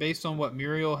village. Based on what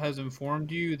Muriel has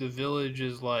informed you, the village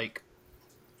is like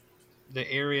the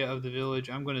area of the village.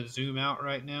 I'm going to zoom out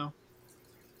right now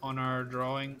on our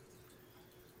drawing.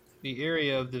 The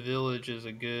area of the village is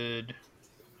a good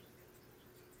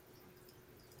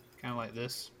kind of like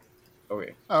this.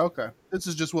 Okay. Oh, okay. This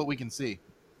is just what we can see.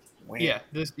 Yeah,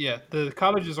 the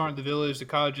cottages aren't the village. The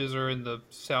cottages are in the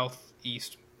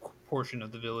southeast portion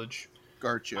of the village.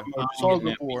 Gotcha.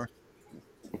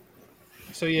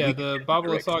 So yeah, the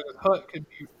Babalisaga hut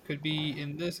could be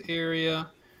in this area.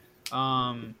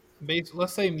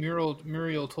 Let's say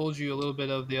Muriel told you a little bit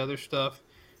of the other stuff.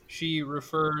 She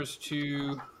refers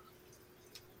to.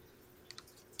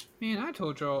 Man, I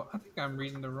told y'all. I think I'm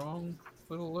reading the wrong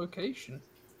little location.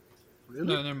 Really?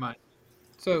 No, never mind.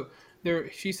 So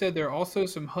she said there are also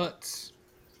some huts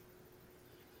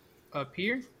up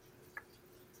here.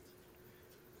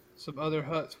 Some other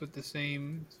huts with the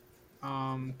same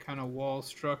kind of wall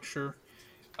structure.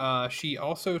 She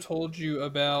also told you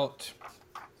about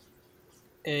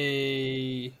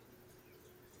an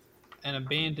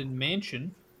abandoned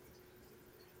mansion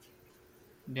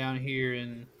down here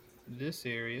in this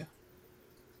area,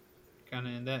 kind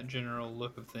of in that general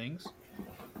look of things.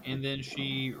 And then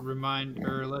she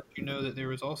let you know that there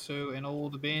was also an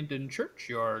old abandoned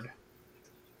churchyard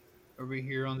over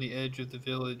here on the edge of the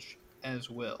village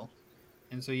as well.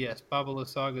 And so yes,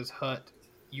 Babalisaga's hut,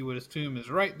 you would assume,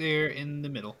 is right there in the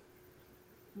middle.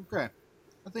 Okay,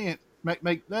 I think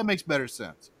that makes better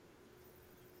sense.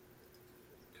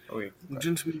 Oh, wait.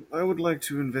 Gentlemen, I would like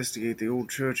to investigate the old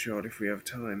churchyard if we have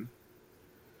time.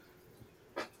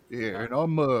 Yeah, and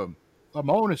I'm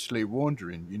honestly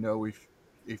wondering,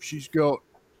 if she's got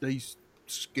these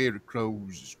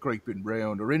scarecrows scraping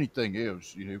around or anything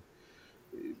else,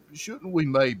 shouldn't we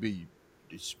maybe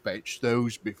dispatch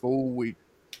those before we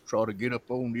try to get up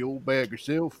on the old bag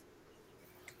herself?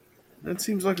 That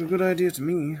seems like a good idea to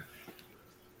me.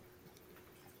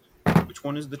 Which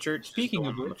one is the church? Speaking The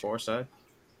of one on the which- far side.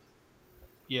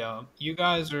 Yeah, you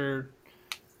guys are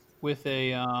with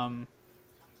a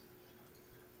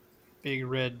big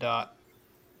red dot.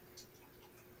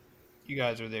 You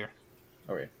guys are there.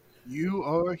 Okay. You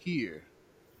are here.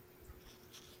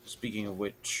 Speaking of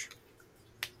which,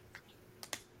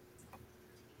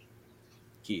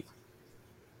 Keith,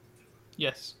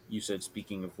 Yes. you said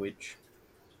speaking of which.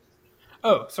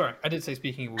 Oh, sorry. I did say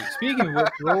speaking of which. Speaking of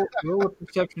which, roll a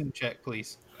perception check,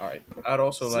 please. All right. I'd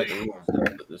also like to roll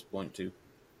stealth at this point too.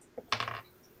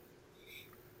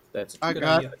 That's I Good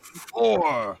got idea.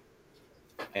 4.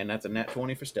 and that's a nat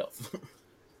 20 for stealth.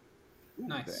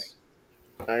 Nice.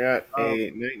 I got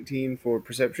a 19 for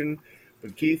perception,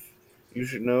 but Keith, you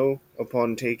should know,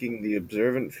 upon taking the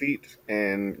observant feat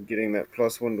and getting that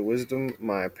 +1 to wisdom,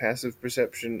 my passive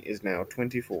perception is now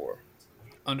 24.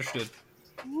 Understood.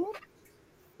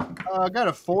 I got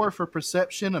a 4 for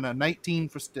perception and a 19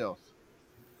 for stealth.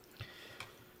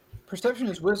 Perception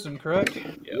is wisdom, correct?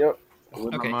 Yep.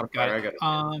 With Okay, my modifier, got I it.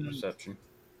 got a perception.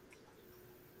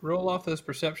 Roll off those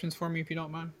perceptions for me if you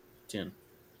don't mind. 10.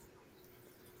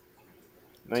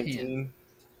 19.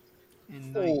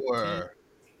 And 4.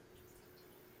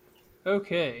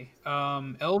 Okay.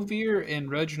 Elvir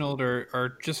and Reginald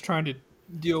are just trying to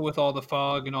deal with all the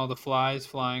fog and all the flies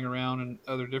flying around and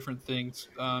other different things.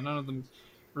 None of them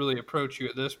really approach you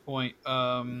at this point.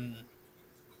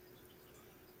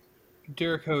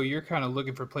 Jericho, you're kind of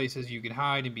looking for places you can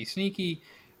hide and be sneaky.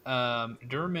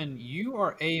 Derman, you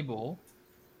are able,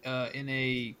 in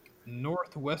a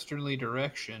northwesternly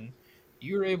direction,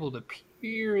 you're able to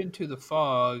peer into the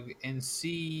fog and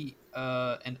see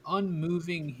an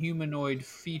unmoving humanoid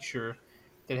feature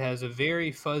that has a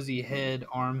very fuzzy head,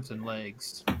 arms, and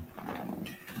legs.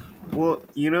 Well,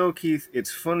 Keith,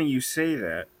 it's funny you say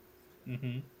that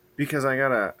Mm-hmm. because I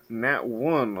got a nat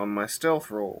 1 on my stealth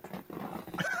roll.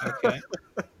 Okay.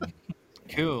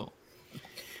 Cool.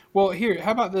 Well, here,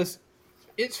 how about this?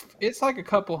 It's like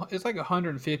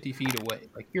 150 feet away.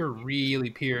 Like you're really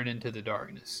peering into the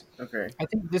darkness. Okay. I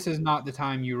think this is not the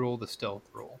time you roll the stealth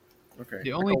roll. Okay.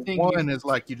 The only thing One is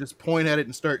like you just point at it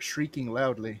and start shrieking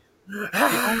loudly.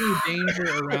 the only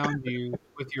danger around you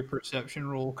with your perception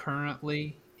roll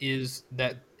currently is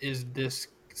this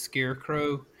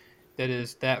scarecrow that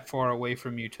is that far away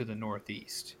from you to the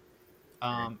northeast.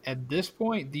 At this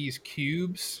point, these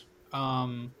cubes.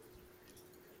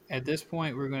 At this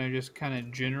point, we're going to just kind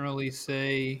of generally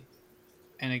say,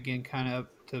 and again, kind of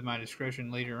up to my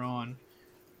discretion later on,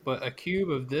 but a cube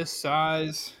of this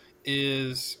size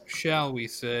is, shall we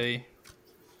say,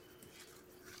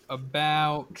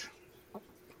 about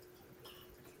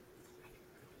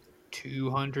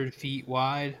 200 feet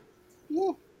wide.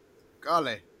 Woo.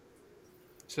 Golly.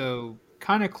 So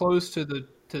kind of close to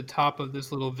the top of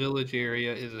this little village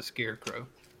area is a scarecrow.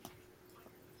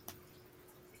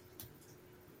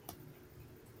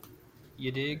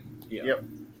 You dig? Yeah. Yep.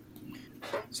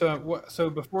 So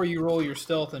before you roll your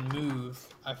stealth and move,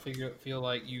 I feel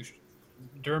like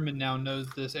Derman now knows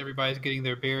this. Everybody's getting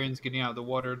their bearings, getting out of the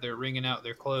water. They're wringing out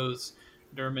their clothes.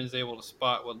 Derman is able to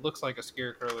spot what looks like a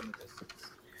scarecrow in the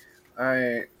distance.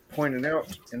 I point it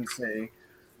out and say,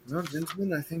 well,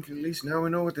 gentlemen, I think at least now we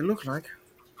know what they look like.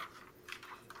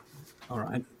 All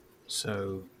right.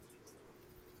 So,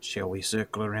 shall we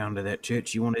circle around to that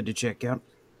church you wanted to check out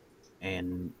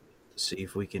and see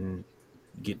if we can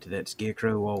get to that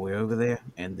scarecrow while we're over there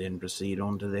and then proceed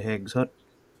on to the hag's hut?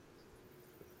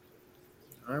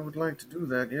 I would like to do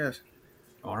that, yes.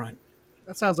 All right.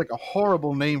 That sounds like a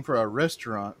horrible name for a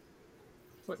restaurant.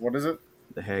 What is it?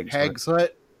 The hag's Hag's hut.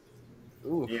 Hut.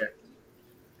 Ooh. Yeah.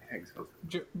 Hag's Hut.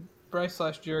 Bryce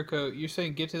 / Jericho, you're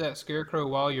saying get to that scarecrow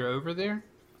while you're over there?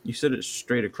 You said it's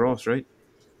straight across, right?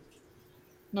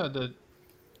 No,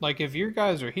 if your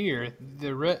guys are here,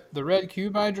 the red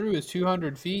cube I drew is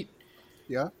 200 feet.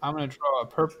 Yeah. I'm gonna draw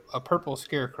a purple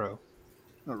scarecrow.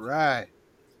 All right.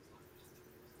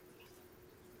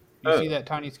 You see that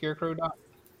tiny scarecrow dot?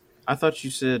 I thought you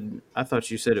said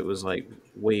it was like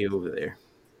way over there.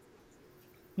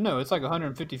 No, it's like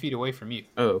 150 feet away from you.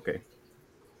 Oh, okay.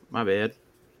 My bad.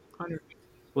 100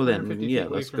 Well then, 150 yeah, feet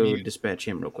away let's from go you. dispatch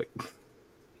him real quick.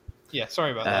 Yeah,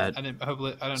 sorry about that. I don't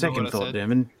know Second what I thought, said.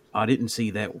 Dermot. I didn't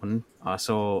see that one. I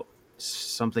saw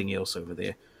something else over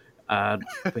there.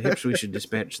 Perhaps we should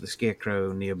dispatch the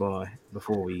scarecrow nearby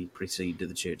before we proceed to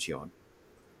the churchyard.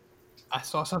 I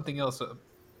saw something else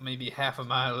maybe half a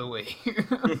mile away.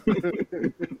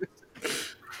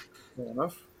 Fair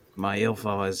enough. My elf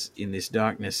eyes in this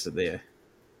darkness, they're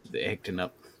acting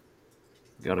up.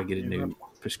 Gotta get a new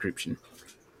prescription.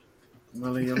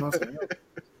 Well, you're not.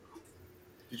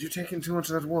 Did you take in too much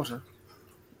of that water?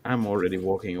 I'm already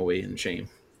walking away in shame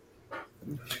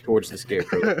towards the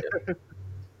scarecrow.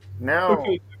 Now,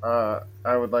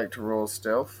 I would like to roll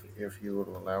stealth, if you would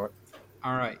allow it.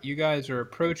 All right, you guys are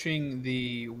approaching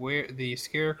the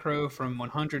scarecrow from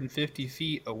 150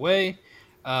 feet away,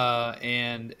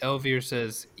 and Elvir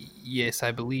says, "Yes,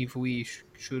 I believe we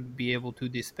should be able to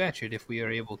dispatch it if we are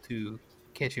able to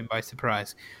catch him by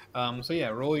surprise." So yeah,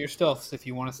 roll your stealths if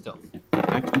you want to stealth.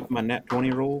 I keep my nat 20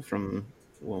 roll from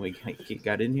when we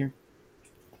got in here.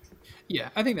 Yeah,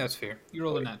 I think that's fair. You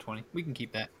rolled a nat 20. We can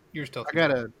keep that. Your stealth.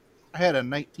 I had a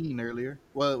 19 earlier.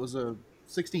 Well, it was a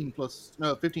 15 plus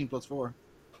 4.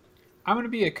 I'm going to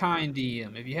be a kind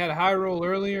DM. If you had a high roll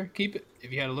earlier, keep it.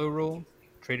 If you had a low roll,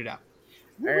 trade it out.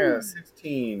 I got a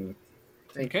 16.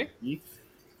 Thank Okay. you, Keith.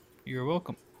 You're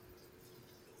welcome.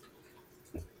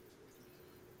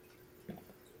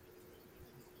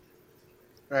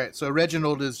 All right, so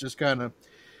Reginald is just kind of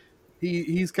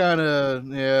he's kind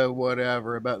of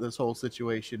whatever about this whole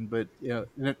situation, but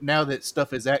now that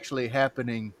stuff is actually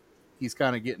happening, he's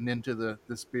kind of getting into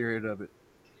the spirit of it.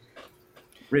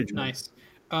 Reginald. Nice.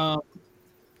 Go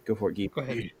for it, Geek. Go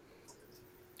ahead.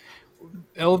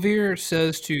 Elvir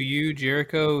says to you,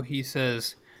 Jericho, he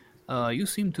says, you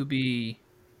seem to be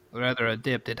rather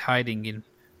adept at hiding in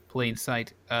plain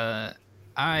sight.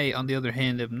 I, on the other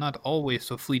hand, am not always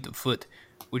so fleet of foot.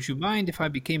 Would you mind if I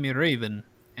became a raven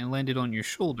and landed on your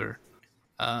shoulder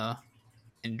and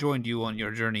joined you on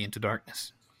your journey into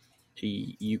darkness?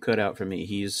 You cut out for me.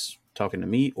 He's talking to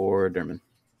me or Dermot?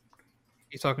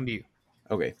 He's talking to you.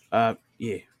 Okay.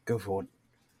 Yeah, go for it.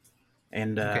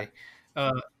 And okay.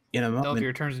 in a moment,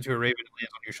 Elvir turns into a raven and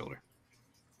lands on your shoulder.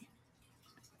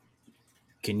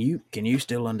 Can you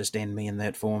still understand me in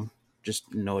that form?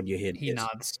 Just nod your head. He yes.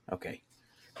 nods. Okay.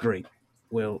 Great.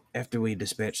 Well, after we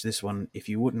dispatch this one, if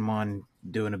you wouldn't mind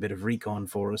doing a bit of recon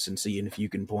for us and seeing if you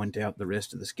can point out the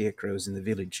rest of the scarecrows in the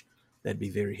village, that'd be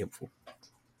very helpful.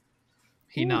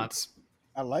 He nods.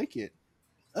 I like it.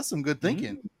 That's some good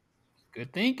thinking.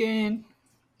 Good thinking.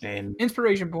 And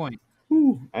inspiration point.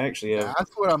 I actually have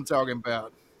that's what I'm talking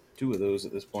about. 2 of those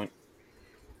at this point.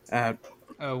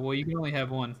 Well, you can only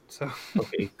have 1, so.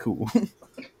 Okay, cool.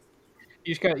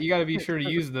 you got to be sure to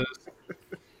use those,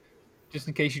 just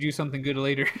in case you do something good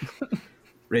later.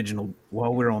 Reginald,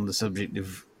 while we're on the subject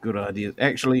of good ideas,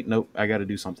 actually, nope, I got to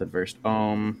do something first.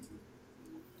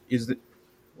 Is the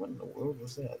what in the world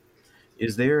was that?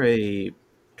 Is there a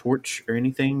torch or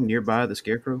anything nearby the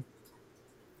scarecrow?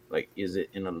 Like, is it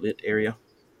in a lit area?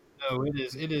 No, it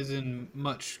is. It is in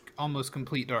almost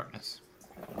complete darkness.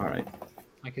 All right.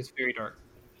 Like, it's very dark.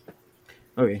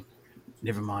 Okay.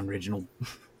 Never mind, Reginald.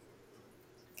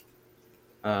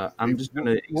 I'm just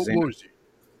gonna examine. What was it?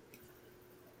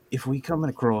 If we come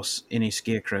across any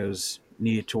scarecrows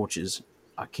near torches,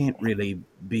 I can't really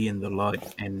be in the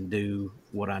light and do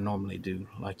what I normally do,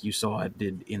 like you saw I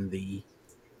did in the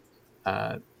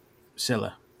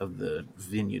cellar of the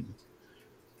vineyard.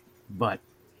 But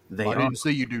I didn't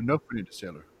see you do nothing in the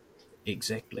cellar.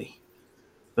 Exactly.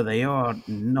 But they are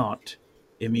not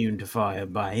immune to fire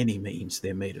by any means.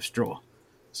 They're made of straw.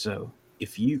 So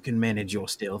if you can manage your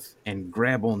stealth and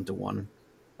grab onto one,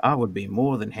 I would be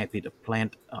more than happy to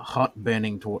plant a hot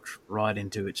burning torch right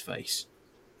into its face.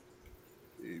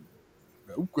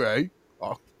 Okay.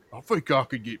 I think I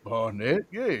could get behind that.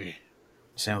 Yeah.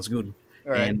 Sounds good.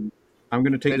 All right. And I'm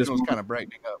going to take this one's kind of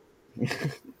brightening up.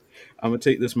 I'm going to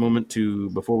take this moment to,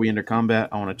 before we enter combat,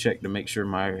 I want to check to make sure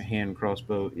my hand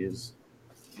crossbow is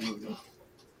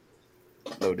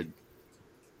loaded.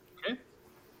 Okay.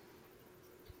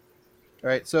 All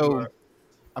right, so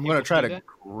I'm going to try to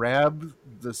grab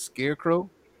the scarecrow.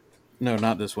 No,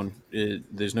 not this one.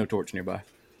 There's no torch nearby.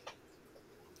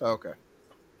 Okay.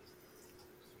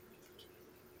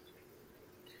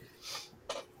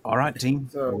 All right, team.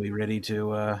 Are we ready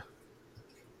to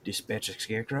dispatch a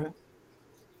scarecrow?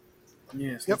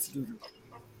 Yes. Yep.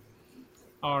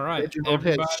 All right. Reginald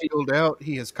has shield out.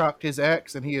 He has cocked his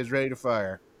axe, and he is ready to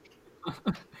fire.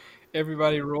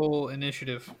 Everybody roll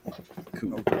initiative.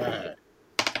 Cool. Right.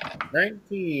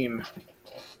 19.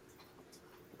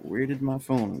 Where did my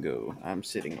phone go? I'm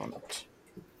sitting on it.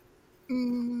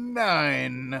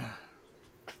 9.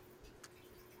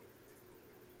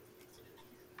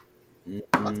 Mm,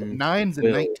 9s and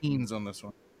 12. 19s on this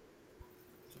one.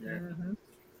 Yeah. Mm-hmm.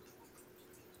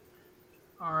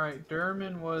 All right,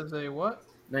 Durman was a what?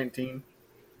 19.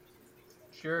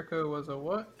 Jericho was a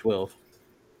what? 12.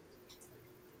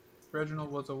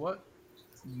 Reginald was a what?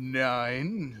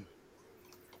 9.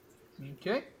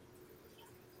 Okay.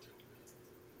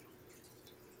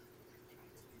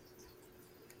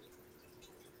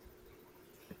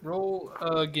 Roll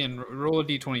again. Roll a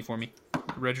d20 for me,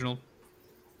 Reginald.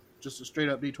 Just a straight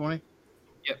up D20.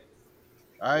 Yep.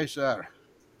 Aye, sir.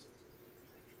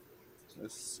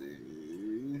 Let's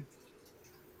see.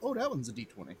 Oh, that one's a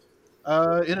D20.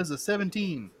 It is a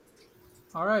 17.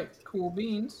 All right. Cool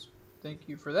beans. Thank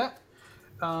you for that.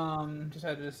 Just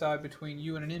had to decide between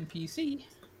you and an NPC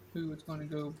who is going to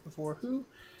go before who.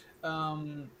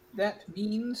 That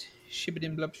means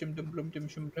shibbidim blub shim dum blum dim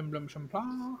shim blum blum shim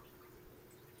blah.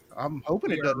 I'm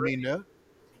hoping it doesn't mean that.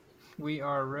 We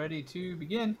are ready to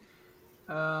begin.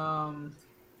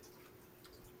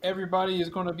 Everybody is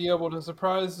going to be able to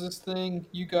surprise this thing.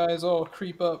 You guys all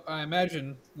creep up, I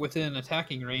imagine, within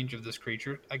attacking range of this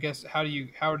creature. I guess how do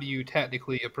you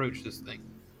tactically approach this thing?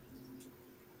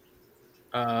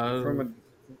 From a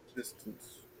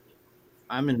distance.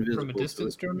 I'm invisible From a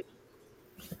distance, to it, German?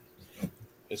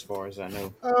 as far as I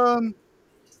know.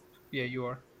 Yeah, you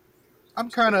are. I'm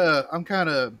kind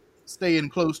of staying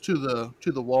close to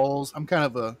the walls. I'm kind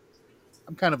of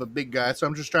a big guy, so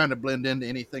I'm just trying to blend into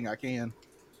anything I can.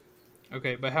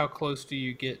 Okay, but how close do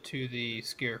you get to the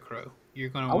scarecrow? You're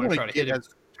going to I want want to try to to hit get him. as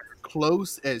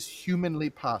close as humanly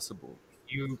possible.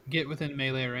 You get within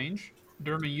melee range.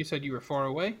 Derman, you said you were far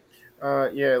away.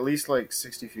 Yeah, at least like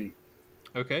 60 feet.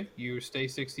 Okay, you stay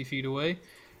 60 feet away.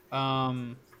 Your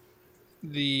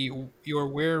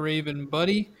were-raven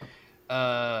buddy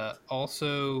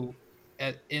also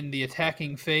in the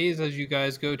attacking phase, as you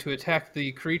guys go to attack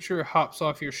the creature, hops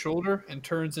off your shoulder and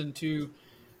turns into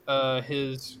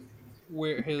his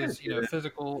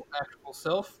physical actual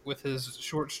self with his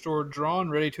short sword drawn,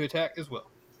 ready to attack as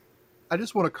well. I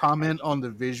just want to comment on the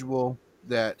visual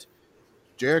that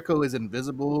Jericho is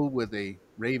invisible with a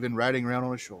raven riding around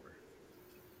on his shoulder.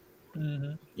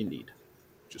 Mm-hmm. Indeed.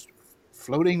 Just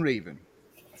floating raven.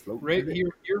 Right,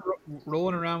 you're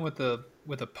rolling around with a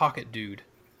pocket dude,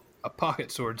 a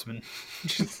pocket swordsman,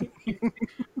 just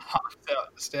hops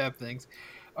out to stab things.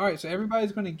 All right, so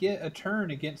everybody's going to get a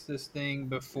turn against this thing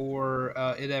before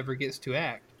it ever gets to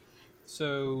act.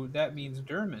 So that means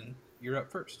Derman, you're up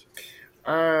first.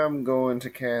 I'm going to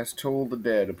cast Toll the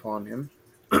Dead upon him.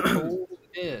 Toll the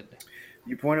Dead.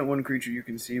 You point at one creature you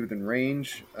can see within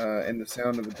range, and the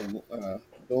sound of a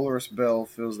dolorous bell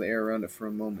fills the air around it for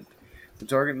a moment. The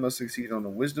target must succeed on a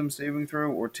Wisdom saving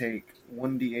throw or take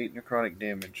 1d8 necrotic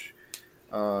damage.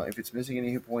 If it's missing any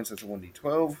hit points, that's a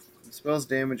 1d12. The spell's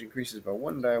damage increases by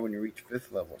 1 die when you reach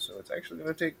 5th level, so it's actually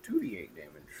going to take 2d8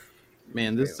 damage.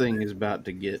 Man, this thing is about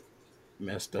to get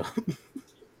messed up.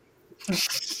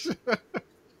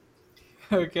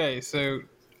 Okay, so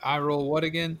I roll what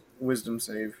again? Wisdom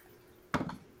save.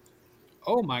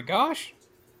 Oh my gosh.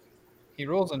 He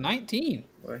rolls a 19.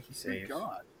 Well, he saves.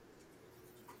 God.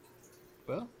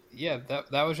 Well, yeah,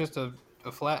 that was just a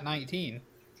flat 19.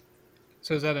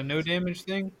 So is that a no damage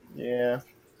thing? Yeah.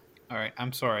 All right,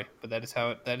 I'm sorry, but that is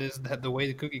the way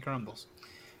the cookie crumbles.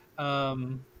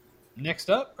 Next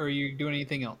up, or are you doing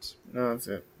anything else? No, that's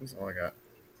it. That's all I got.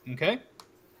 Okay.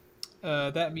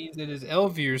 That means it is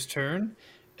Elvir's turn.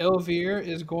 Elvir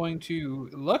is going to.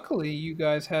 Luckily, you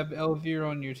guys have Elvir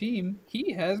on your team.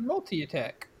 He has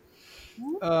multi-attack.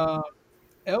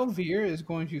 Elvir is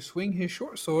going to swing his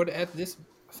short sword at this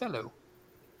fellow.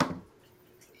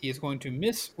 He is going to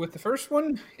miss with the first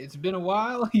one. It's been a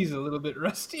while. He's a little bit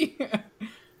rusty.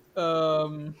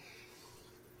 But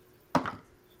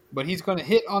he's going to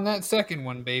hit on that second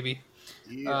one, baby.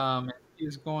 Yeah.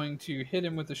 He's going to hit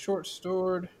him with the short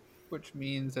sword, which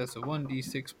means that's a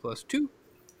 1d6 plus 2.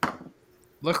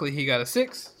 Luckily, he got a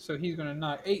 6, so he's going to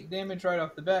knock 8 damage right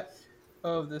off the bat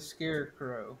of the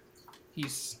scarecrow.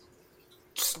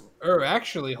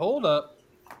 Actually, hold up.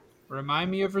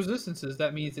 Remind me of resistances.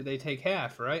 That means that they take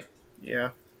half, right? Yeah.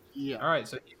 Yeah. All right,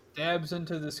 so he stabs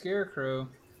into the scarecrow,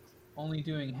 only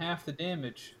doing half the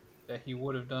damage that he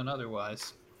would have done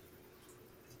otherwise.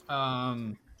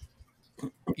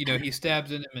 He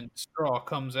stabs in him and straw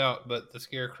comes out, but the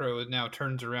scarecrow now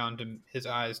turns around to his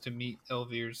eyes to meet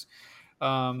Elvir's.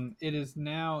 It is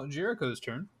now Jericho's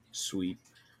turn. Sweet.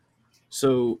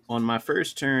 So on my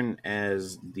first turn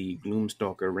as the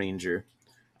Gloomstalker Ranger,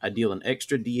 I deal an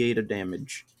extra d8 of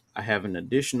damage. I have an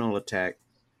additional attack.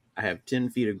 I have 10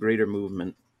 feet of greater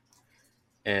movement.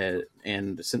 And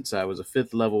since I was a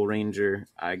 5th level ranger,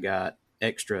 I got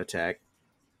extra attack,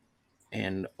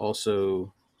 and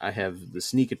also I have the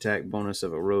sneak attack bonus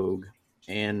of a rogue,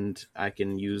 and I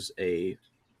can use a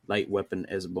light weapon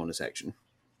as a bonus action.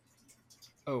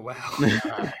 Oh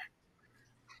wow.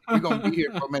 We're gonna be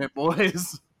here for a minute,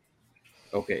 boys.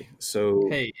 Okay, so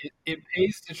Hey, it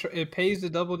pays to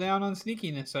double down on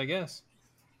sneakiness, I guess.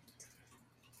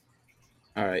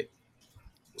 all right.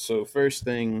 So first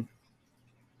thing,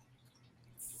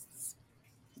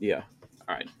 yeah.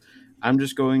 All right. I'm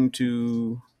just going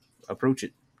to approach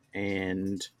it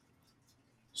and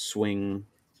swing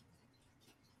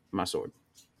my sword.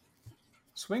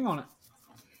 Swing on it.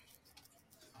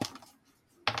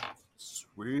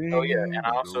 Swing. Oh yeah, and I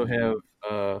also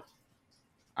have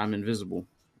I'm invisible,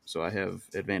 so I have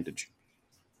advantage.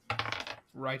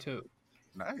 Righto.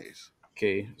 Nice.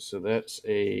 Okay, so that's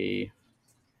a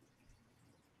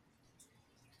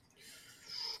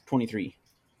 23.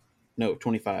 No,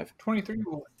 25. 23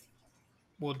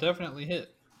 will definitely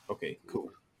hit. Okay,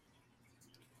 cool.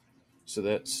 So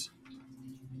that's.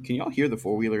 Can y'all hear the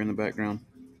four-wheeler in the background?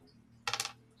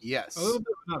 Yes. A little bit,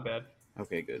 not bad.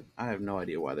 Okay, good. I have no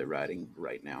idea why they're riding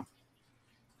right now.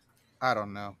 I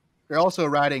don't know. They're also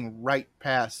riding right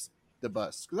past the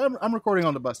bus because I'm recording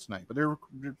on the bus tonight, but they're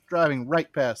driving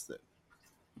right past it.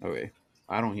 Okay,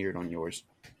 I don't hear it on yours.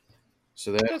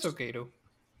 So That's okay, though.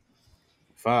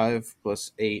 5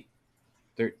 plus 8,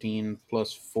 13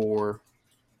 plus 4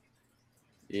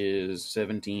 is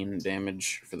 17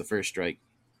 damage for the first strike.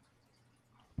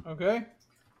 Okay.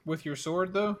 With your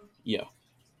sword, though? Yeah.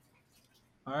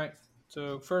 All right.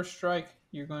 So first strike,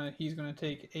 he's gonna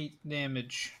take 8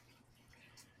 damage.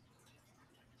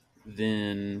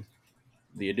 Then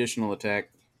the additional attack.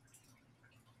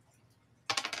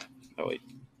 Oh wait.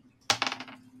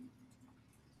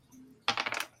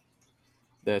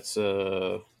 That's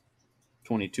 22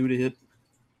 to hit,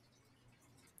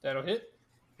 That'll hit.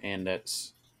 and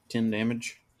that's 10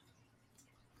 damage.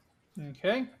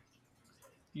 Okay.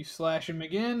 You slash him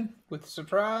again with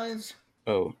surprise.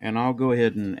 Oh, and I'll go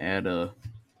ahead and add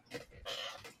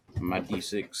my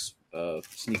d6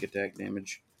 sneak attack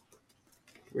damage.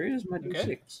 Where is my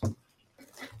Okay. d6?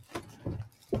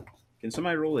 Can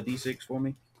somebody roll a d6 for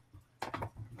me?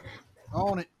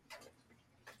 On it.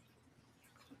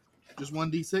 Just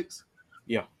 1d6.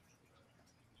 Yeah.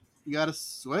 You got a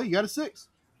 6.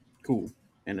 Cool.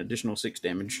 An additional 6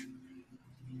 damage.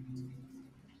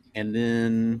 And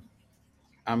then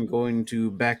I'm going to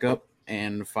back up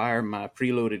and fire my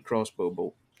preloaded crossbow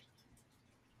bolt.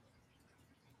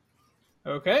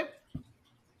 Okay.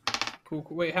 Cool.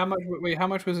 Wait, how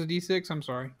much was a d6? I'm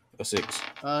sorry. A 6.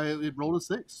 It rolled a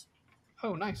 6.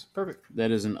 Oh, nice. Perfect. That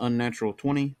is an unnatural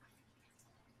 20.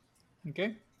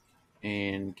 Okay.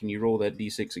 And can you roll that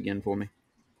d6 again for me?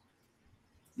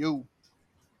 Yo.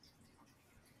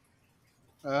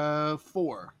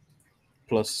 4.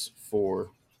 Plus 4.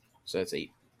 So that's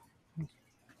 8.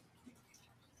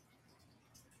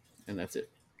 And that's it.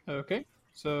 Okay.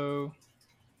 So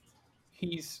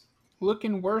he's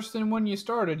looking worse than when you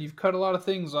started. You've cut a lot of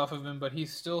things off of him, but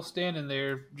he's still standing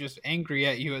there just angry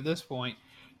at you at this point.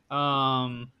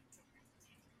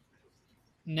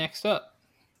 Next up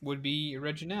would be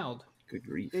Reginald. Good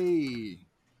grief. Hey.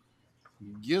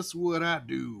 Guess what I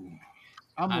do?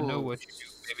 I know what you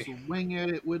do, baby. Swing at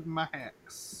it with my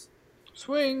axe,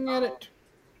 Swing at it.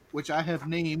 which I have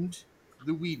named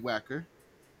the Weed Whacker.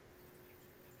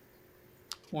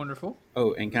 Wonderful.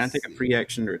 Oh, and can I take a free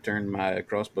action to return my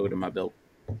crossbow to my belt?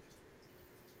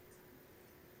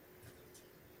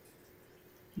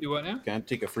 Do what now? Can I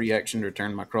take a free action to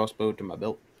return my crossbow to my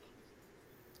belt?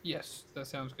 Yes, that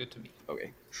sounds good to me.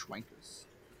 Okay. Schwankers.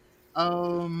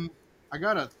 I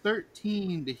got a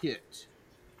 13 to hit.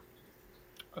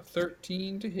 A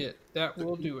 13 to hit. That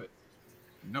will do it.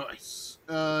 Nice.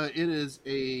 It is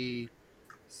a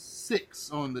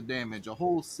 6 on the damage, a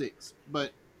whole 6.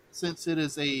 But since it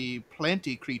is a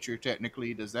planty creature,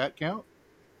 technically, does that count?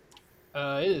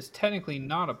 It is technically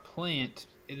not a plant.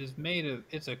 It is made of.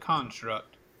 It's a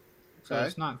construct. So Okay.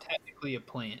 it's not technically a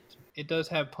plant. It does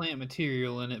have plant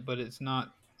material in it, but it's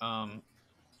not a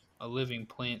living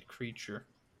plant creature.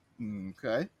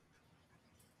 Okay.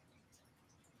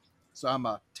 So I'm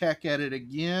going to attack at it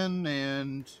again,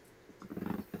 and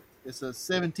it's a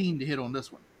 17 to hit on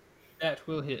this one. That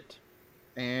will hit.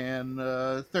 And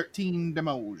 13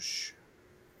 damage.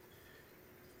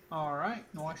 All right.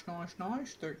 Nice.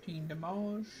 13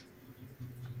 damage.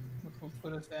 Which will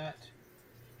put us at.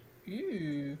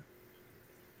 Ew.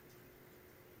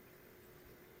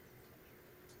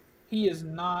 He is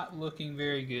not looking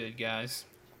very good, guys.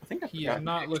 I think I He forgot is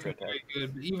not the extra looking attack. very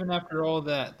good. But even after all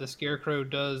that, the Scarecrow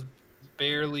does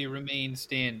barely remain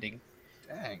standing.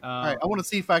 Dang. All right, I want to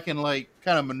see if I can like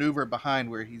kind of maneuver behind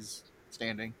where he's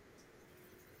standing.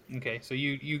 Okay, so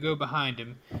you go behind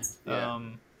him. Yeah.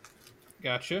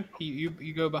 Gotcha.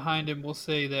 You go behind him. We'll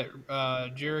say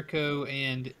that Jericho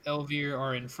and Elvir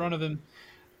are in front of him,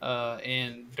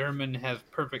 and Derman has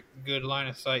perfect good line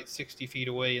of sight, 60 feet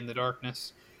away in the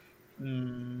darkness.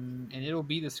 And it'll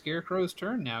be the Scarecrow's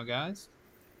turn now, guys.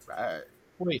 Right.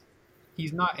 Wait,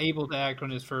 he's not able to act on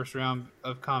his first round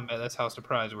of combat. That's how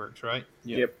surprise works, right?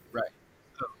 Yep. Right.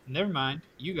 So, never mind.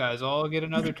 You guys all get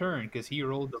another turn because he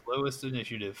rolled the lowest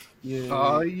initiative.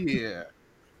 Oh yeah.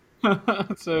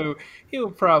 So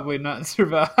he'll probably not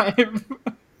survive.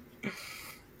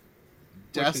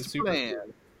 That's the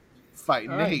plan.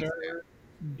 Fighting All the right, hate.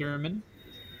 Derman.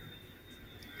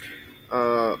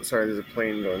 Sorry, there's a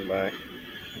plane going by.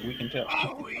 We can tell.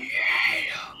 Oh yeah.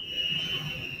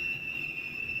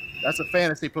 That's a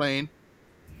fantasy plane.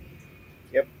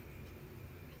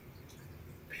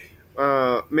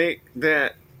 Make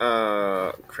that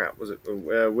crap. Was it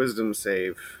wisdom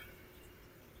save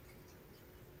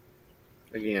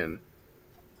again?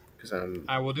 Because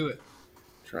I will do it.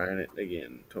 trying it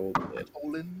again. Totally.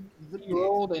 Holding the He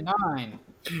rolled a 9.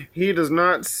 He does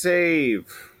not save.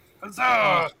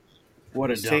 What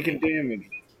a He's taking damage,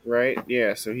 right?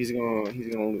 Yeah. So he's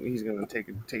gonna take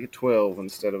a 12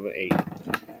 instead of an 8.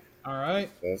 All right.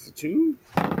 That's a 2.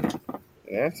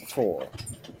 That's a 4.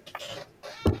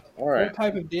 All right. What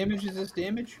type of damage is this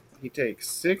damage? He takes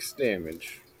 6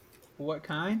 damage. What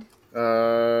kind?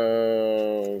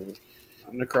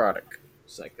 Necrotic.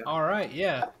 Psycho. All right,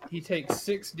 yeah. He takes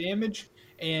 6 damage,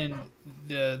 and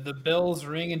the bells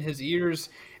ring in his ears.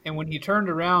 And when he turned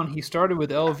around, he started with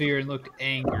Elvir and looked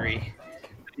angry.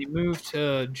 He moved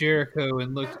to Jericho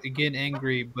and looked again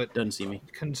angry, but Doesn't see me.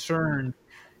 concerned.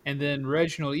 And then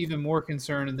Reginald, even more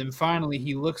concerned. And then finally,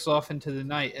 he looks off into the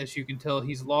night. As you can tell,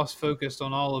 he's lost focus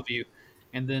on all of you.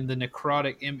 And then the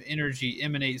necrotic energy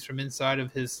emanates from inside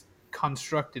of his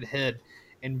constructed head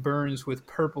and burns with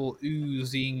purple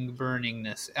oozing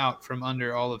burningness out from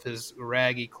under all of his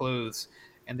raggy clothes.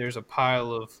 And there's a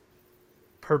pile of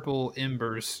purple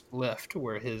embers left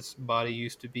where his body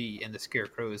used to be, and the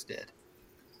Scarecrow is dead.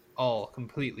 All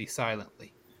completely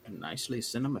silently. Nicely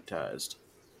cinematized.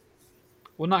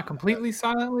 Well, not completely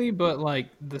silently, but like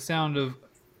the sound of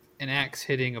an axe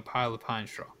hitting a pile of pine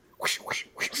straw.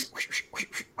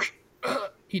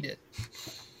 He did.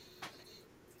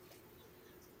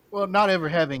 Well, not ever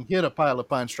having hit a pile of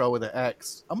pine straw with an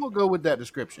axe, I'm gonna go with that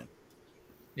description.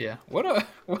 Yeah. What a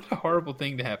horrible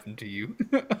thing to happen to you.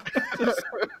 Just,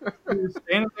 you're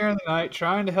standing there in the night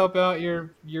trying to help out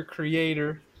your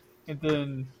creator, and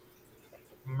then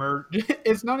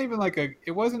it's not even like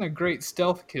it wasn't a great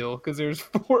stealth kill because there's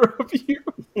 4 of you.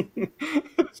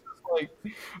 It's just like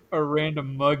a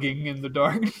random mugging in the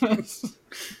darkness.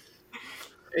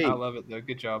 Hey, I love it though.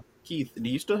 Good job. Keith, do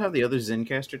you still have the other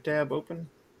Zencaster tab open?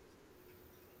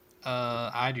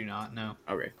 I do not know.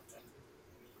 Okay.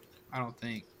 I don't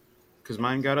think. Because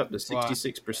mine got up to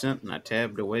 66% and I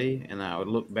tabbed away, and I would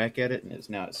look back at it and it's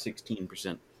now at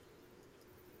 16%.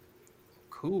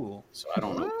 Cool. So I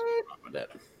don't know what's going on with that.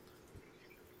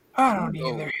 I don't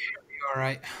either. All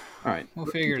right. All right. We'll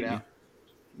let's figure it continue. out.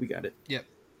 We got it. Yep.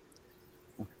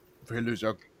 Fellas,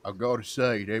 I gotta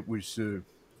say that was a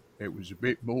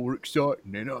bit more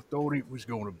exciting than I thought it was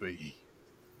gonna be.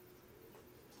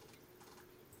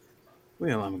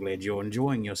 Well, I'm glad you're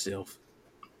enjoying yourself.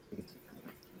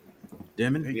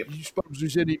 Demon? Hey, you suppose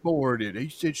there's any more in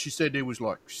it? She said there was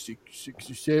like six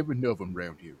or 7 of them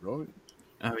around here, right?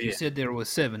 Oh, You yeah. said there was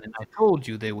 7, and I told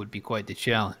you they would be quite the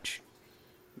challenge.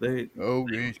 They Oh,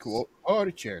 yes, quite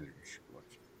a challenge.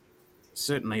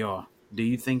 certainly are. Do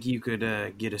you think you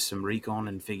could get us some recon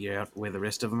and figure out where the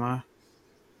rest of them are?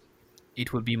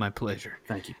 It would be my pleasure.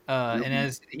 Thank you. And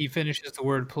as he finishes the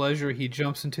word pleasure, he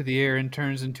jumps into the air and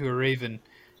turns into a raven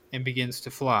and begins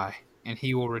to fly. And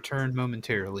he will return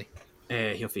momentarily.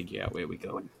 He'll figure out where we're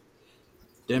going.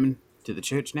 Demon, to the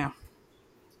church now?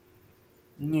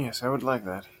 Yes, I would like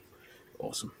that.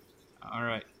 Awesome. All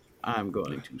right. I'm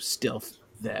going to stealth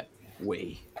that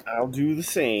way. I'll do the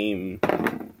same. All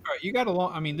right. You got a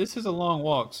long. I mean, this is a long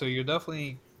walk, so you'll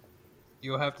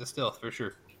have to stealth for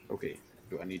sure. Okay.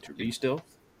 Do I need to re-stealth?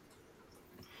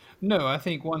 No, I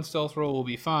think one stealth roll will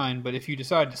be fine. But if you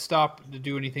decide to stop to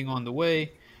do anything on the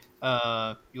way,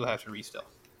 you'll have to re-stealth.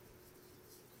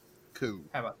 Cool.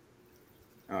 How about?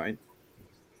 All right.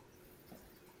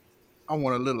 I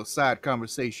want a little side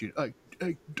conversation.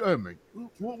 Hey, damn it.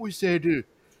 What was that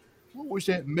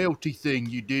melty thing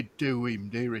you did to him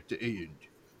there at the end?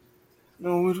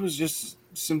 No, it was just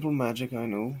simple magic, I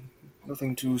know.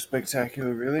 Nothing too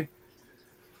spectacular, really.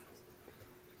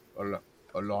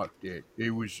 I like that.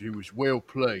 It was well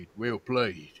played. Well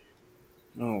played.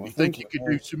 Oh, well, You thank think you you.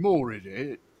 could do some more of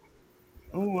that?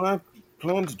 Oh, I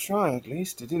plan to try at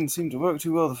least. It didn't seem to work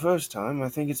too well the first time. I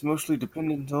think it's mostly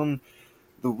dependent on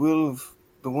the will of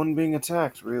the one being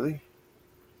attacked, really.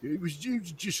 You was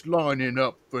just lining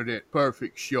up for that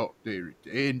perfect shot there at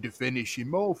the end to finish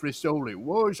him off. That's all it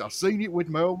was. I seen it with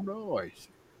my own eyes.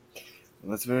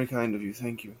 Well, that's very kind of you.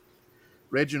 Thank you.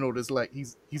 Reginald is like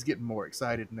he's getting more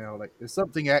excited now. Like there's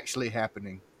something actually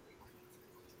happening.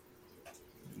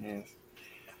 Yes.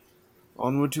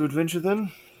 Onward to adventure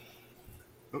then?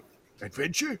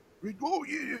 Adventure? Oh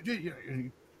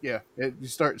yeah. It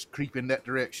starts creeping that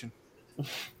direction.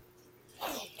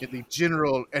 In the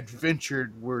general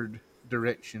adventured word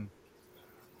direction.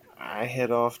 I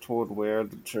head off toward where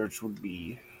the church would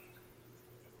be.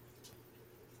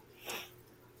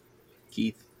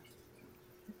 Keith.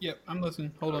 Yep, I'm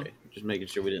listening. Hold Okay, just making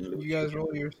sure we didn't on. lose. You guys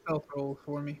roll your stealth roll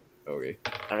for me. Okay.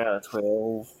 I got a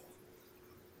 12.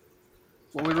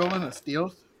 What we rolling? A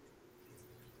stealth?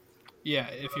 Yeah,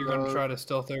 if you're going to try to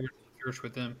stealth over to the church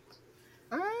with them.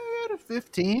 I got a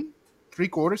 15.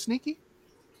 3/4 sneaky.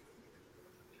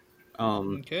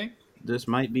 Okay. This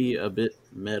might be a bit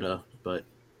meta, but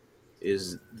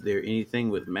is there anything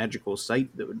with magical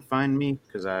sight that would find me?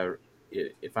 Because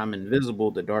if I'm invisible,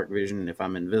 the dark vision. If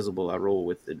I'm invisible, I roll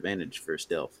with advantage for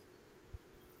stealth.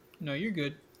 No, you're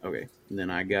good. Okay, and then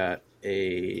I got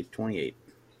a 28.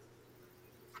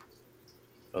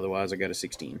 Otherwise, I got a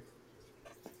 16.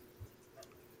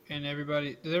 And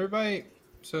did everybody,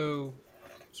 so,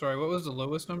 sorry, what was the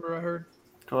lowest number I heard?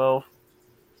 12.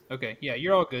 Okay, yeah,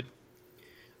 you're all good.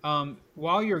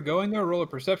 While you're going there, roll a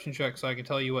perception check so I can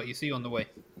tell you what you see on the way.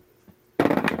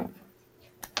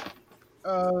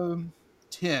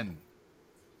 10.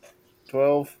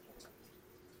 12.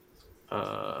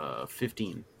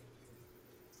 15.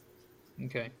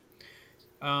 Okay.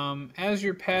 As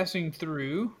you're passing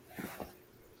through,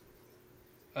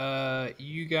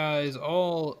 you guys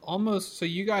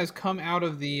you guys come out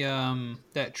of the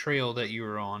that trail that you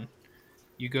were on.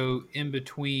 You go in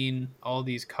between all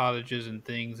these cottages and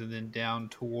things, and then down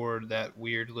toward that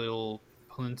weird little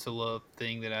peninsula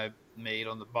thing that I made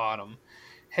on the bottom.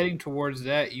 Heading towards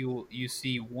that, you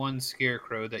see one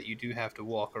scarecrow that you do have to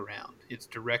walk around. It's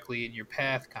directly in your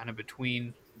path, kind of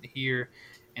between here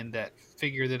and that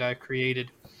figure that I created.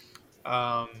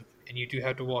 And you do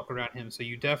have to walk around him. So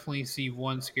you definitely see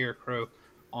one scarecrow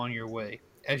on your way.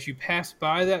 As you pass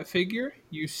by that figure,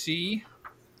 you see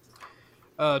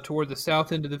toward the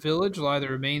south end of the village lie the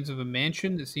remains of a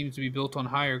mansion that seems to be built on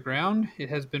higher ground. It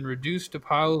has been reduced to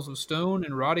piles of stone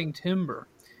and rotting timber.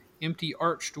 Empty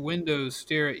arched windows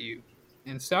stare at you.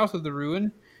 And south of the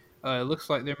ruin, it looks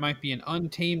like there might be an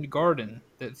untamed garden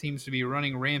that seems to be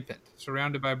running rampant,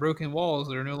 surrounded by broken walls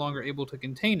that are no longer able to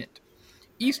contain it.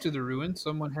 East of the ruin,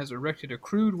 someone has erected a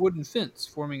crude wooden fence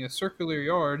forming a circular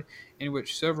yard in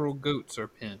which several goats are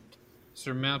penned.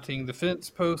 Surmounting the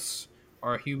fence posts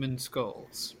are human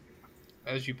skulls.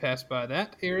 As you pass by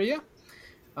that area,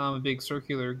 a big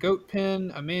circular goat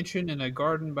pen, a mansion, and a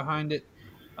garden behind it.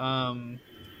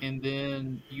 And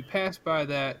then you pass by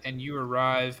that and you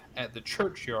arrive at the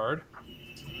churchyard,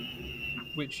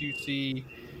 which you see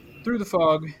through the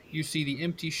fog. You see the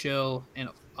empty shell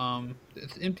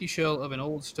of an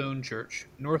old stone church,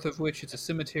 north of which is a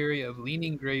cemetery of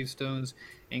leaning gravestones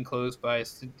enclosed by a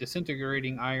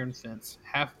disintegrating iron fence.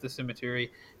 Half the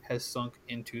cemetery has sunk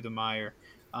into the mire.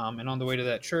 And on the way to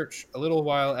that church, a little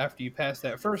while after you pass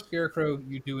that first scarecrow,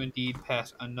 you do indeed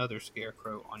pass another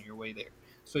scarecrow on your way there.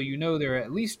 So you know there are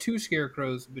at least two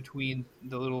scarecrows between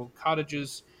the little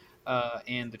cottages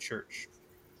and the church.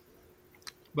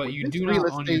 But you do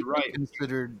not on your right.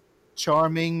 Considered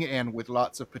charming and with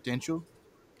lots of potential.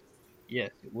 Yes,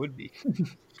 it would be.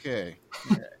 Okay.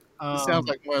 Yeah. It sounds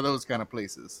like one of those kind of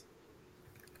places.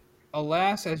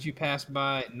 Alas, as you pass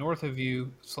by north of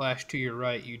you / to your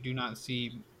right, you do not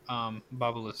see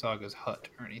Baba Lysaga's hut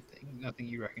or anything. Nothing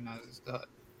you recognize as the hut.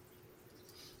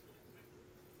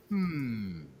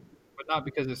 But not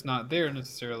because it's not there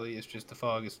necessarily. It's just the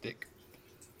fog is thick.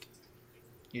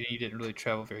 You didn't really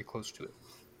travel very close to it.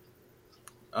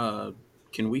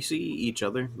 Can we see each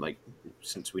other? Like,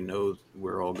 since we know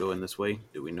we're all going this way,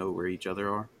 do we know where each other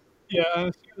are?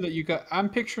 Yeah, I'm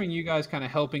picturing you guys kind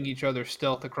of helping each other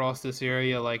stealth across this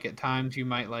area. Like at times you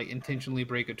might like intentionally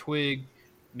break a twig,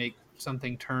 make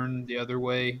something turn the other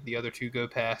way, the other two go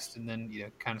past, and then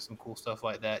kind of some cool stuff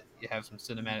like that. You have some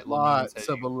cinematic lots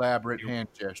of elaborate hand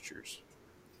gestures.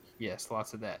 Yes,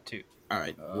 lots of that too. All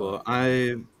right. Well,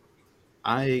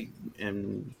 I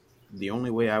am the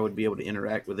only way I would be able to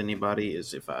interact with anybody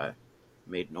is if I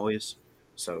made noise.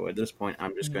 So at this point,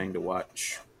 I'm just going to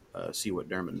watch, see what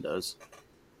Dermon does.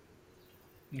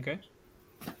 Okay.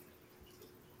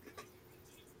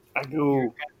 I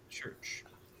go Church.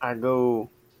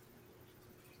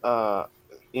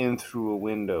 In through a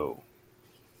window.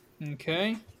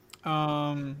 Okay.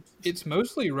 It's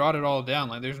mostly rotted all down.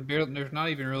 Like there's not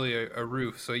even really a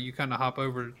roof, so you kind of hop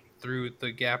over through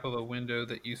the gap of a window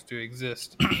that used to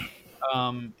exist.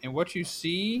 And what you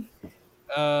see,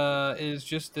 is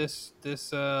just this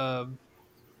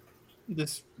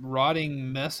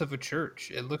rotting mess of a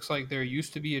church. It looks like there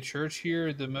used to be a church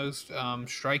here. The most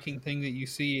striking thing that you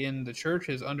see in the church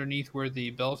is underneath where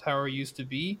the bell tower used to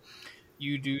be.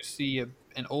 You do see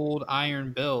an old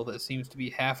iron bell that seems to be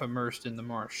half immersed in the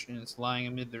marsh, and it's lying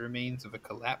amid the remains of a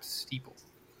collapsed steeple.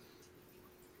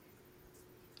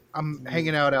 I'm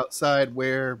hanging out outside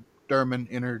where Dermon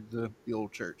entered the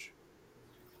old church.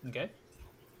 Okay.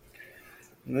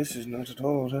 This is not at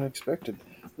all what I expected.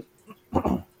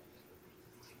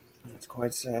 It's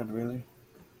quite sad, really.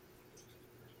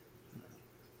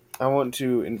 I want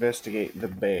to investigate the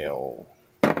bell.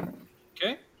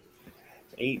 Okay.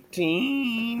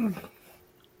 18.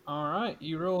 All right.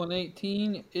 You roll an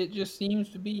 18. It just seems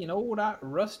to be an old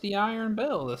rusty iron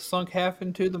bell that's sunk half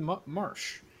into the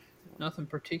marsh. Nothing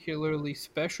particularly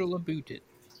special about it.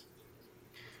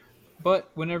 But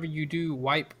whenever you do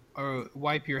wipe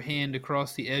your hand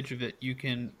across the edge of it, you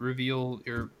can reveal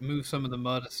or move some of the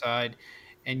mud aside,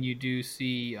 and you do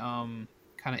see kind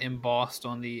of embossed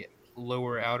on the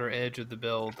lower outer edge of the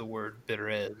bell the word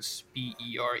Berez,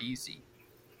 Berez.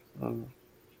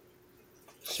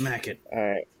 Smack it.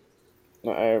 Alright.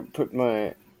 I put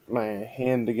my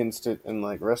hand against it and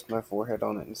like rest my forehead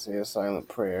on it and say a silent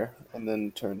prayer, and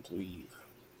then turn to leave.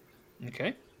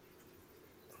 Okay.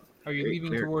 Are you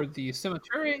leaving toward the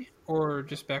cemetery or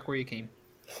just back where you came?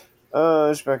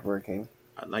 Just back where I came.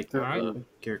 I like the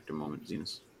character moment,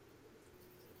 Zenas.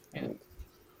 Yeah.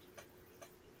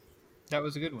 That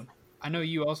was a good one. I know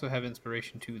you also have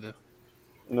inspiration too, though.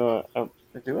 No,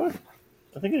 do I?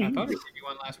 I think I thought I gave you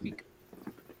one last week.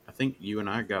 I think you and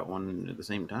I got one at the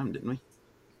same time, didn't we?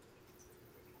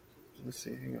 Let's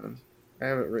see, hang on. I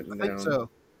have it written I down. think so.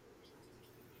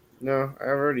 No, I've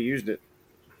already used it.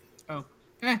 Oh.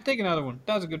 Take another one.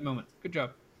 That was a good moment. Good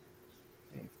job.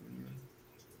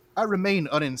 I remain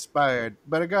uninspired,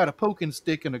 but I got a poking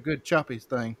stick and a good choppy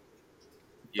thing.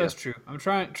 Yeah. That's true. I'm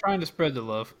trying to spread the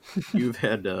love. You've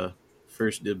had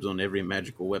first dibs on every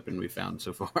magical weapon we found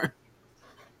so far.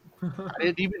 I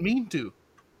didn't even mean to.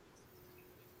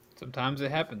 Sometimes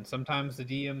it happens. Sometimes the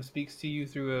DM speaks to you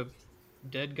through a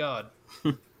dead god.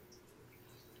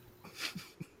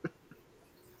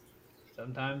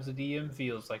 Sometimes the DM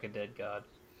feels like a dead god.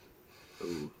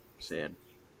 Oh, sad.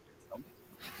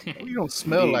 You don't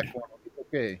smell like one.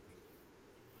 Okay.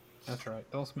 That's right.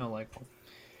 Don't smell like one.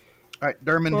 All right,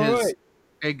 Dermon All has right.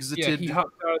 exited. Yeah, he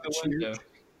hops out of the church. window.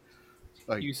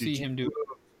 Like, You see him do it.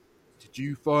 Did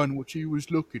you find what you was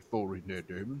looking for in there,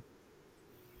 Dermon?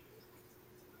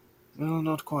 Well,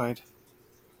 not quite.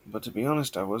 But to be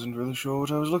honest, I wasn't really sure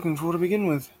what I was looking for to begin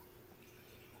with.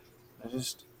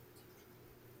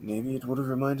 Maybe it would have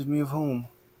reminded me of home.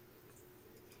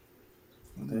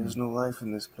 There's no life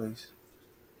in this place.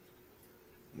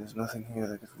 There's nothing here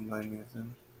that could remind me of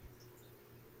them.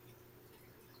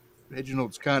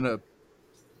 Reginald's kind of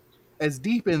as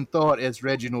deep in thought as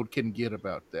Reginald can get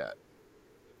about that.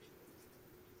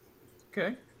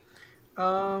 Okay.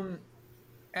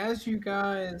 As you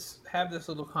guys have this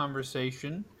little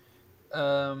conversation,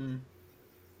 well,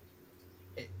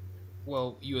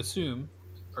 you assume,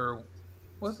 or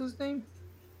what's his name?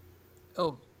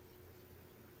 Oh,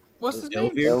 what's his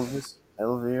name? Elvir.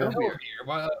 Elvir.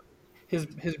 Well,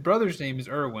 his brother's name is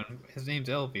Erwin. His name's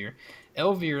Elvir.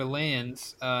 Elvir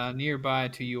lands nearby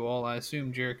to you all. I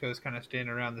assume Jericho's kind of standing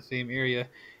around the same area,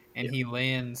 and he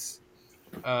lands,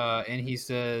 and he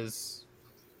says,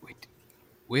 "Wait,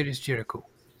 where is Jericho?"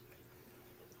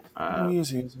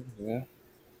 He's yeah.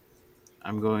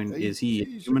 I'm going. Is he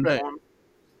in human form?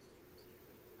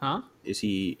 Huh?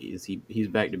 He's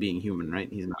back to being human, right?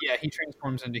 He's not. Yeah, he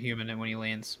transforms into human and when he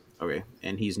lands. Okay,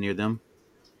 and he's near them?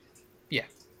 Yeah.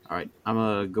 All right, I'm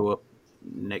going to go up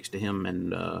next to him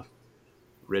and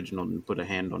Reginald and put a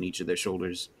hand on each of their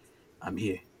shoulders. I'm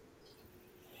here.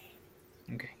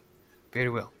 Okay. Very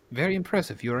well. Very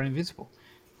impressive. You are invisible.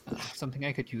 Something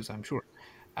I could use, I'm sure.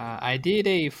 I did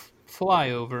a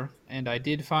flyover, and I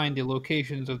did find the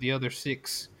locations of the other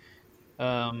 6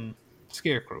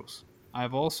 scarecrows.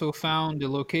 I've also found the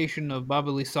location of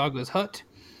Babali Saga's hut.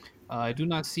 I do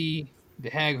not see the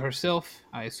hag herself.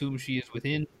 I assume she is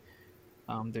within.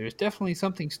 There's definitely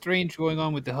something strange going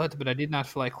on with the hut, but I did not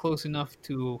fly close enough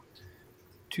to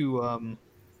um,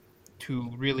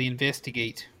 to really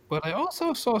investigate. But I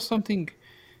also saw something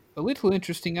a little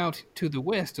interesting out to the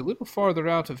west, a little farther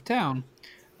out of town.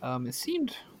 It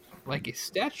seemed like a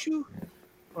statue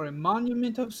or a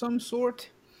monument of some sort,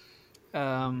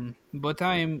 but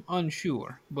I am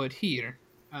unsure. But here,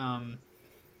 and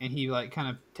he like kind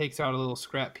of takes out a little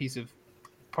scrap piece of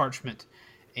parchment,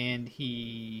 and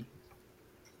he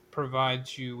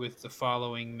provides you with the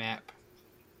following map.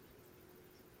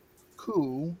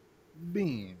 Cool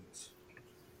beans.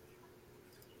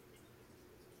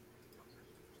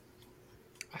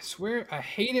 I swear I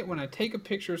hate it when I take a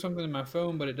picture of something in my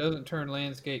phone, but it doesn't turn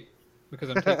landscape because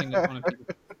I'm taking it on a people.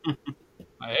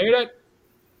 I hate it.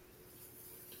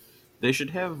 They should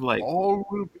have like All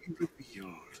will be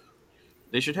revealed.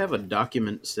 they should have a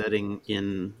document setting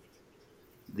in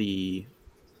the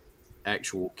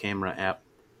actual camera app.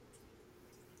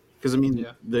 Because I mean,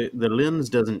 Yeah. the lens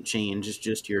doesn't change; it's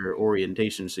just your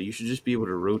orientation. So you should just be able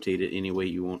to rotate it any way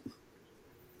you want.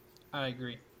 I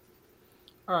agree.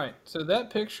 All right, so that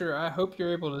picture, I hope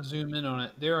you're able to zoom in on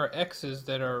it. There are X's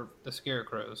that are the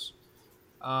scarecrows.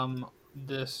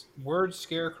 This word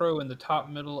scarecrow in the top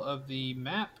middle of the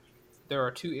map, there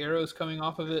are two arrows coming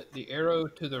off of it. The arrow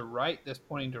to the right that's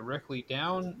pointing directly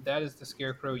down, that is the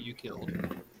scarecrow you killed.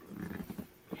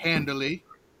 Handily.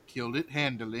 Killed it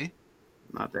handily.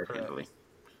 Not that Correct. handily.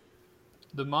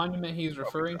 The monument he's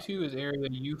referring to is area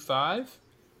U5.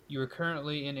 You are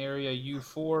currently in area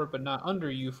U4, but not under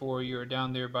U4. You are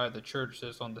down there by the church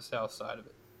that's on the south side of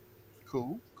it.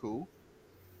 Cool.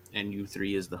 And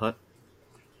U3 is the hut.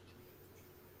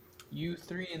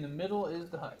 U3 in the middle is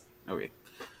the hut. Okay.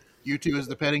 U2 is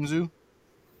the petting zoo.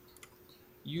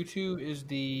 U2 is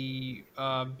the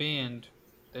band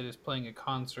that is playing a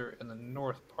concert in the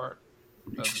north part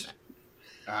of the map.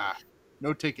 Ah,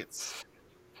 no tickets.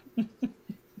 Yeah,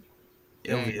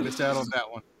 Dang, missed out on that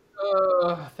one.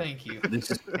 Thank you.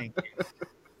 This is Thank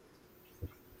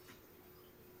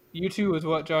you. U2 is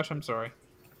what, Josh? I'm sorry.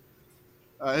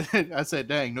 I said,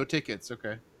 dang, no tickets.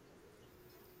 Okay.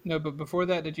 No, but before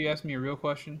that, did you ask me a real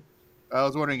question? I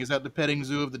was wondering, is that the petting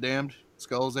zoo of the damned?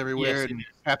 Skulls everywhere Yes, and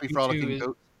happy U2 frolicking is-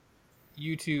 goats.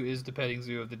 U2 is the petting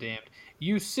zoo of the damned.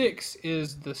 U6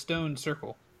 is the stone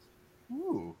circle.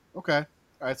 Ooh, okay. All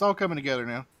right, it's all coming together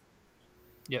now.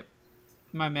 Yep.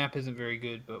 My map isn't very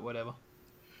good, but whatever.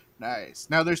 Nice.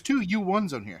 Now, there's two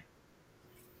U1s on here.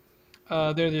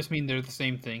 They just mean they're the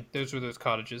same thing. Those are those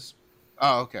cottages.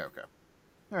 Oh, okay.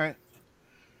 All right.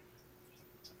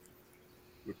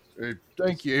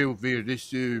 Thank you, Elvira.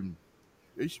 This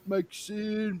makes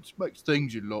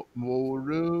things a lot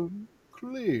more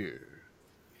clear.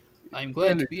 I'm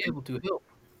glad to Fellas, be able to help.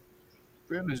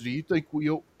 fellas, do you think we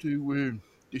ought to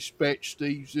dispatch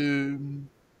these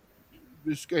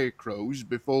the scarecrows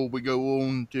before we go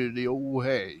on to the old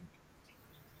hag?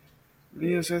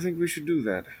 Yes, I think we should do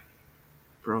that.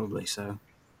 probably so.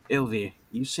 Elvia,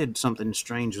 you said something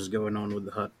strange was going on with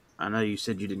the hut. I know you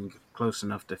said you didn't get close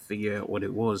enough to figure out what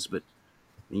it was, but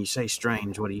when you say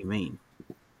strange, what do you mean?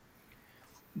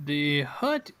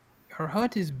 Her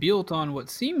hut is built on what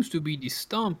seems to be the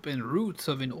stump and roots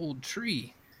of an old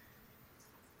tree.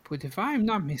 But if I am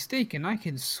not mistaken, I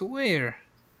can swear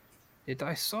that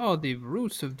I saw the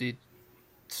roots of the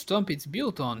stump it's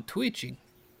built on twitching,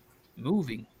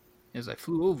 moving, as I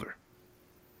flew over.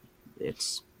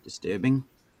 It's disturbing.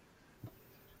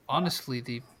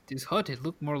 Honestly, this hut, it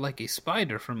looked more like a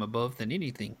spider from above than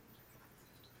anything.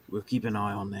 We'll keep an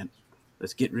eye on that.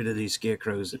 Let's get rid of these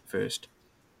scarecrows at first.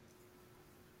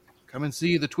 Come and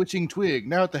see the twitching twig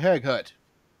now at the hag hut.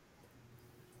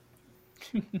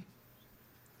 All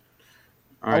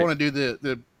I right. want to do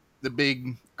the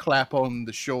big clap on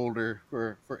the shoulder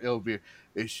for Elvira.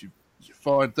 It's a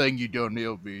fine thing you done,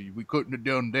 Elvira. We couldn't have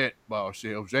done that by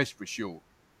ourselves, that's for sure.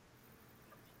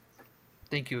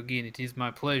 Thank you again. It is my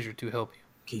pleasure to help you.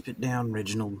 Keep it down,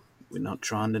 Reginald. We're not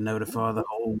trying to notify the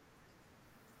whole...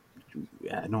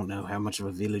 I don't know how much of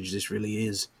a village this really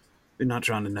is. We're not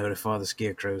trying to notify the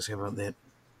scarecrows. How about that?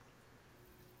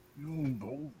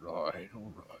 All right.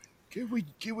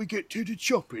 Can we get to the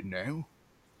chopping now?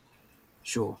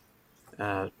 Sure.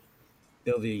 Elvia,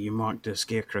 you marked a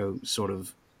scarecrow sort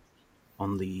of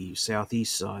on the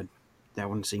southeast side. That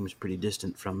one seems pretty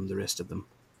distant from the rest of them.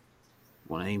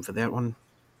 Want to aim for that one?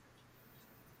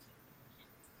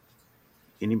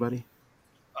 Anybody?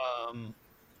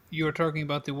 You are talking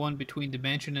about the one between the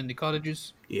mansion and the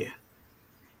cottages? Yeah.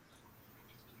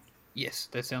 Yes,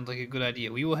 that sounds like a good idea.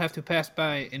 We will have to pass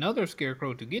by another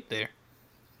scarecrow to get there.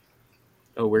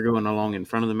 Oh, we're going along in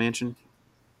front of the mansion?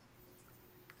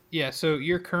 Yeah, so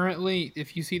you're currently,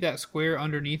 if you see that square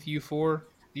underneath U4,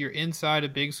 you're inside a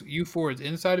big, U4 is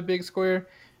inside a big square.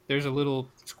 There's a little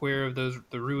square of the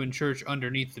ruined church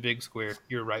underneath the big square.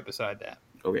 You're right beside that,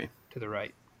 Okay. to the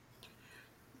right.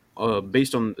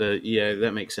 Based on the yeah,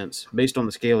 that makes sense. Based on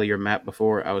the scale of your map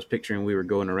before, I was picturing we were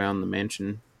going around the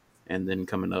mansion and then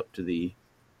coming up to the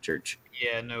church.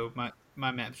 Yeah, no,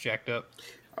 my map's jacked up.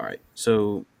 All right.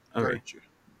 So okay. Gotcha.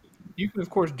 You can, of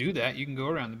course, do that. You can go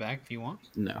around the back if you want.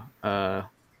 No.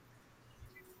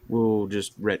 We'll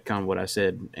just retcon what I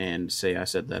said and say I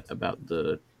said that about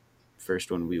the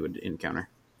first one we would encounter.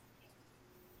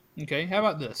 Okay, how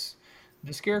about this?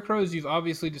 The scarecrows, you've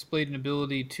obviously displayed an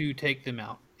ability to take them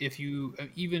out. If you,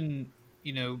 even,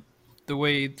 the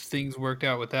way things worked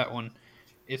out with that one,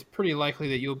 it's pretty likely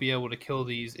that you'll be able to kill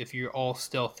these if you're all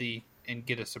stealthy and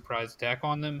get a surprise attack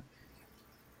on them.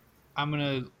 I'm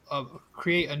going to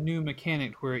create a new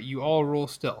mechanic where you all roll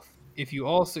stealth. If you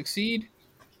all succeed,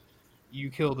 you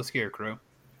kill the scarecrow.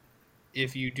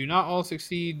 If you do not all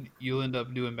succeed, you'll end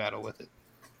up doing battle with it.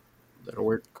 That'll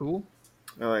work. Cool?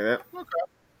 I like that. Okay.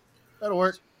 That'll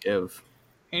work. Ev.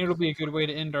 And it'll be a good way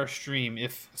to end our stream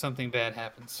if something bad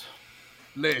happens.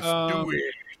 Let's do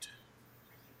it.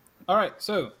 All right,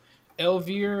 so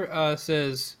Elvire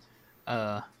says,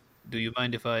 do you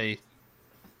mind if I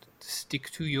stick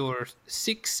to your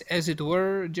 6, as it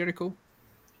were, Jericho?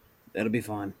 That'll be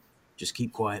fine. Just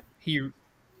keep quiet. He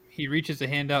reaches a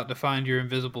hand out to find your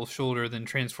invisible shoulder, then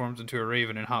transforms into a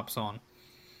raven and hops on.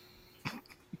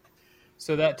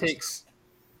 So that takes...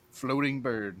 Floating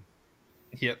bird.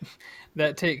 Yep.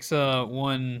 That takes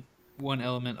one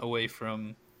element away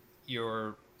from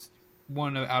your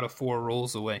 1 out of 4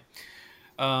 rolls away.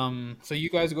 So you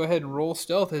guys go ahead and roll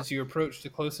stealth as you approach the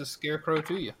closest scarecrow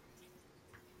to you.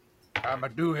 I'ma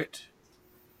do it.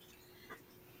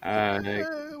 It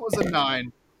It was a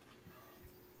 9.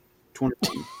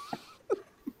 21.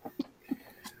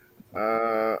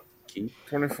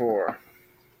 24.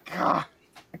 God,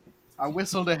 I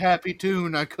whistled a happy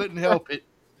tune. I couldn't help it.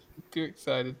 Too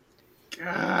excited.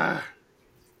 God.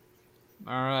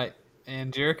 All right.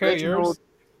 And Jericho, Reginald. yours?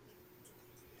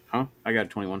 Huh? I got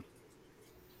 21.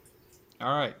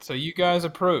 All right. So you guys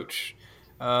approach.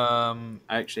 I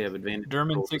actually have advantage.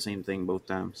 Derman Roll the same thing both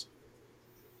times.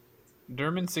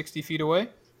 Derman 60 feet away.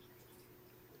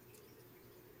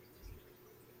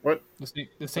 What?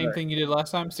 The same thing you did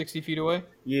last time, 60 feet away?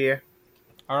 Yeah.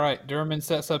 All right. Derman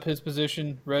sets up his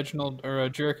position.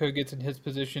 Jericho gets in his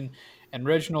position. And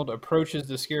Reginald approaches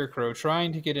the scarecrow,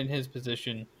 trying to get in his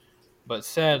position. But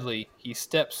sadly, he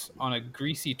steps on a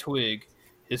greasy twig.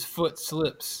 His foot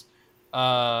slips.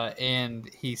 And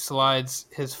he slides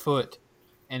his foot.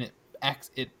 And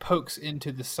it pokes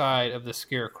into the side of the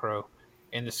scarecrow.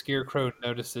 And the scarecrow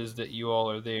notices that you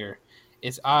all are there.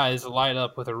 Its eyes light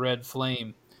up with a red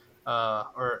flame.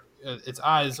 Its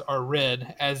eyes are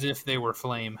red as if they were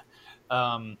flame,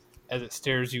 as it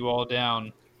stares you all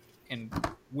down and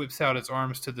whips out its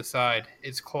arms to the side.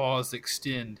 Its claws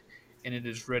extend, and it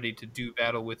is ready to do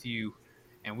battle with you.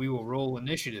 And we will roll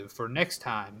initiative for next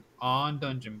time on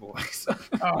Dungeon Boys.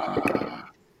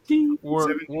 War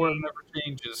Never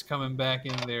Changes coming back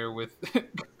in there with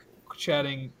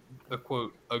chatting the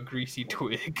quote, a greasy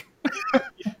twig.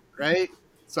 Right?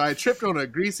 So I tripped on a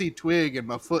greasy twig and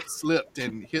my foot slipped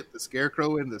and hit the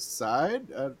scarecrow in the side.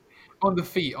 On the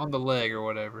feet, on the leg, or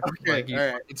whatever. Okay, all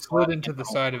right. It slid into the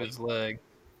side of his leg.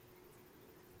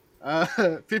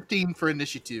 15 for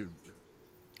initiative.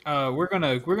 We're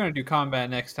gonna do combat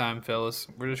next time, fellas.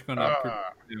 We're just gonna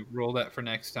roll that for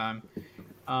next time.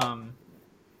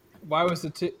 Why was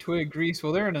the twig grease?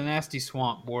 Well, they're in a nasty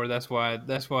swamp, boy. That's why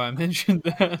I mentioned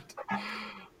that.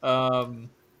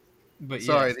 But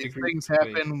Sorry, yes, these things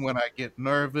happen when I get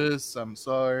nervous. I'm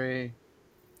sorry.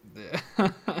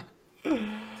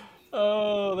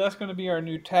 Oh, that's going to be our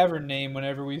new tavern name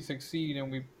whenever we succeed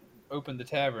and we open the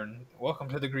tavern. Welcome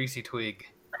to the Greasy Twig.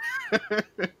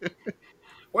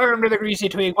 Welcome to the Greasy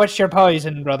Twig. What's your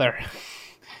poison, brother?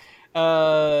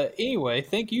 Anyway,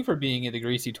 thank you for being at the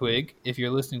Greasy Twig. If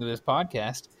you're listening to this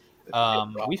podcast,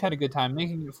 we've had a good time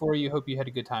making it for you. Hope you had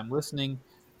a good time listening.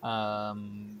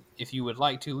 If you would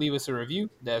like to leave us a review,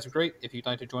 that's great. If you'd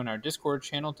like to join our Discord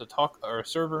channel to talk our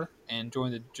server and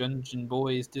join the Dungeon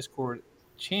Boys Discord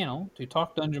channel to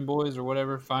talk Dungeon Boys or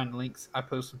whatever, find links. I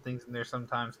post some things in there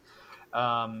sometimes.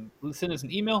 Send us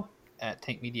an email at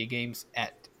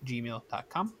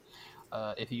tankmediagames@gmail.com.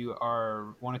 If you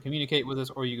want to communicate with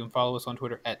us, or you can follow us on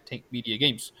Twitter at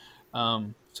tankmediagames.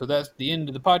 So that's the end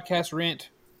of the podcast rant.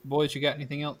 Boys, you got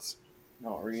anything else?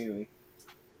 Not really.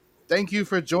 Thank you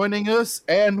for joining us,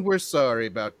 and we're sorry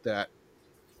about that.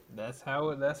 That's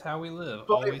how we live.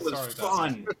 But Always it was sorry about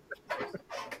fun. that.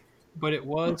 But it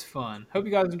was fun. Hope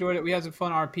you guys enjoyed it. We had some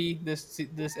fun RP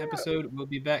this episode. We'll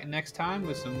be back next time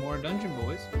with some more Dungeon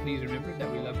Boys. Please remember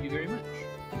that we love you very much.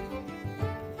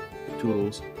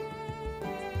 Toodles.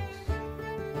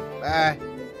 Bye.